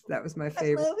course. That was my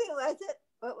favorite. What movie was it?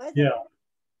 What was it?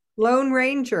 Lone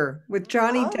Ranger with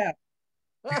Johnny Depp.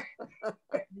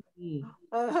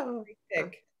 Oh.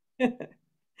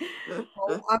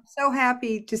 Well, I'm so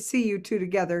happy to see you two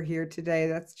together here today.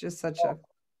 That's just such a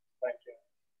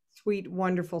sweet,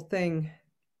 wonderful thing.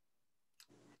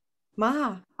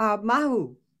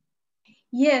 Mahu.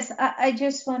 Yes, I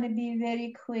just want to be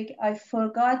very quick. I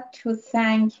forgot to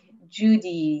thank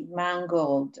Judy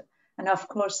Mangold and of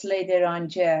course later on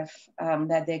Jeff,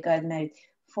 that they got married,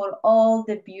 for all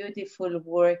the beautiful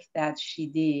work that she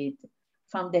did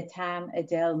from the time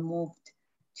Adele moved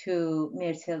to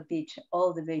Myrtle Beach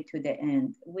all the way to the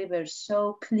end. We were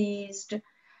so pleased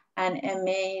and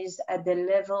amazed at the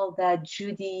level that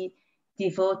Judy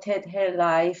devoted her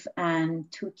life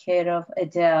and took care of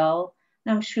Adele.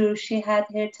 And I'm sure she had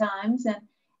her times and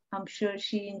I'm sure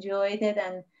she enjoyed it.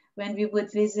 And when we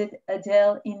would visit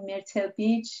Adele in Myrtle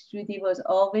Beach, Judy was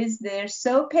always there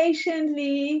so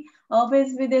patiently,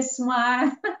 always with a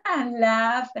smile and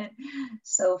laugh and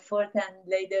so forth. And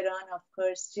later on, of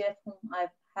course, Jeff, whom I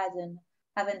haven't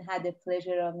had the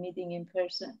pleasure of meeting in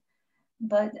person.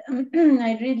 But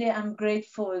I really am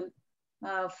grateful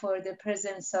for the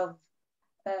presence of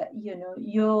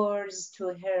yours to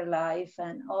her life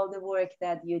and all the work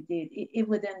that you did. It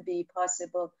wouldn't be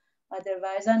possible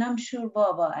otherwise. And I'm sure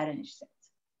Baba arranged it.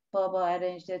 Baba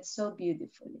arranged it so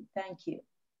beautifully. Thank you.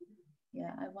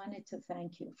 Yeah, I wanted to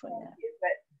thank you for that.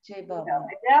 Jai Baba.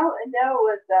 Adele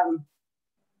was,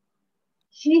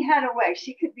 she had a way.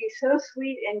 She could be so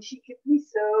sweet and she could be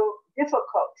so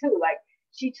difficult too. Like,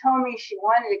 she told me she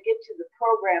wanted to get to the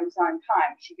programs on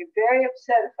time. She'd get very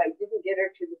upset if I didn't get her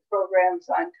to the programs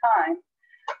on time.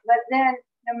 But then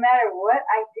no matter what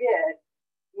I did,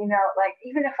 like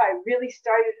even if I really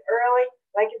started early,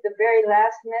 like at the very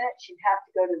last minute, she'd have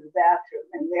to go to the bathroom.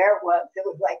 And there it was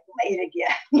like late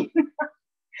again.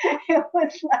 It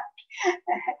was like,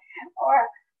 or,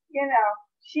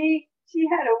 she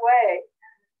had a way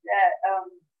that,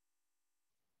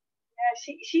 I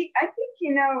think,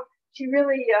 she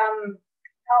really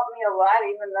helped me a lot,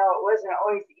 even though it wasn't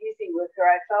always easy with her.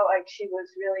 I felt like she was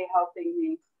really helping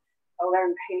me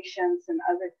learn patience and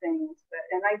other things.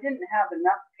 And I didn't have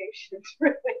enough patience,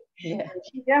 really. Yeah. And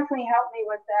she definitely helped me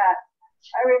with that.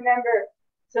 I remember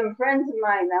some friends of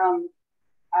mine,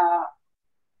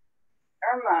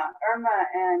 Irma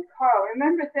and Carl,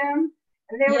 remember them?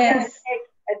 And they were going to take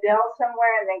Adele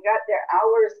somewhere, and they got there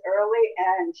hours early,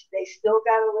 and they still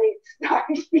got a late start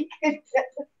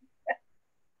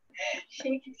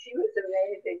because she was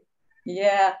amazing.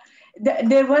 Yeah,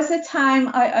 there was a time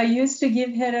I used to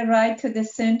give her a ride to the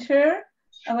center.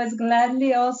 I was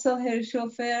gladly also her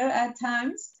chauffeur at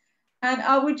times. And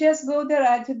I would just go there.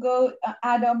 I had to go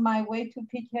out of my way to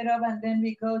pick her up, and then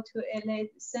we go to LA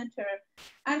Center.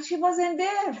 And she wasn't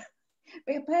there.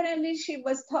 But apparently she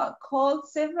was called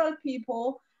several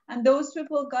people, and those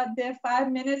people got there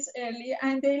 5 minutes early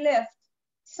and they left.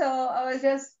 So I was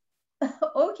just,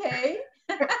 okay.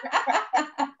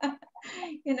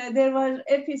 There were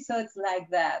episodes like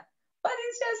that. But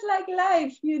it's just like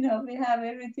life, we have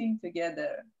everything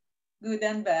together. Good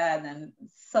and bad and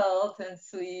salt and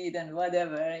sweet and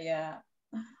whatever, yeah.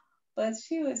 but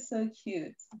she was so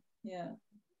cute. Yeah.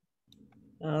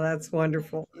 Oh, that's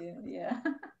wonderful. Yeah.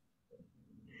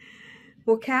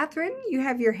 Well, Catherine, you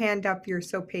have your hand up. You're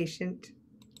so patient.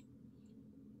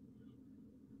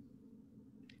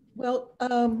 Well,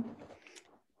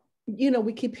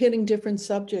 we keep hitting different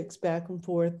subjects back and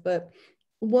forth, but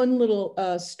one little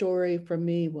story from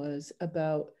me was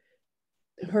about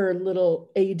her little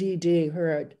ADD.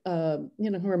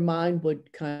 Her mind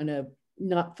would kind of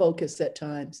not focus at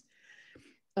times.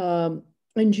 And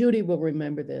Judy will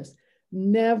remember this.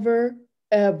 Never,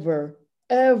 ever,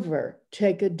 ever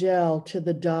take Adele to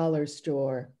the dollar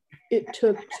store. It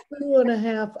took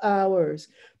 2.5 hours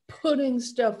putting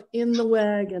stuff in the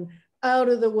wagon, out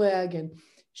of the wagon.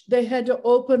 They had to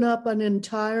open up an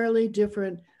entirely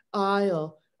different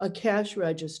aisle, a cash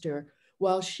register,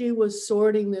 while she was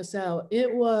sorting this out.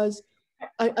 It was,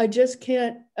 I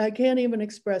can't even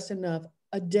express enough.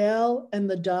 Adele and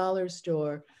the dollar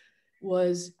store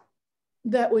was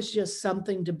just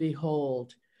something to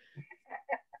behold.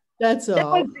 That's all.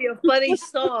 That would be a funny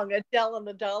song, Adele in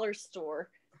the dollar store.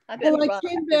 Well, I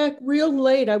came back real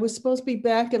late. I was supposed to be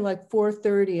back at like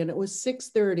 4:30 and it was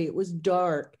 6:30. It was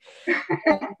dark.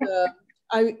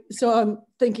 And, so I'm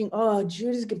thinking, oh,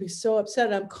 Judy's gonna be so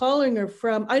upset. I'm calling her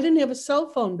I didn't have a cell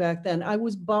phone back then. I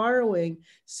was borrowing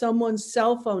someone's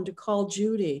cell phone to call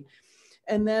Judy.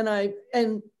 And then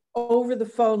over the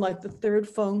phone, like the third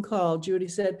phone call, Judy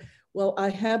said, well, I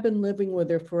have been living with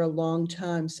her for a long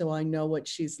time, so I know what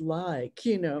she's like,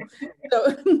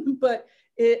 So, but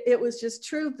it was just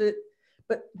true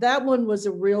but that one was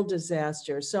a real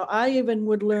disaster. So I even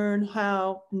would learn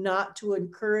how not to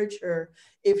encourage her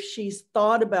if she's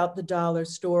thought about the dollar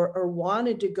store or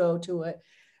wanted to go to it.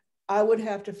 I would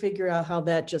have to figure out how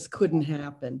that just couldn't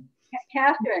happen.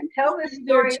 Catherine, tell the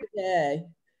story today.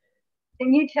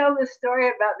 Can you tell the story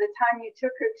about the time you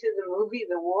took her to the movie,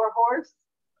 The War Horse?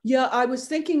 Yeah, I was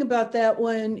thinking about that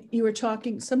when you were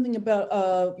talking something about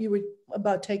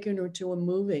about taking her to a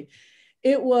movie.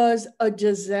 It was a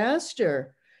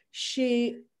disaster.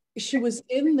 She was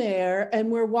in there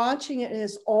and we're watching it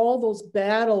as all those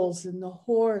battles and the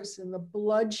horse and the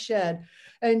bloodshed.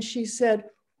 And she said,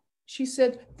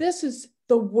 this is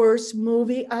the worst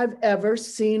movie I've ever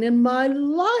seen in my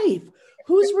life.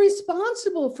 Who's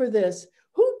responsible for this?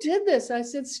 Who did this? I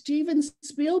said, Steven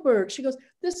Spielberg. She goes,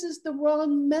 this is the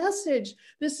wrong message.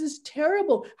 This is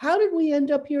terrible. How did we end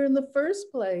up here in the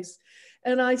first place?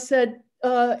 And I said,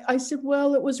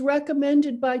 well, it was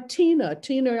recommended by Tina.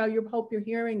 Tina, I hope you're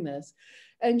hearing this.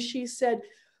 And she said,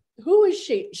 who is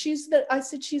she? I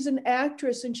said, she's an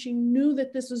actress and she knew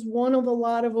that this was one of a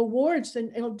lot of awards.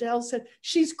 And Adele said,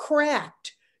 she's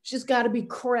cracked. She's got to be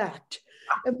cracked.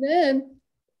 And then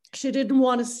she didn't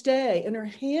want to stay and her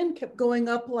hand kept going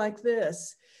up like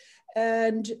this.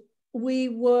 And we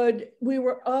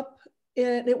were up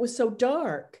and it was so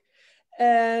dark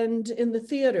and in the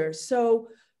theater. So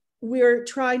we're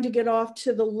trying to get off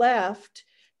to the left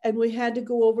and we had to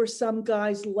go over some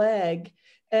guy's leg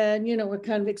and, we're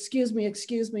kind of, excuse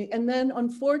me. And then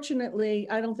unfortunately,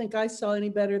 I don't think I saw any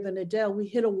better than Adele. We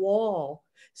hit a wall.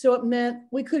 So it meant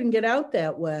we couldn't get out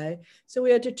that way. So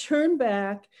we had to turn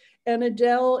back and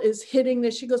Adele is hitting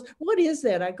this. She goes, what is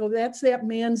that? I go, that's that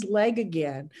man's leg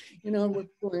again. And we're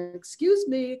going, excuse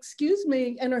me.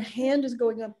 And her hand is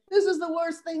going up. This is the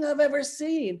worst thing I've ever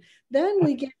seen. Then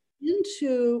we get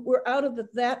we're out of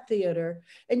that theater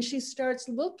and she starts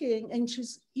looking and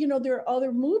she's, there are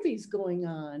other movies going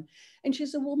on. And she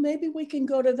said, well, maybe we can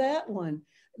go to that one.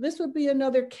 This would be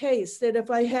another case that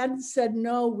if I hadn't said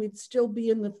no, we'd still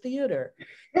be in the theater.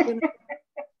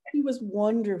 She was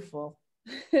wonderful.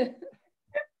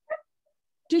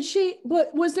 Did she,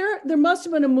 but was there must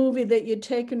have been a movie that you'd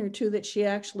taken her to that she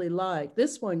actually liked.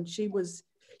 This one,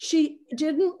 she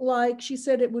didn't like, she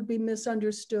said it would be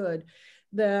misunderstood,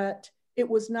 that it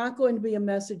was not going to be a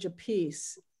message of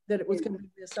peace, that it was going to be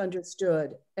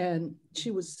misunderstood. And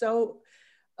she was so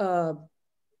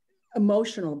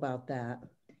emotional about that.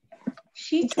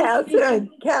 Catherine,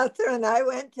 I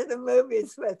went to the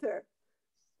movies with her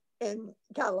in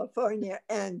California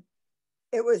and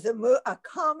it was a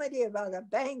comedy about a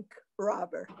bank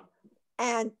robber.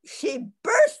 And she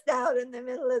burst out in the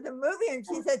middle of the movie and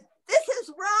she said, this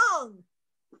is wrong.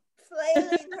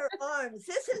 Flailing her arms.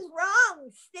 This is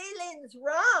wrong. Stealing's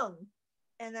wrong.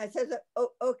 And I said,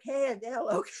 oh, okay,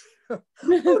 Adele,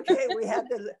 okay,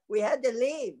 we had to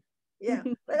leave. Yeah,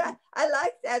 but I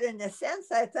like that in a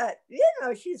sense. I thought,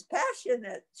 she's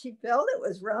passionate. She felt it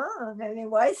was wrong. I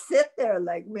mean, why sit there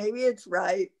like maybe it's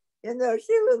right? She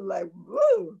was like,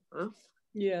 woo.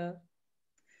 Yeah.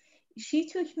 She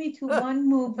took me to one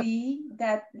movie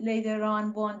that later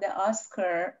on won the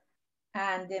Oscar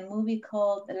and the movie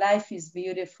called Life is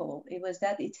Beautiful. It was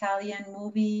that Italian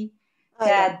movie Oh,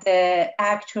 yeah. that the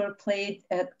actor played,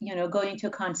 going to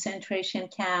a concentration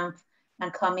camp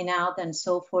and coming out and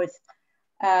so forth.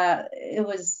 It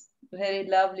was very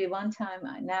lovely. One time,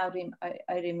 I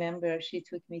remember she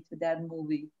took me to that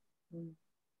movie.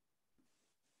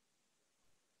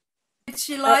 Did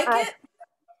she like it?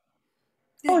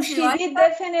 She did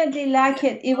definitely like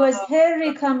it. It was her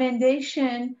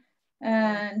recommendation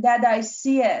that I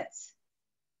see it.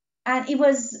 And it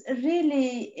was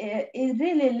really, it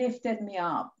really lifted me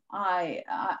up. I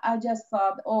just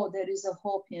thought, oh, there is a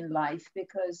hope in life,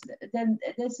 because then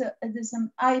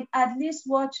I at least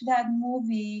watched that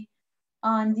movie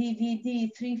on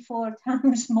DVD 3-4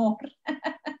 times more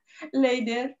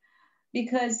later,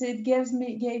 because it gave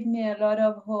me a lot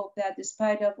of hope that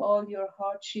despite of all your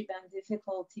hardship and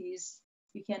difficulties,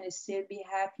 you can still be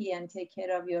happy and take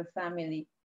care of your family.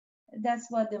 That's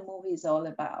what the movie is all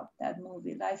about. That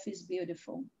movie, Life is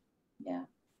Beautiful. Yeah.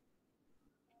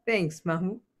 Thanks,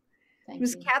 Mahu.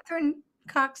 Miss Catherine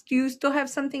Cox, do you still have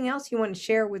something else you want to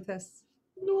share with us?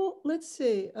 No, let's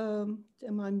see. Am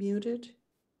I muted?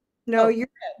 No,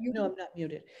 no, I'm not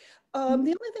muted. The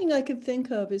only thing I could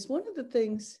think of is one of the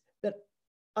things that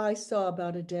I saw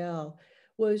about Adele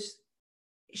was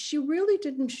she really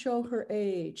didn't show her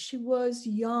age. She was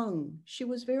young. She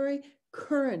was very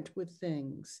current with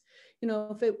things.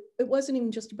 If it wasn't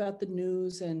even just about the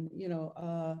news and,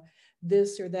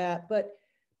 this or that, but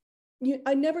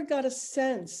I never got a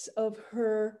sense of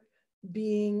her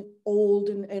being old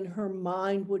and her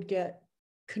mind would get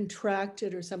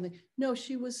contracted or something. No,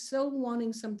 she was so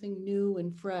wanting something new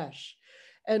and fresh.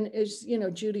 And as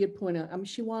Judy had pointed out,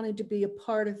 she wanted to be a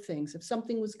part of things. If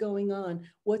something was going on,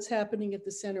 what's happening at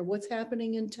the center, what's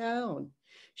happening in town?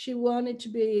 She wanted to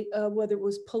be, whether it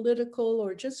was political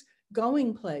or just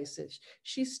going places.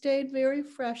 She stayed very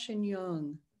fresh and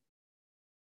young.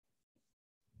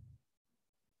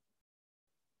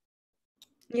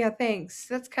 Yeah, thanks.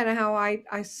 That's kind of how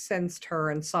I sensed her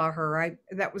and saw her.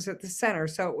 That was at the center.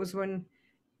 So it was when,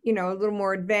 a little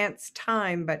more advanced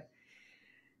time, but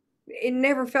it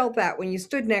never felt that when you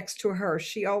stood next to her.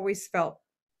 She always felt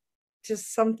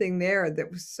just something there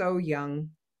that was so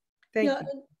young. Thank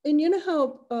you. And you know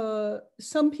how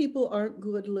some people aren't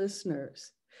good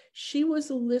listeners. She was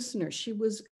a listener. She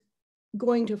was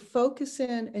going to focus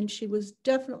in, and she was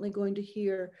definitely going to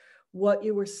hear what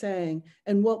you were saying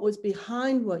and what was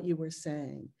behind what you were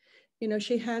saying.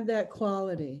 She had that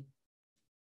quality.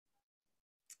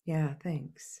 Yeah,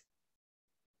 thanks.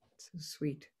 So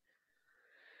sweet.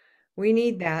 We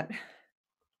need that.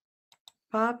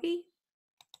 Poppy?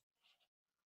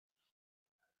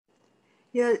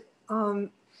 Yeah, on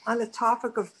the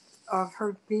topic of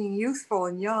her being youthful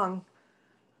and young,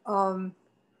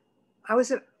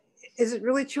 is it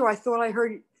really true? I thought I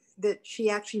heard that she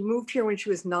actually moved here when she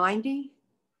was 90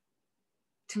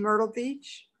 to Myrtle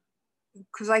Beach.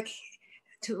 Because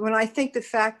when I think the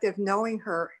fact of knowing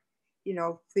her,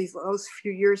 those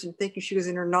few years and thinking she was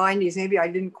in her 90s, maybe I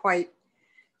didn't quite,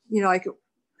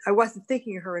 I wasn't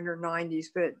thinking of her in her 90s,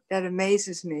 but that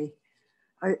amazes me.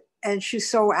 And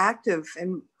she's so active.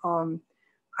 And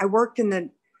I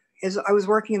was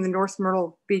working in the North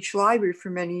Myrtle Beach Library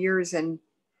for many years, and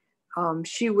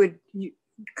she would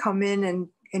come in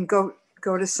and go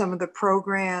to some of the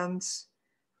programs,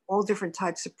 all different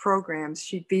types of programs.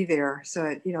 She'd be there.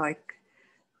 So,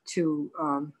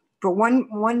 but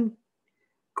one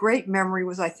great memory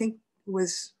was, I think,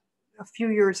 was a few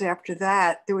years after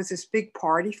that, there was this big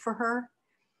party for her,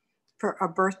 for a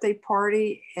birthday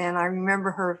party. And I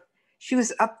remember she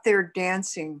was up there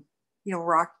dancing,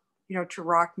 rock, to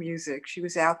rock music. She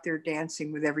was out there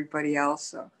dancing with everybody else.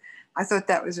 So I thought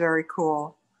that was very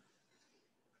cool.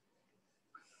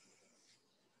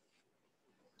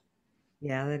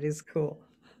 Yeah, that is cool.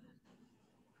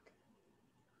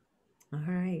 All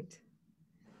right.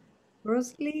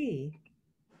 Rosalie,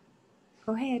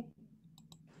 go ahead.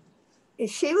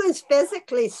 She was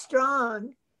physically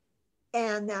strong,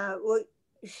 and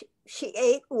she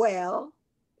ate well.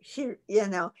 And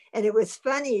it was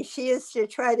funny. She used to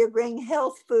try to bring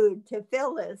health food to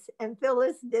Phyllis, and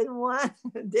Phyllis didn't want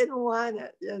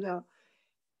it.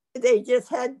 They just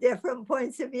had different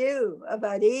points of view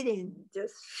about eating.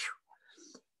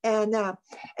 And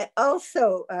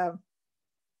also,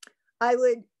 I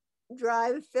would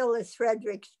drive Phyllis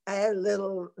Frederick. I had a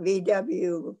little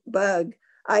VW Bug.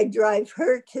 I'd drive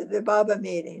her to the Baba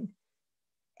meeting,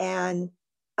 and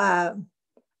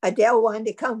Adele wanted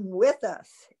to come with us.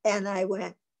 And I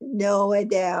went, no,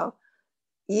 Adele,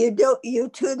 you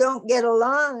two don't get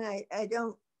along.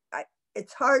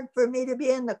 it's hard for me to be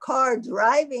in the car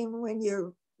driving when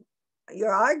you're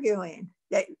arguing.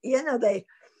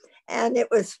 And it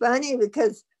was funny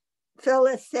because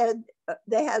Phyllis said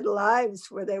they had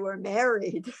lives where they were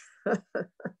married.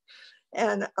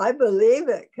 And I believe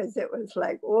it because it was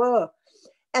like, whoa.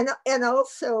 And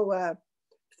also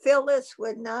Phyllis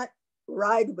would not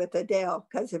ride with Adele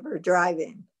because of her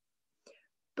driving.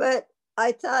 But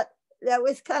I thought that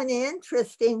was kind of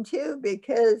interesting too,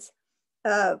 because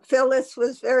Phyllis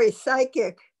was very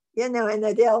psychic, and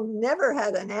Adele never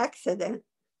had an accident.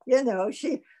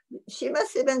 She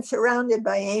must have been surrounded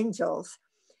by angels.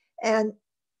 And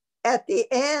at the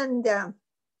end,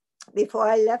 before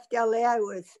I left LA, I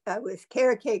was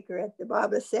caretaker at the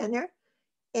Baba Center.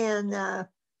 And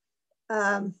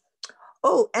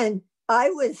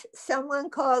someone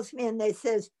calls me and they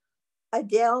says,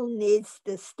 Adele needs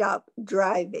to stop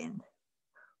driving.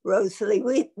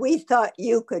 Rosalie, we thought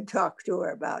you could talk to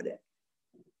her about it.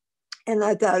 And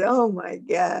I thought, oh my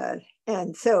God.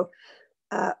 And so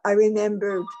I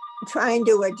remember trying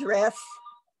to address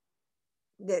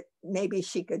that maybe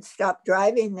she could stop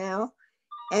driving now.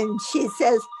 And she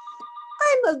says,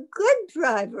 I'm a good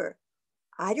driver.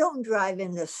 I don't drive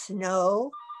in the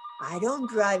snow. I don't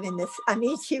drive in this. I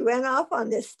mean, she went off on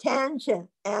this tangent,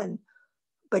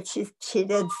 but she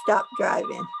did stop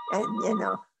driving,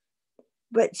 and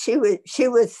but she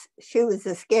was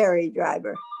a scary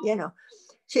driver,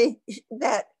 she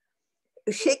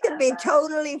could be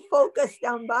totally focused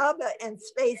on Baba and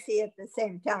Spacey at the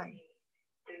same time.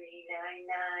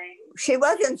 She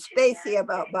wasn't spacey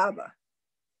about Baba,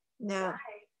 no,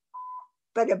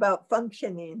 but about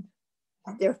functioning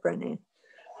differently.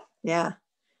 Yeah.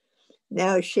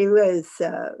 No, she was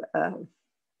a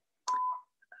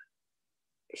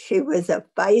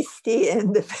feisty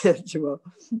individual.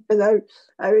 And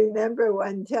I remember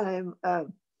one time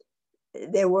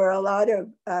there were a lot of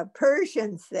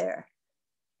Persians there.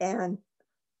 And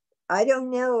I don't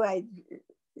know,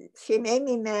 she made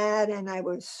me mad, and I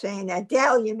was saying,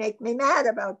 Adele, you make me mad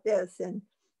about this. And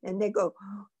they go,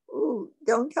 ooh,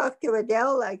 don't talk to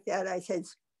Adele like that. I said,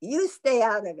 you stay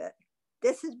out of it.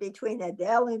 This is between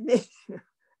Adele and me.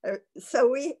 So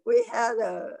we had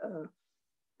a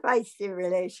feisty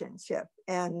relationship,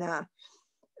 and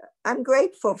I'm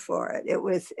grateful for it. It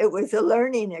was a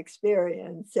learning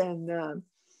experience, and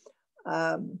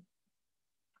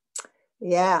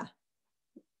yeah,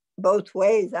 both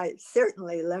ways. I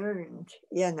certainly learned.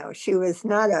 She was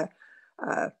not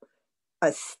a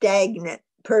stagnant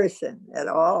person at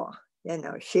all.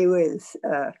 She was,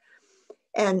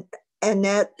 and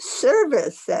that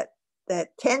service, that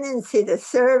tendency to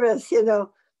service.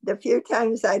 The few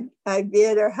times I'd be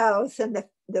at her house and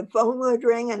the phone would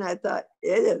ring, and I thought,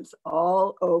 it is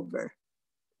all over.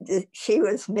 She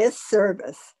was Miss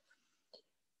Service.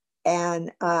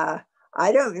 And I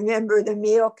don't remember the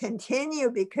meal continue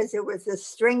because it was a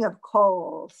string of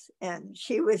calls, and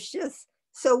she was just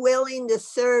so willing to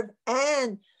serve.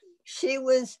 And she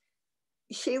was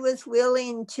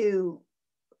willing to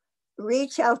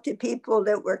reach out to people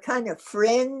that were kind of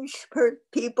fringe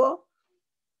people,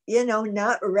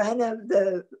 not run of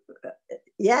the,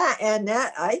 yeah. And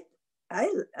that I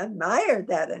admired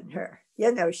that in her.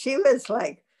 She was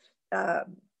like,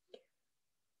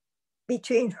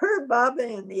 between her, Baba,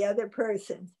 and the other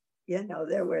person,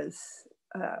 there was,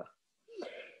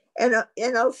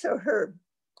 and also her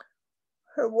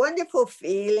wonderful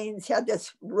feelings. She had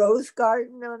this rose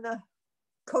garden on the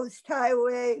Coast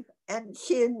Highway, and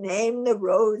she had named the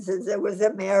roses. There was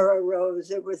a Mara rose.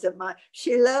 There was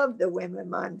she loved the women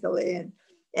Mandalay,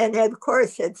 and of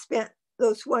course had spent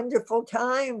those wonderful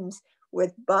times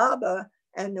with Baba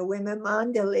and the women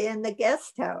Mandalay in the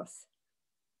guest house.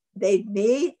 They'd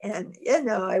meet, and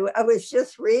I was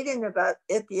just reading about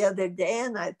it the other day,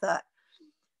 and I thought,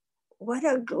 what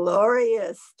a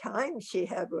glorious time she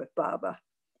had with Baba.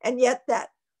 And yet that,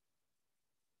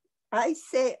 I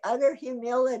say, utter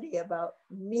humility about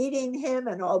meeting him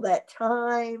and all that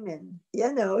time. And,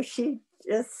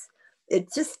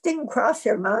 it just didn't cross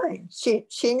her mind.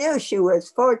 She knew she was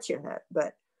fortunate,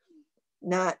 but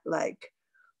not like,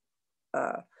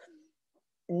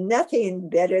 nothing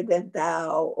better than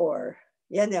thou, or,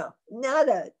 not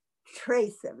a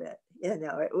trace of it.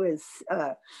 It was,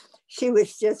 she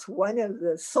was just one of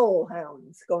the soul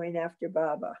hounds going after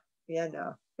Baba. It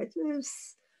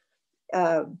was,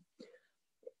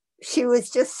 she was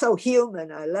just so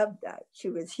human. I loved that. She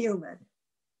was human.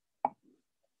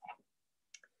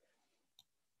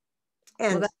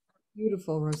 And well, that's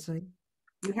beautiful, Rosalie.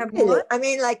 You have really, one? I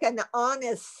mean, like an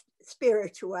honest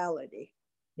spirituality.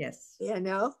 Yes. It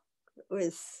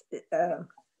was,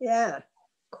 yeah,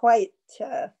 quite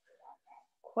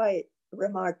quite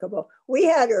remarkable. We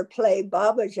had her play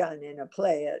Baba Jan in a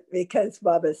play because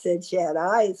Baba said she had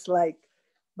eyes like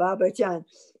Baba Jan.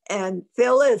 And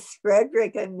Phyllis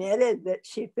Frederick admitted that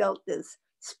she felt this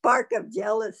spark of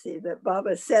jealousy that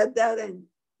Baba said that,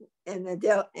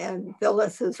 and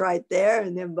Phyllis was right there,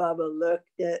 and then Baba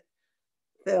looked at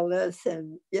Phyllis,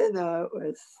 and you know, it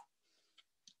was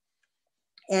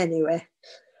anyway.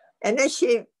 And then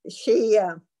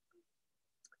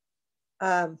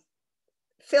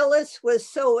Phyllis was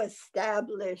so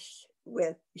established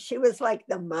with, she was like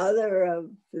the mother of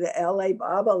the LA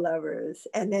Baba lovers.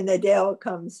 And then Adele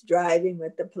comes driving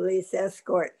with the police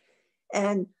escort.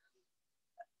 And,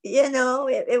 you know,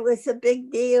 it was a big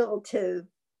deal to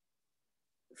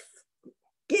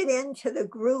get into the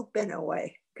group in a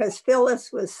way, because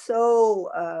Phyllis was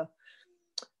so,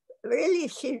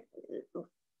 really,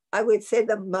 I would say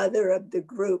the mother of the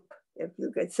group, if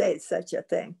you could say such a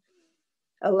thing.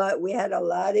 We had a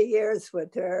lot of years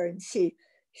with her, and she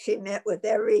met with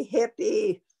every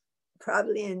hippie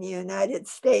probably in the United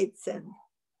States, and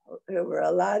there were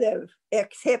a lot of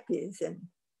ex-hippies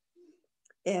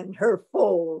in her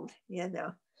fold, you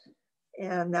know.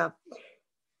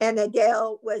 And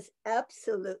Adele was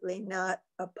absolutely not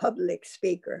a public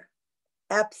speaker.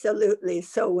 Absolutely.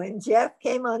 So when Jeff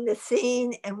came on the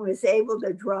scene and was able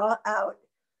to draw out,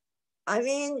 I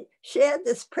mean, she had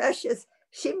this precious,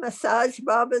 she massaged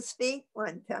Baba's feet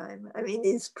one time. I mean,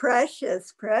 these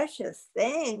precious, precious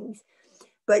things.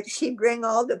 But she'd bring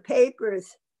all the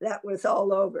papers. That was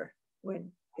all over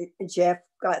when Jeff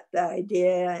got the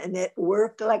idea, and it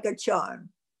worked like a charm,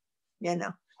 you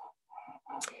know.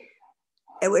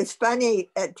 It was funny.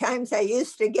 At times I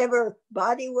used to give her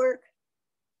body work,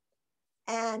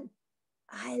 and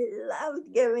I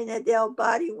loved giving Adele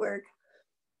body work.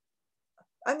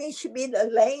 I mean, she'd be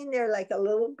laying there like a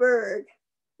little bird.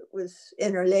 It was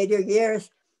in her later years.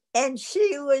 And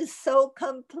she was so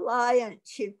compliant.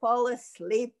 She'd fall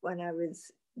asleep when I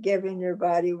was giving her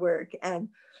body work. And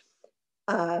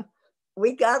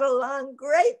we got along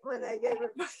great when I gave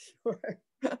her body work.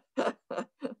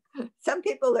 Some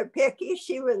people are picky.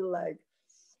 She was like,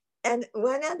 and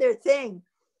one other thing,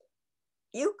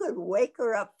 you could wake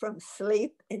her up from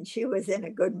sleep and she was in a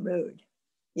good mood.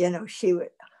 You know, she would,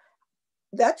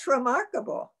 that's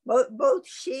remarkable. Both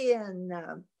she and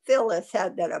Phyllis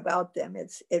had that about them.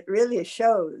 It really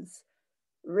shows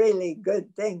really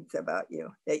good things about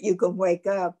you, that you can wake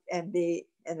up and be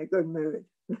in a good mood.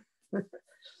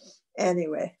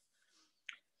 Anyway.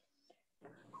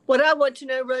 What I want to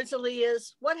know, Rosalie,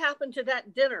 is what happened to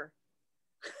that dinner?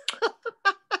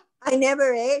 I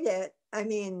never ate it. I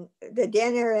mean, the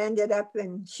dinner ended up,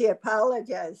 and she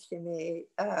apologized to me.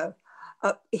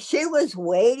 She was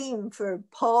waiting for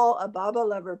Paul, a Baba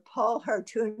lover, Paul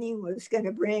Hartuni was going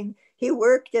to bring, he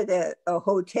worked at a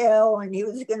hotel, and he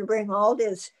was going to bring all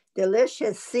this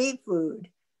delicious seafood.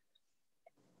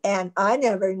 And I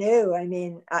never knew. I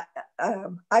mean,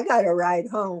 I got a ride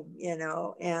home, you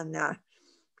know, and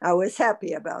I was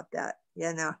happy about that,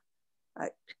 you know.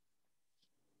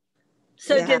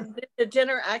 So yeah. Did the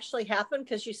dinner actually happen?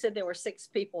 Because you said there were 6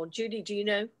 people. Judy, do you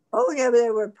know? Oh, yeah,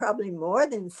 there were probably more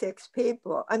than 6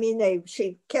 people. I mean, the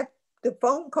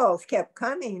phone calls kept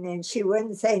coming, and she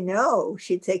wouldn't say no.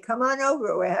 She'd say, come on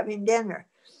over, we're having dinner.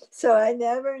 So I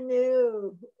never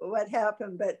knew what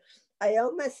happened, but I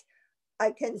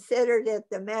considered it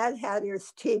the Mad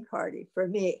Hatter's Tea Party for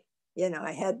me. You know,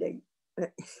 I had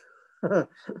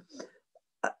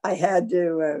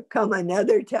to come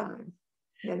another time.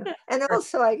 You know, and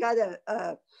also I got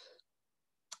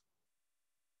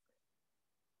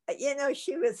you know,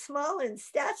 she was small in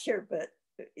stature, but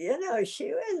you know,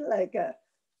 she was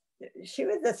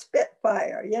a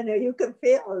spitfire. You know, you could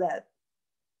feel that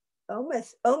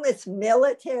almost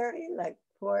military like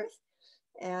force,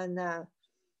 and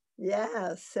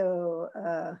yeah. So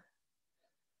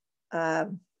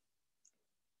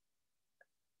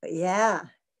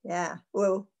yeah.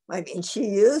 Well, I mean, she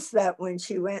used that when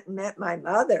she went and met my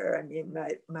mother. I mean,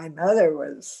 my mother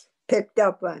was picked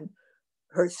up on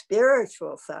her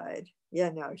spiritual side.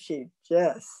 You know, she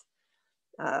just,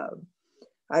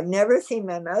 I've never seen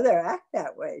my mother act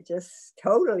that way, just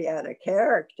totally out of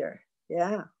character.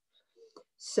 Yeah.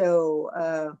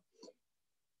 So,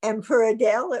 and for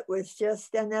Adele, it was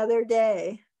just another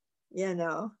day, you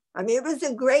know. I mean, it was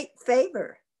a great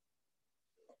favor.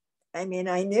 I mean,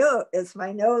 I knew it as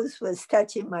my nose was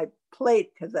touching my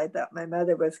plate because I thought my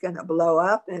mother was going to blow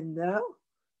up, and no,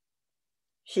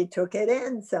 she took it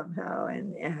in somehow,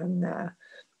 and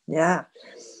yeah.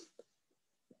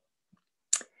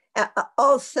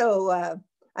 Also,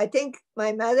 I think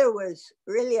my mother was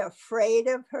really afraid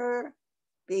of her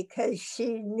because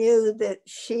she knew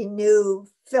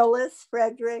Phyllis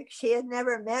Frederick. She had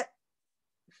never met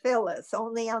Phyllis,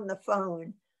 only on the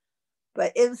phone.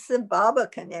 But it's the Baba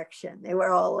connection. They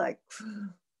were all like,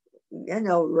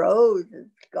 Rose has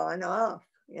gone off,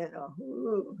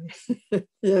 ooh.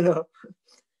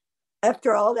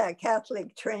 After all that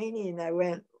Catholic training, I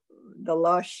went the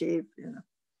lost sheep,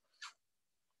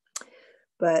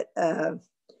 But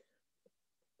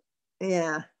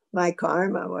yeah, my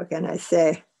karma, what can I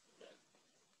say?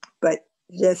 But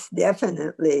just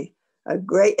definitely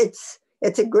it's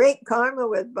a great karma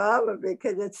with Baba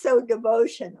because it's so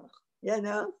devotional, I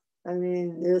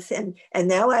mean, and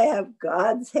now I have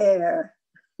God's hair,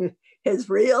 his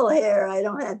real hair. I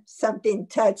don't have something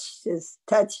touch the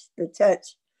touch.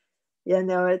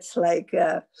 It's like,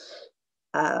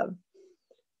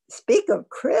 speak of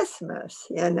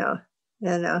Christmas,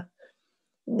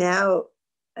 now,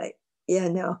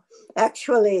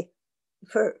 actually,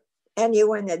 for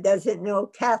anyone that doesn't know,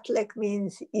 Catholic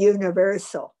means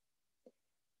universal.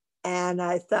 And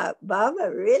I thought,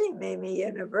 Baba really made me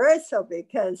universal,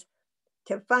 because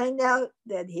to find out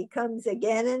that he comes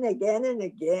again and again and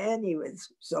again, he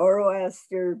was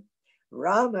Zoroaster,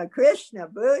 Rama, Krishna,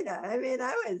 Buddha. I mean,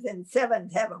 I was in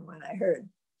seventh heaven when I heard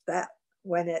that,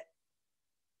 when it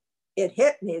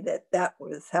hit me that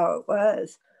was how it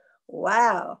was.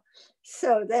 Wow.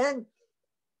 So then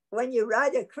when you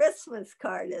write a Christmas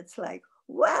card, it's like,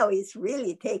 wow, he's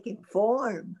really taking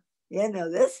form.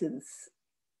 This is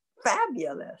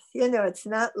fabulous. It's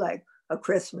not like a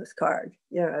Christmas card.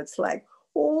 It's like,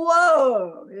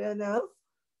 whoa,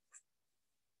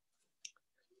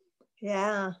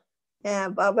 Yeah. Yeah,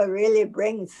 Baba really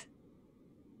brings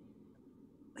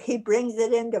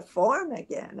it into form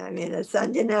again. I mean, it's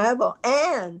undeniable.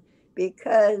 And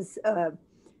because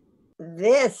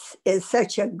this is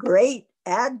such a great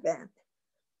Advent,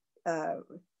 I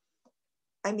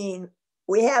mean,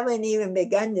 we haven't even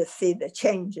begun to see the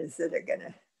changes that are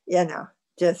gonna,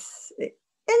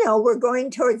 we're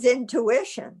going towards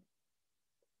intuition.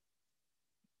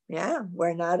 Yeah,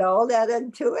 we're not all that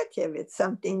intuitive. It's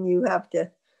something you have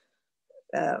to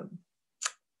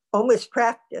almost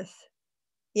practice,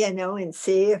 and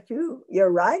see if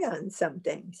you're right on some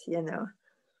things,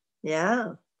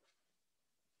 Yeah.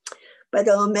 But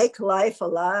it'll make life a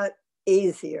lot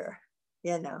easier,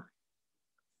 And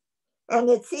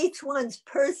it's each one's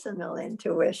personal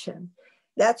intuition.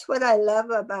 That's what I love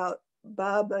about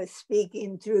Baba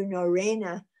speaking through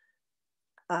Norina.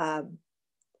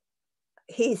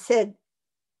 He said,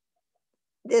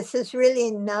 this is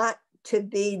really not to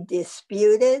be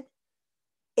disputed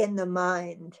in the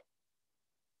mind.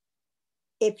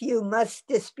 If you must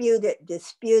dispute it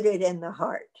in the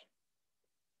heart.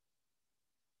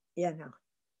 Thanks.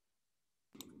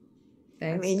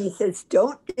 I mean, he says,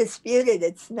 don't dispute it.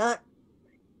 It's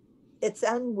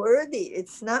unworthy.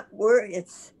 It's not worthy.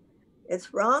 It's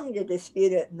wrong to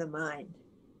dispute it in the mind.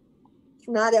 It's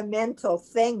not a mental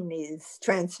thing, these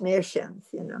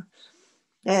transmissions,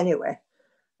 Anyway,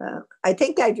 I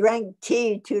think I drank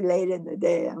tea too late in the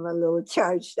day. I'm a little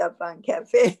charged up on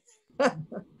caffeine.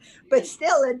 But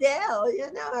still, Adele,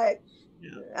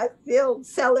 I feel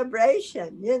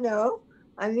celebration,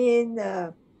 I mean,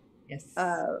 yes.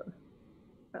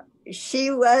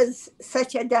 She was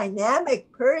such a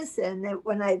dynamic person that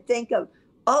when I think of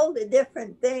all the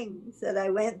different things that I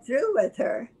went through with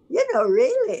her,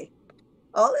 really,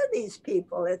 all of these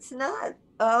people, it's not,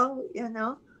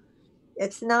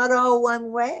 it's not all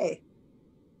one way.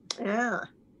 Yeah.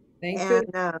 And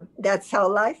that's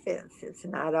how life is. It's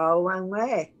not all one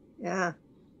way. Yeah.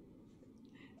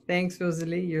 Thanks,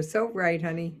 Rosalie. You're so right,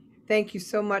 honey. Thank you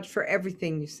so much for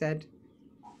everything you said.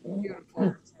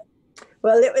 Beautiful.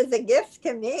 Well, it was a gift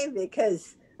to me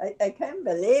because I can't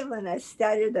believe when I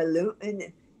started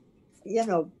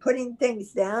putting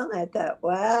things down, I thought,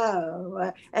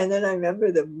 wow. And then I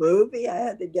remember the movie. I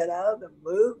had to get out of the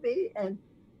movie. And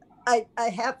I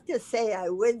have to say, I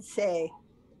would say,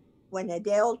 when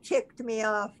Adele ticked me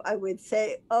off, I would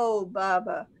say, oh,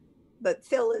 Baba, but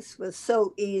Phyllis was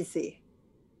so easy.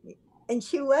 And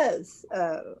she was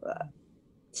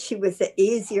the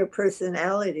easier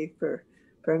personality for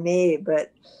me,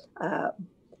 but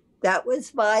that was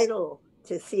vital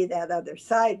to see that other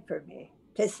side for me,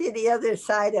 to see the other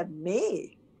side of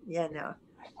me,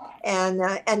 And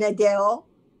Adele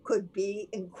could be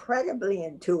incredibly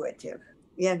intuitive,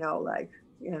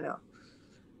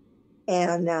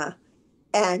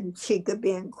 and she could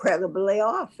be incredibly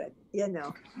off it,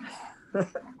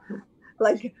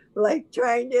 like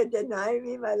trying to deny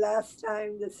me my last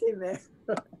time to see me.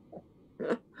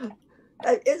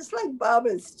 It's like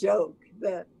Baba's joke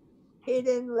that He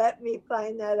didn't let me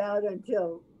find that out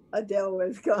until Adele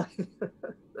was gone.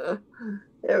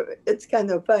 It's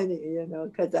kind of funny, you know,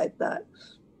 because I thought,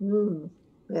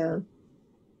 yeah.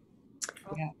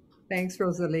 Yeah. Thanks,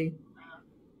 Rosalie.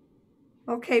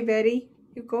 Okay, Betty,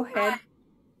 you go ahead.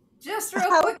 Just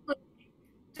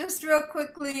real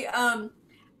quickly,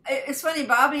 it's funny,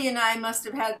 Bobby and I must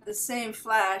have had the same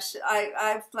flash.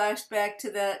 I flashed back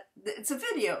to it's a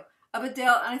video of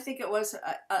Adele, and I think it was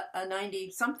a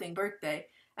 90-something birthday.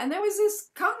 And there was this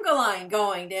conga line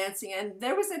going, dancing, and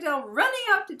there was Adele running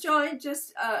up to join.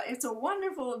 It's a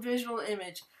wonderful visual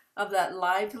image of that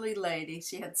lively lady.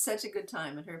 She had such a good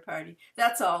time at her party.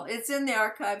 That's all. It's in the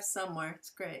archives somewhere. It's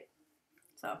great.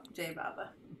 So, Jai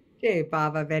Baba. Jai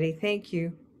Baba, Betty, thank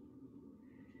you.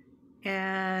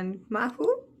 And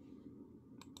Mahu?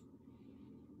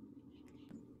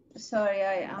 Sorry,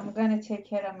 I'm going to take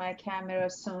care of my camera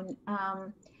soon.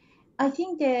 I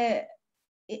think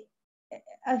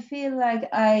I feel like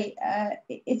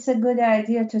it's a good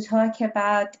idea to talk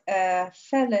about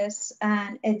Phyllis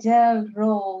and Adele's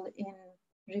role in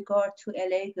regard to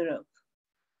LA group,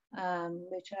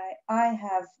 which I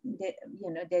have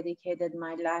dedicated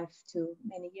my life to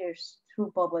many years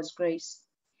through Baba's grace.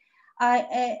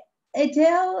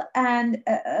 Adele and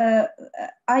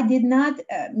I did not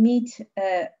meet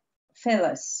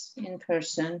Phyllis in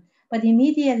person, but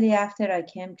immediately after I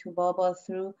came to Baba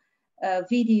through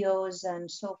videos and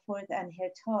so forth and her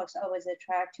talks, I was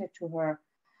attracted to her.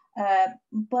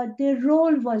 But their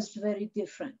role was very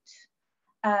different.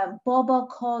 Baba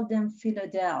called them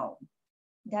Philadel.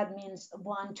 That means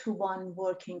one-to-one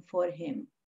working for him.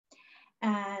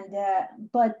 And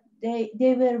but they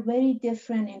were very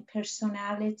different in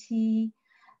personality,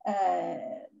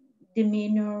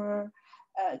 demeanor,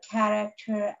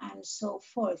 character, and so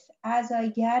forth. As I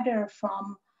gather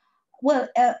from,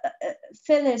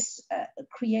 Phyllis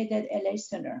created a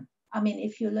listener. I mean,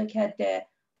 if you look at the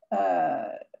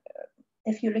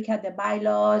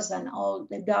bylaws and all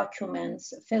the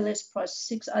documents, Phyllis plus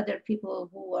 6 other people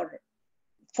who are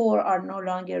 4 are no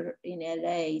longer in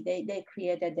LA. They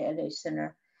created the LA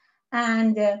Center.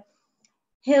 And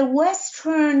her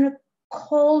Western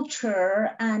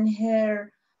culture and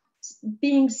her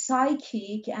being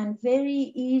psychic and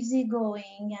very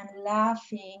easygoing and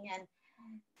laughing and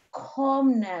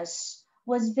calmness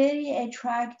was very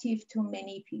attractive to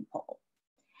many people.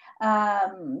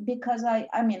 Because I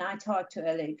talked to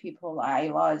LA people, I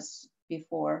was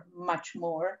before much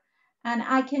more. And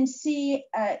I can see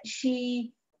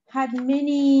she had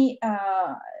many,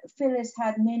 Phyllis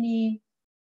had many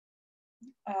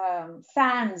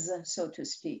fans, so to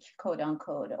speak, quote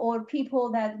unquote, or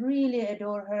people that really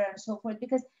adore her and so forth,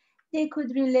 because they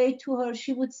could relate to her.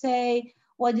 She would say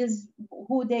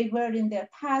who they were in their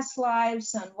past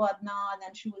lives and whatnot,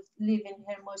 and she would live in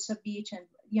Hermosa Beach, and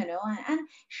and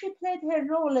she played her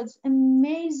role as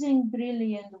amazing,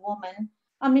 brilliant woman.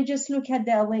 I mean, just look at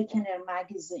the Awakener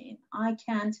magazine. I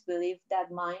can't believe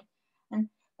that mind.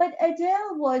 But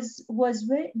Adele was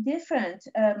very different.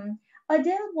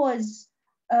 Adele was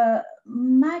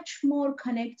much more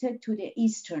connected to the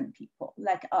Eastern people,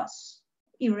 like us,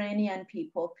 Iranian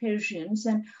people, Persians.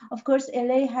 And of course,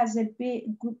 LA has a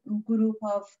big group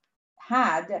of,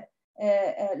 had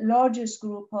a largest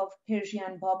group of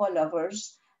Persian Baba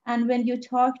lovers. And when you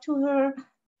talk to her,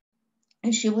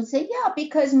 and she would say, yeah,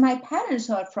 because my parents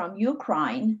are from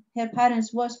Ukraine. Her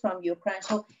parents was from Ukraine.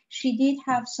 So she did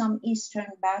have some Eastern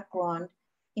background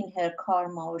in her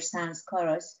karma or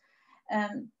sanskaras.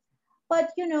 But,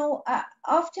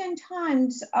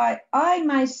 oftentimes I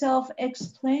myself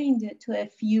explained it to a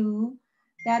few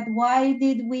that why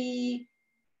did we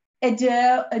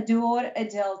adore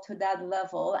Adele to that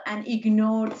level and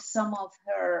ignored some of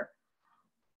her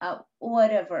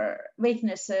whatever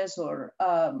weaknesses or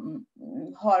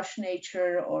harsh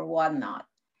nature or whatnot.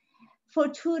 For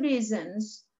 2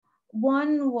 reasons.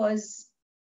 One was,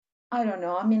 I don't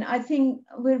know, I think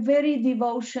we're very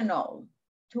devotional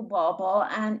to Baba,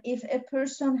 and if a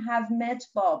person have met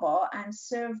Baba and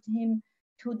served him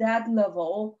to that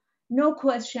level, no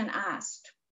question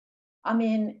asked.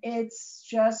 It's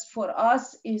just, for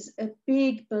us, is a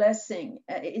big blessing.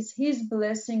 It's his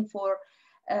blessing for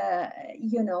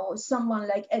someone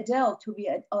like Adele to be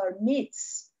at our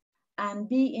midst and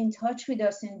be in touch with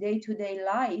us in day-to-day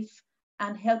life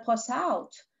and help us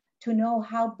out to know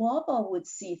how Baba would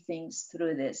see things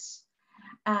through this.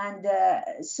 And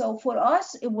so for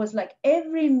us, it was like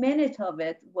every minute of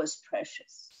it was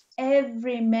precious.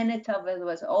 Every minute of it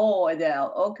was, oh,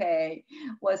 Adele, okay.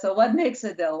 Well, so what next,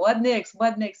 Adele? What next?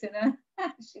 What next?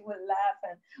 She would laugh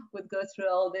and would go through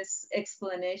all this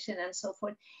explanation and so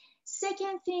forth.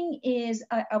 Second thing is,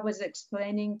 I was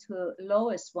explaining to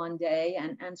Lois one day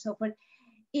and so forth,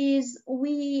 is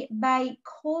we, by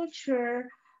culture,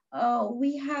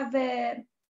 we have a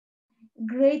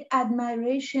great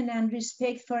admiration and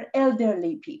respect for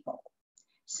elderly people.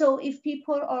 So if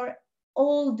people are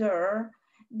older,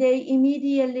 they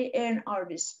immediately earn our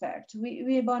respect.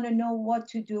 We want to know what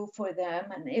to do for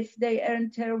them. And if they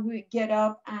enter, we get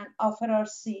up and offer our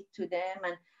seat to them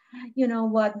and, you know,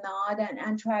 whatnot,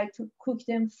 and try to cook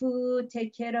them food,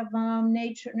 take care of them,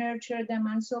 nurture them,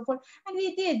 and so forth. And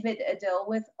we did with Adele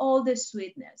with all the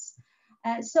sweetness.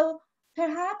 So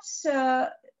perhaps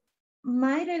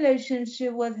my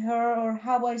relationship with her, or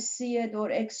how I see it, or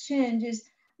exchanges,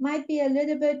 might be a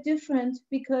little bit different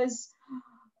because,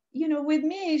 you know, with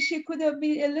me, she could have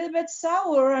been a little bit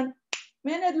sour and a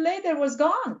minute later was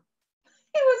gone.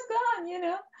 It was gone, you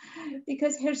know,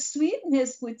 because her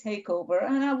sweetness would take over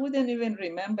and I wouldn't even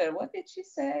remember. What did she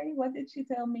say? What did she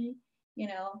tell me? You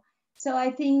know, so I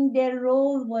think their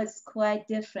role was quite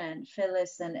different,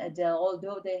 Phyllis and Adele,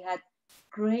 although they had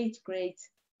great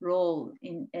role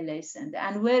in LA Center.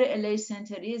 And where LA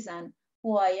Center is and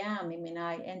who I am, I mean,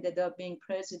 I ended up being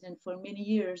president for many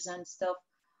years and stuff.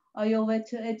 I owe it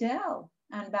to Adele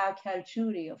and Bakal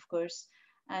Judy, of course,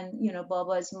 and, you know,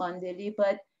 Baba's Mandeli,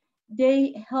 but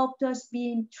they helped us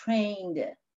being trained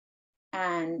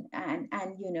and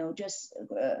you know, just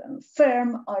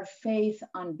firm our faith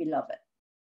on beloved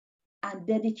and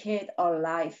dedicate our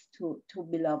life to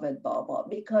beloved Baba,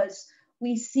 because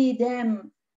we see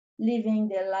them living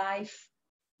their life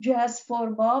just for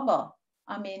Baba.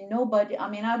 I mean, nobody, I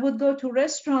mean, I would go to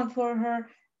restaurant for her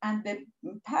and the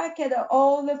packet of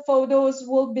all the photos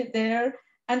will be there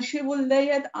and she will lay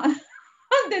it on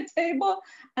the table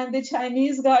and the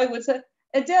Chinese guy would say,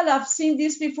 Adele, I've seen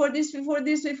this before,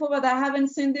 but I haven't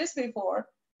seen this before.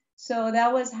 So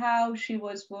that was how she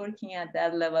was working at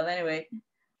that level. Anyway,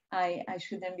 I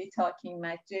shouldn't be talking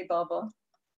much, J Baba.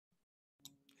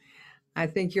 I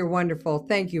think you're wonderful.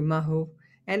 Thank you, Mahu,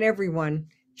 and everyone.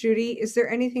 Judy, is there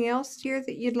anything else here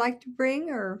that you'd like to bring,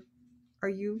 or are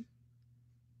you?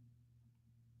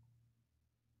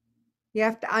 You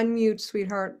have to unmute,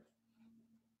 sweetheart.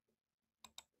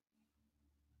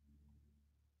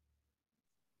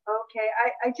 Okay,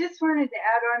 I just wanted to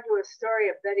add on to a story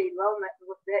of Betty Loman.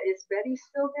 Is Betty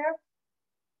still there?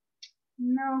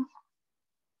 No,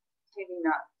 maybe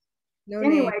not. No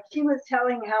anyway, name. she was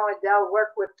telling how Adele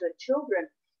worked with the children.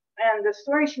 And the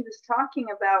story she was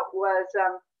talking about was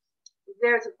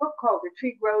there's a book called The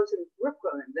Tree Grows in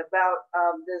Brooklyn about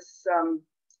this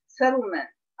settlement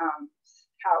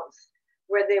house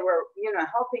where they were, you know,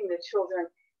 helping the children.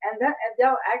 And that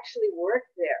Adele actually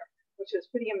worked there, which was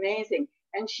pretty amazing.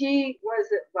 And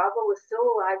Baba was still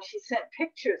alive. She sent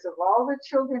pictures of all the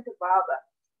children to Baba.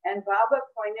 And Baba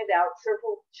pointed out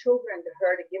several children to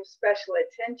her to give special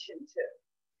attention to.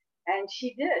 And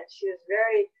she did. She was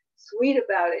very sweet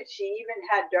about it. She even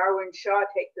had Darwin Shaw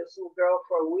take this little girl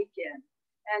for a weekend.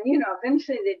 And, you know,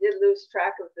 eventually they did lose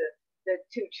track of the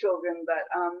two children. But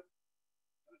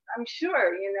I'm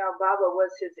sure, you know, Baba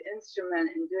was his instrument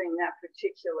in doing that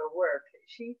particular work.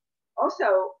 She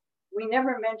also, we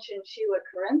never mentioned Sheila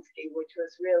Kerensky, which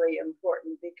was really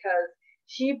important because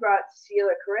she brought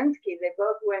Sheila Kerensky. They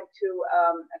both went to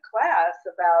a class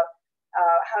about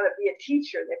how to be a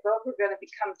teacher. They both were going to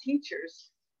become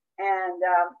teachers. And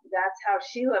that's how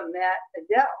Sheila met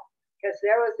Adele, because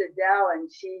there was Adele and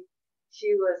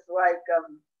she was like,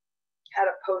 had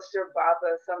a poster of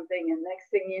Baba or something. And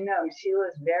next thing you know,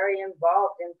 Sheila's very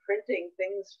involved in printing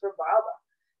things for Baba.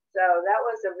 So that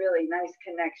was a really nice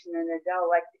connection. And Adele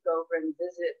liked to go over and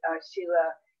visit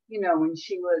Sheila, you know, when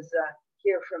she was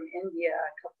here from India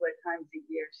a couple of times a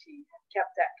year. She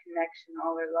kept that connection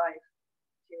all her life.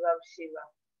 She loved Sheila.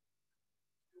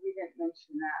 We didn't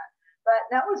mention that. But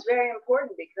that was very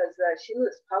important because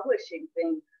Sheila's publishing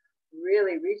thing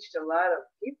really reached a lot of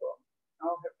people,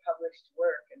 all her published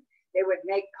work. And they would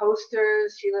make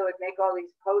posters. Sheila would make all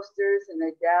these posters and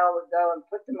Adele would go and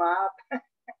put them up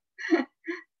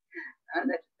on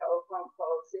the telephone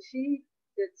poles. So she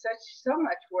did so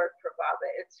much work for Baba.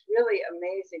 It's really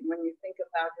amazing when you think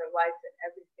about her life and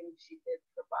everything she did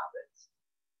for Baba. It's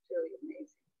really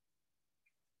amazing.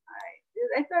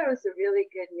 I thought it was a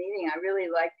really good meeting. I really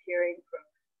liked hearing from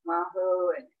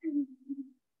Mahu and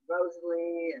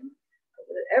Rosalie and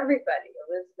everybody,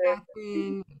 Elizabeth,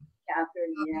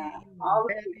 Catherine, yeah. All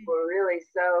the people really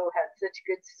had such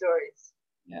good stories.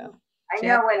 Yeah. I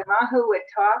know when Mahu would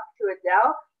talk to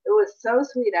Adele, it was so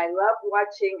sweet. I loved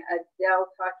watching Adele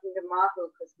talking to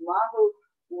Mahu because Mahu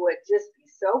would just be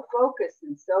so focused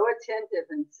and so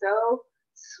attentive and so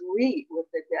sweet with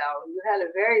Adele. You had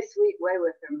a very sweet way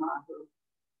with her, Mahu.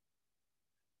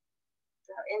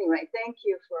 So anyway, thank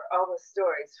you for all the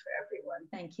stories for everyone.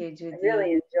 Thank you, Judy. I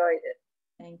really enjoyed it.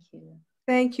 Thank you.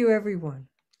 Thank you, everyone.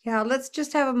 Yeah, let's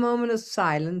just have a moment of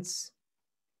silence,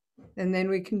 and then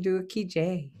we can do a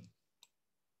Kijay.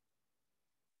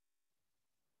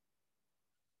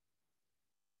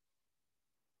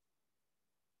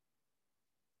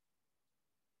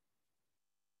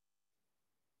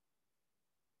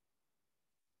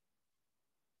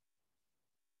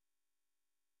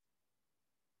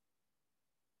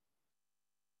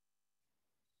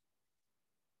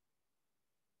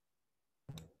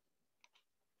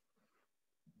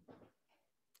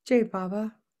 Jay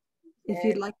Baba, if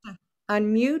you'd like to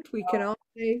unmute, we can all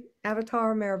say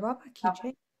Avatar Meher Baba Ki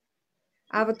Jai.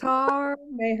 Avatar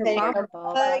Meher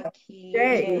Baba Ki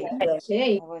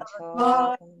Jai.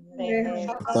 Avatar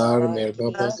Meher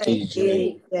Baba Ki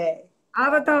Jai.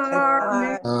 Avatar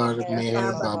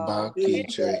Meher Baba Ki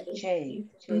Jai. Jai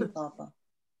Baba.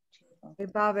 Jai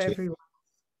Baba, everyone.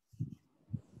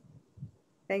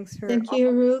 Thanks for Thank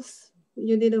you, Ruth.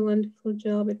 You did a wonderful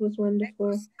job. It was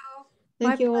wonderful.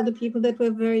 Thank you, all the people that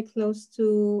were very close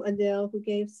to Adele, who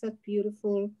gave such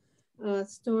beautiful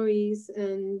stories.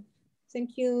 And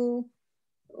thank you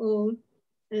all.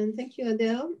 And thank you,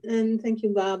 Adele. And thank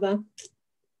you, Baba.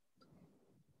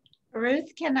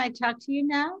 Ruth, can I talk to you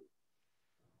now?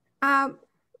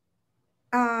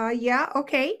 Yeah,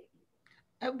 okay.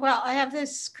 Well, I have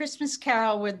this Christmas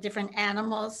carol with different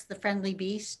animals, The Friendly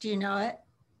Beast. Do you know it?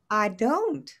 I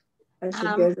don't. That's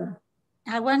a good one.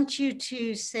 I want you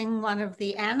to sing one of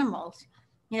the animals.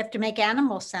 You have to make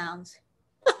animal sounds.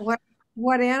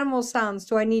 What animal sounds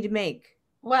do I need to make?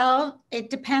 Well,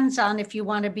 it depends on if you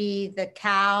want to be the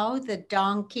cow, the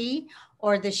donkey,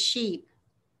 or the sheep,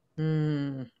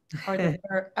 or the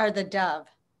dove.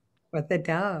 Or the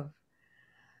dove.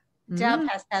 Dove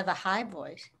has to have a high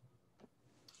voice.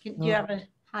 Do you have a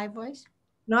high voice?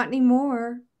 Not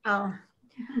anymore. Oh.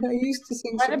 I used to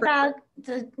sing. What about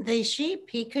the sheep?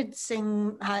 He could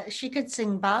sing, she could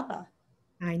sing Baba.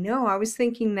 I know. I was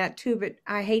thinking that too, but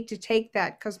I hate to take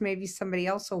that because maybe somebody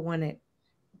else will want it.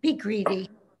 Be greedy.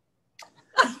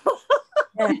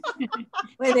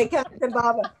 When it comes to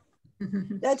Baba.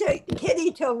 That's what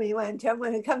Kitty told me one time.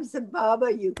 When it comes to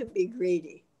Baba, you can be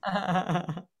greedy.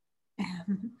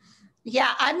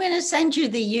 Yeah, I'm going to send you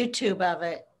the YouTube of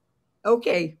it.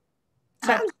 Okay.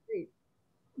 Sounds great.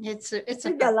 It's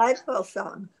a delightful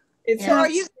song. So are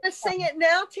you going to sing it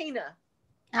now, Tina?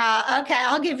 Okay,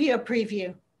 I'll give you a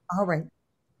preview. All right.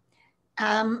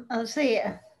 Let's see.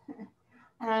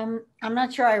 I'm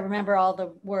not sure I remember all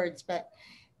the words, but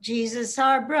Jesus,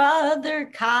 our brother,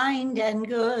 kind and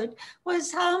good,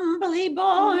 was humbly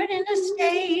born in a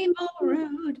stable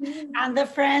rude, and the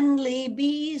friendly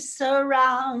beasts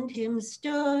around him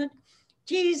stood.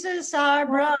 Jesus, our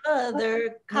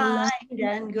brother, kind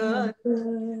and good.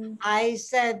 I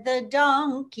said the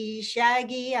donkey,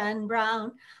 shaggy and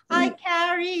brown. I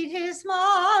carried his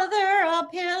mother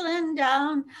up hill and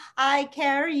down. I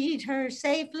carried her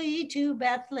safely to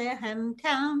Bethlehem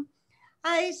town.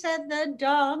 I said the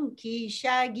donkey,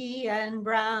 shaggy and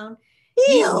brown.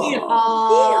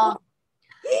 Hee-haw.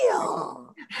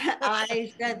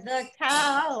 I said the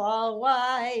cow, all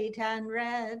white and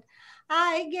red.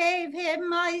 I gave him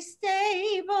my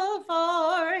stable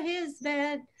for his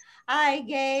bed. I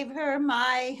gave her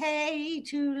my hay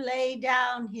to lay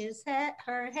down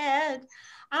her head.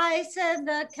 I said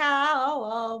the cow,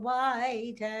 all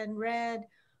white and red.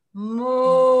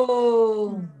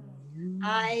 Moo.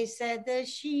 I said the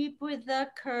sheep with the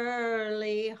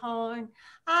curly horn.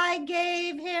 I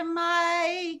gave him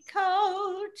my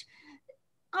coat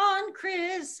on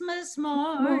Christmas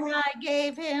morn. I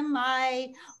gave him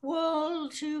my wool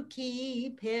to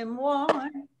keep him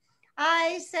warm.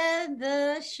 I said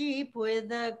the sheep with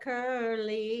the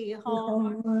curly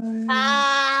horn.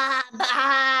 Bah,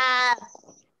 bah.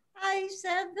 I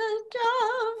said the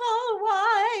dove all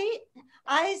white.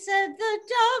 I said the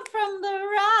dove from the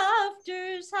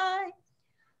rafters high.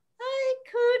 I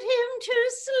cooed him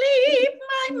to sleep,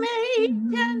 my mate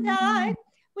and I.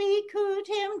 We cooed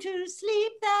him to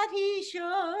sleep that he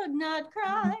should not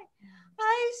cry.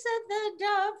 I said the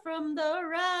dove from the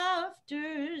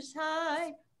rafters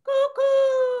high.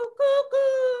 Cuckoo,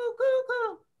 cuckoo,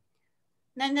 cuckoo.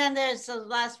 And then there's the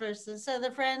last verse. So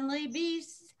the friendly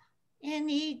beasts in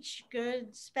each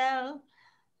good spell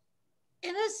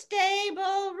in a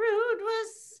stable rude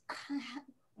was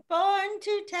born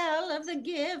to tell of the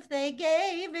gift they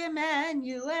gave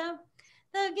Emmanuel.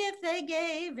 The gift they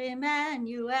gave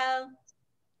Emmanuel.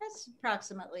 That's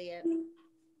approximately it.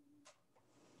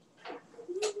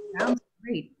 Sounds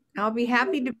great. I'll be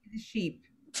happy to be the sheep.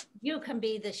 You can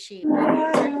be the sheep.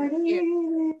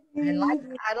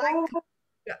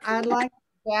 I like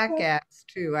jackass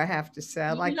too, I have to say.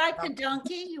 I You like the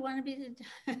donkey? You want to be the...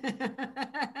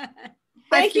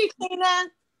 Thank you,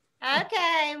 Tina.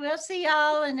 Okay, we'll see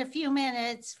y'all in a few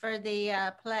minutes for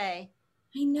the play.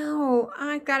 I know.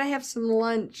 I gotta have some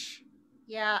lunch.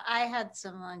 Yeah, I had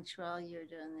some lunch while you were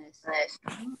doing this.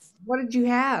 What did you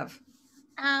have?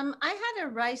 I had a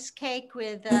rice cake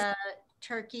with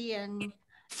turkey and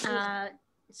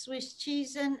Swiss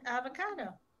cheese and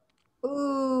avocado.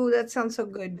 Ooh, that sounds so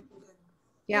good.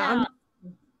 Yeah.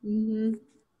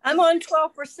 I'm on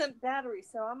 12% battery,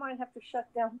 so I might have to shut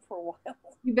down for a while.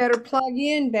 You better plug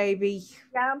in, baby.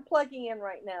 Yeah, I'm plugging in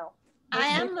right now. I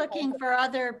am looking for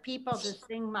other people to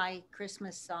sing my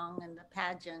Christmas song in the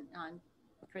pageant on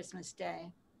Christmas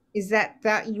Day. Is that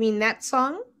you mean that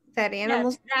song? That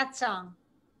animal? Yes, that song.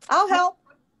 I'll help.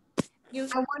 I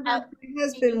wonder if my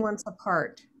husband wants a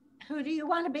part. Who do you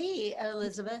want to be,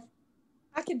 Elizabeth?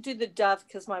 I could do the dove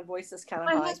because my voice is kind of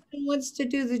high. My husband wants to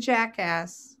do the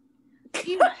jackass.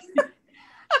 Okay.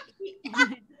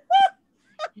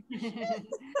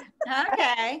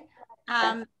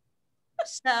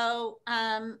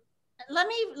 Let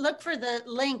me look for the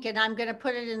link and I'm going to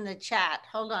put it in the chat.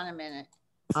 Hold on a minute.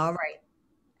 All right.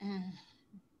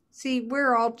 See,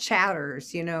 we're all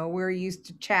chatters, you know, we're used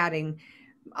to chatting.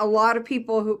 A lot of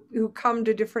people who come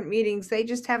to different meetings, they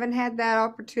just haven't had that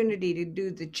opportunity to do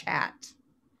the chat.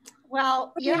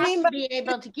 Well, you have to be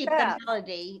able to keep the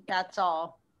melody. That's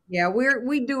all. Yeah,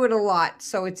 we do it a lot,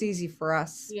 so it's easy for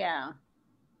us. Yeah.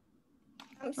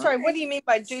 I'm sorry, what do you mean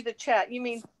by do the chat? You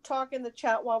mean talk in the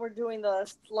chat while we're doing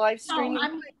the live streaming?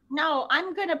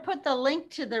 I'm going to put the link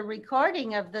to the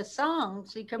recording of the song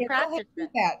so you can practice it.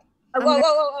 That.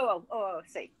 Oh,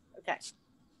 see. Okay.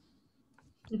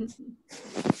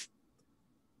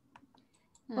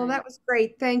 Well, that was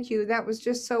great. Thank you. That was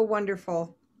just so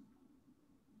wonderful.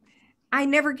 I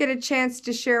never get a chance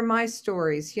to share my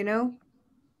stories, you know?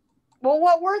 Well,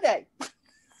 what were they?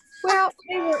 Well,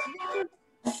 they were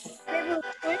kind of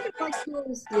like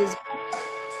yours, Liz.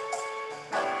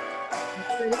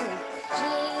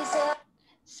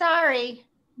 Sorry.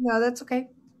 No, that's okay.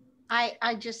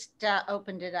 I just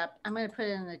opened it up. I'm going to put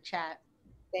it in the chat.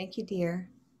 Thank you, dear.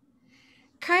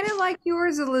 Kind of like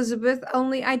yours, Elizabeth,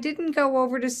 only I didn't go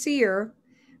over to see her,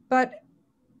 but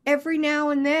every now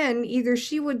and then either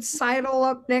she would sidle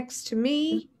up next to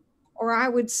me or I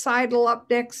would sidle up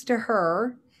next to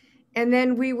her, and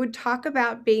then we would talk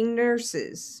about being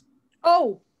nurses.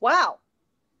 Oh, wow.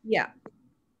 Yeah.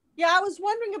 Yeah, I was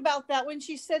wondering about that. When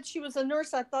she said she was a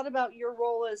nurse, I thought about your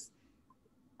role as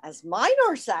my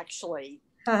nurse, actually,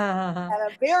 at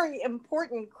a very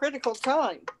important, critical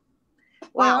time.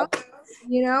 Wow. Well,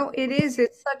 you know, it is.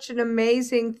 It's such an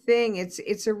amazing thing.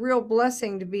 It's a real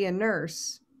blessing to be a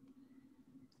nurse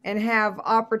and have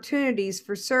opportunities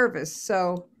for service.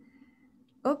 So,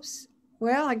 oops.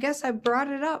 Well, I guess I brought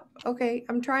it up. Okay,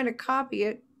 I'm trying to copy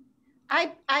it.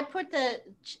 I put the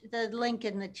link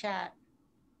in the chat.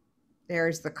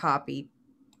 There's the copy.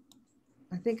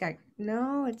 I think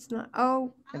no, it's not.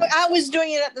 Oh. I was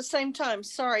doing it at the same time.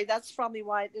 Sorry, that's probably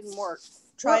why it didn't work.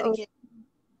 Try it again.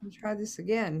 Let's try this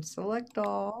again. Select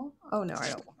all. Oh, no, I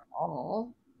don't want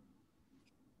all.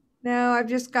 No, I've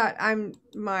just got,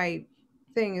 my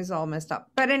thing is all messed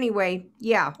up. But anyway,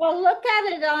 yeah. Well, look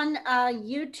at it on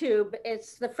YouTube.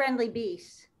 It's The Friendly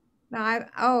Beast.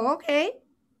 Oh, okay.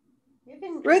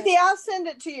 Ruthie, I'll send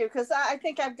it to you because I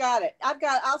think I've got it.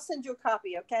 I'll send you a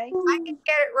copy, okay? I can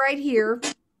get it right here.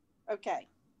 Okay.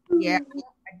 Yeah,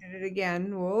 I did it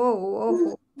again.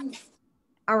 Whoa.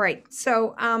 All right.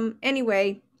 So,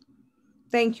 anyway,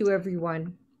 thank you,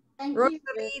 everyone.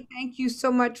 Rosalie, thank you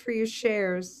so much for your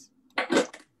shares. I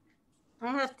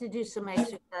have to do some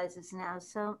exercises now,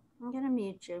 so I'm going to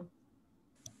mute you.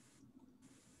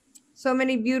 So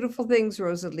many beautiful things,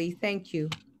 Rosalie. Thank you.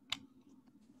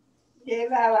 Jai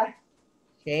Baba.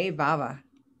 Jai Baba.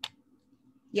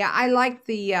 Yeah, I like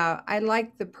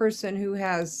the person who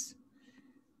has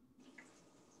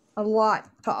a lot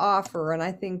to offer, and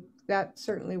I think that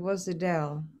certainly was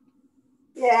Adele.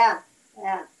 Yeah.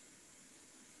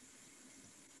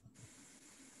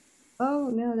 Oh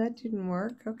no, that didn't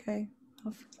work. Okay,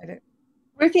 I'll forget it.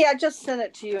 Ruthie, I just sent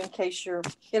it to you in case you're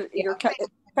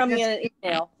coming in an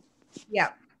email. Yeah.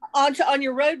 On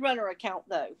your Roadrunner account,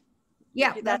 though.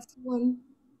 Yeah, that's the one.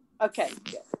 Okay.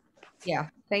 Yeah.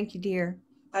 Thank you, dear.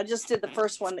 I just did the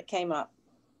first one that came up.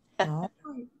 All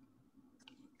right.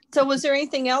 So was there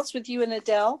anything else with you and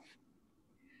Adele?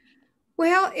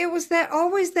 Well, it was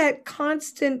always that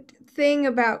constant thing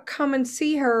about come and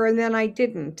see her, and then I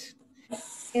didn't.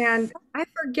 And I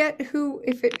forget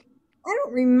I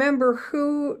don't remember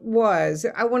who it was.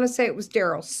 I want to say it was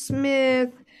Daryl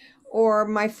Smith or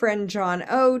my friend John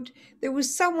Oates. There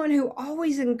was someone who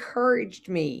always encouraged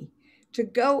me to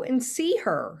go and see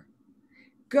her.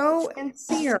 Go and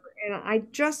see her. And I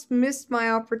just missed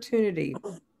my opportunity.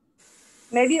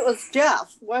 Maybe it was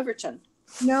Jeff Weverton.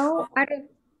 No, I don't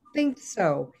think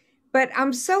so. But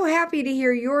I'm so happy to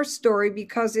hear your story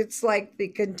because it's like the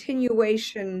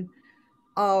continuation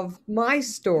of my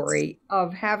story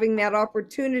of having that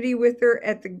opportunity with her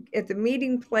at the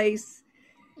meeting place.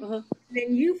 And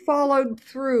then you followed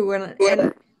through, and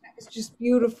that was just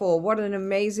beautiful. What an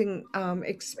amazing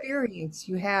experience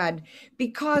you had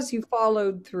because you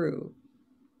followed through.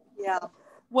 Yeah.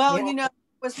 Well, you know, it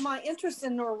was my interest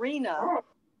in Norina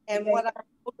and what I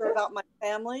told her about my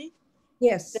family.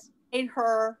 Yes. That made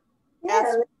her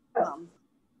ask me to come.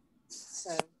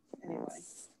 So anyway.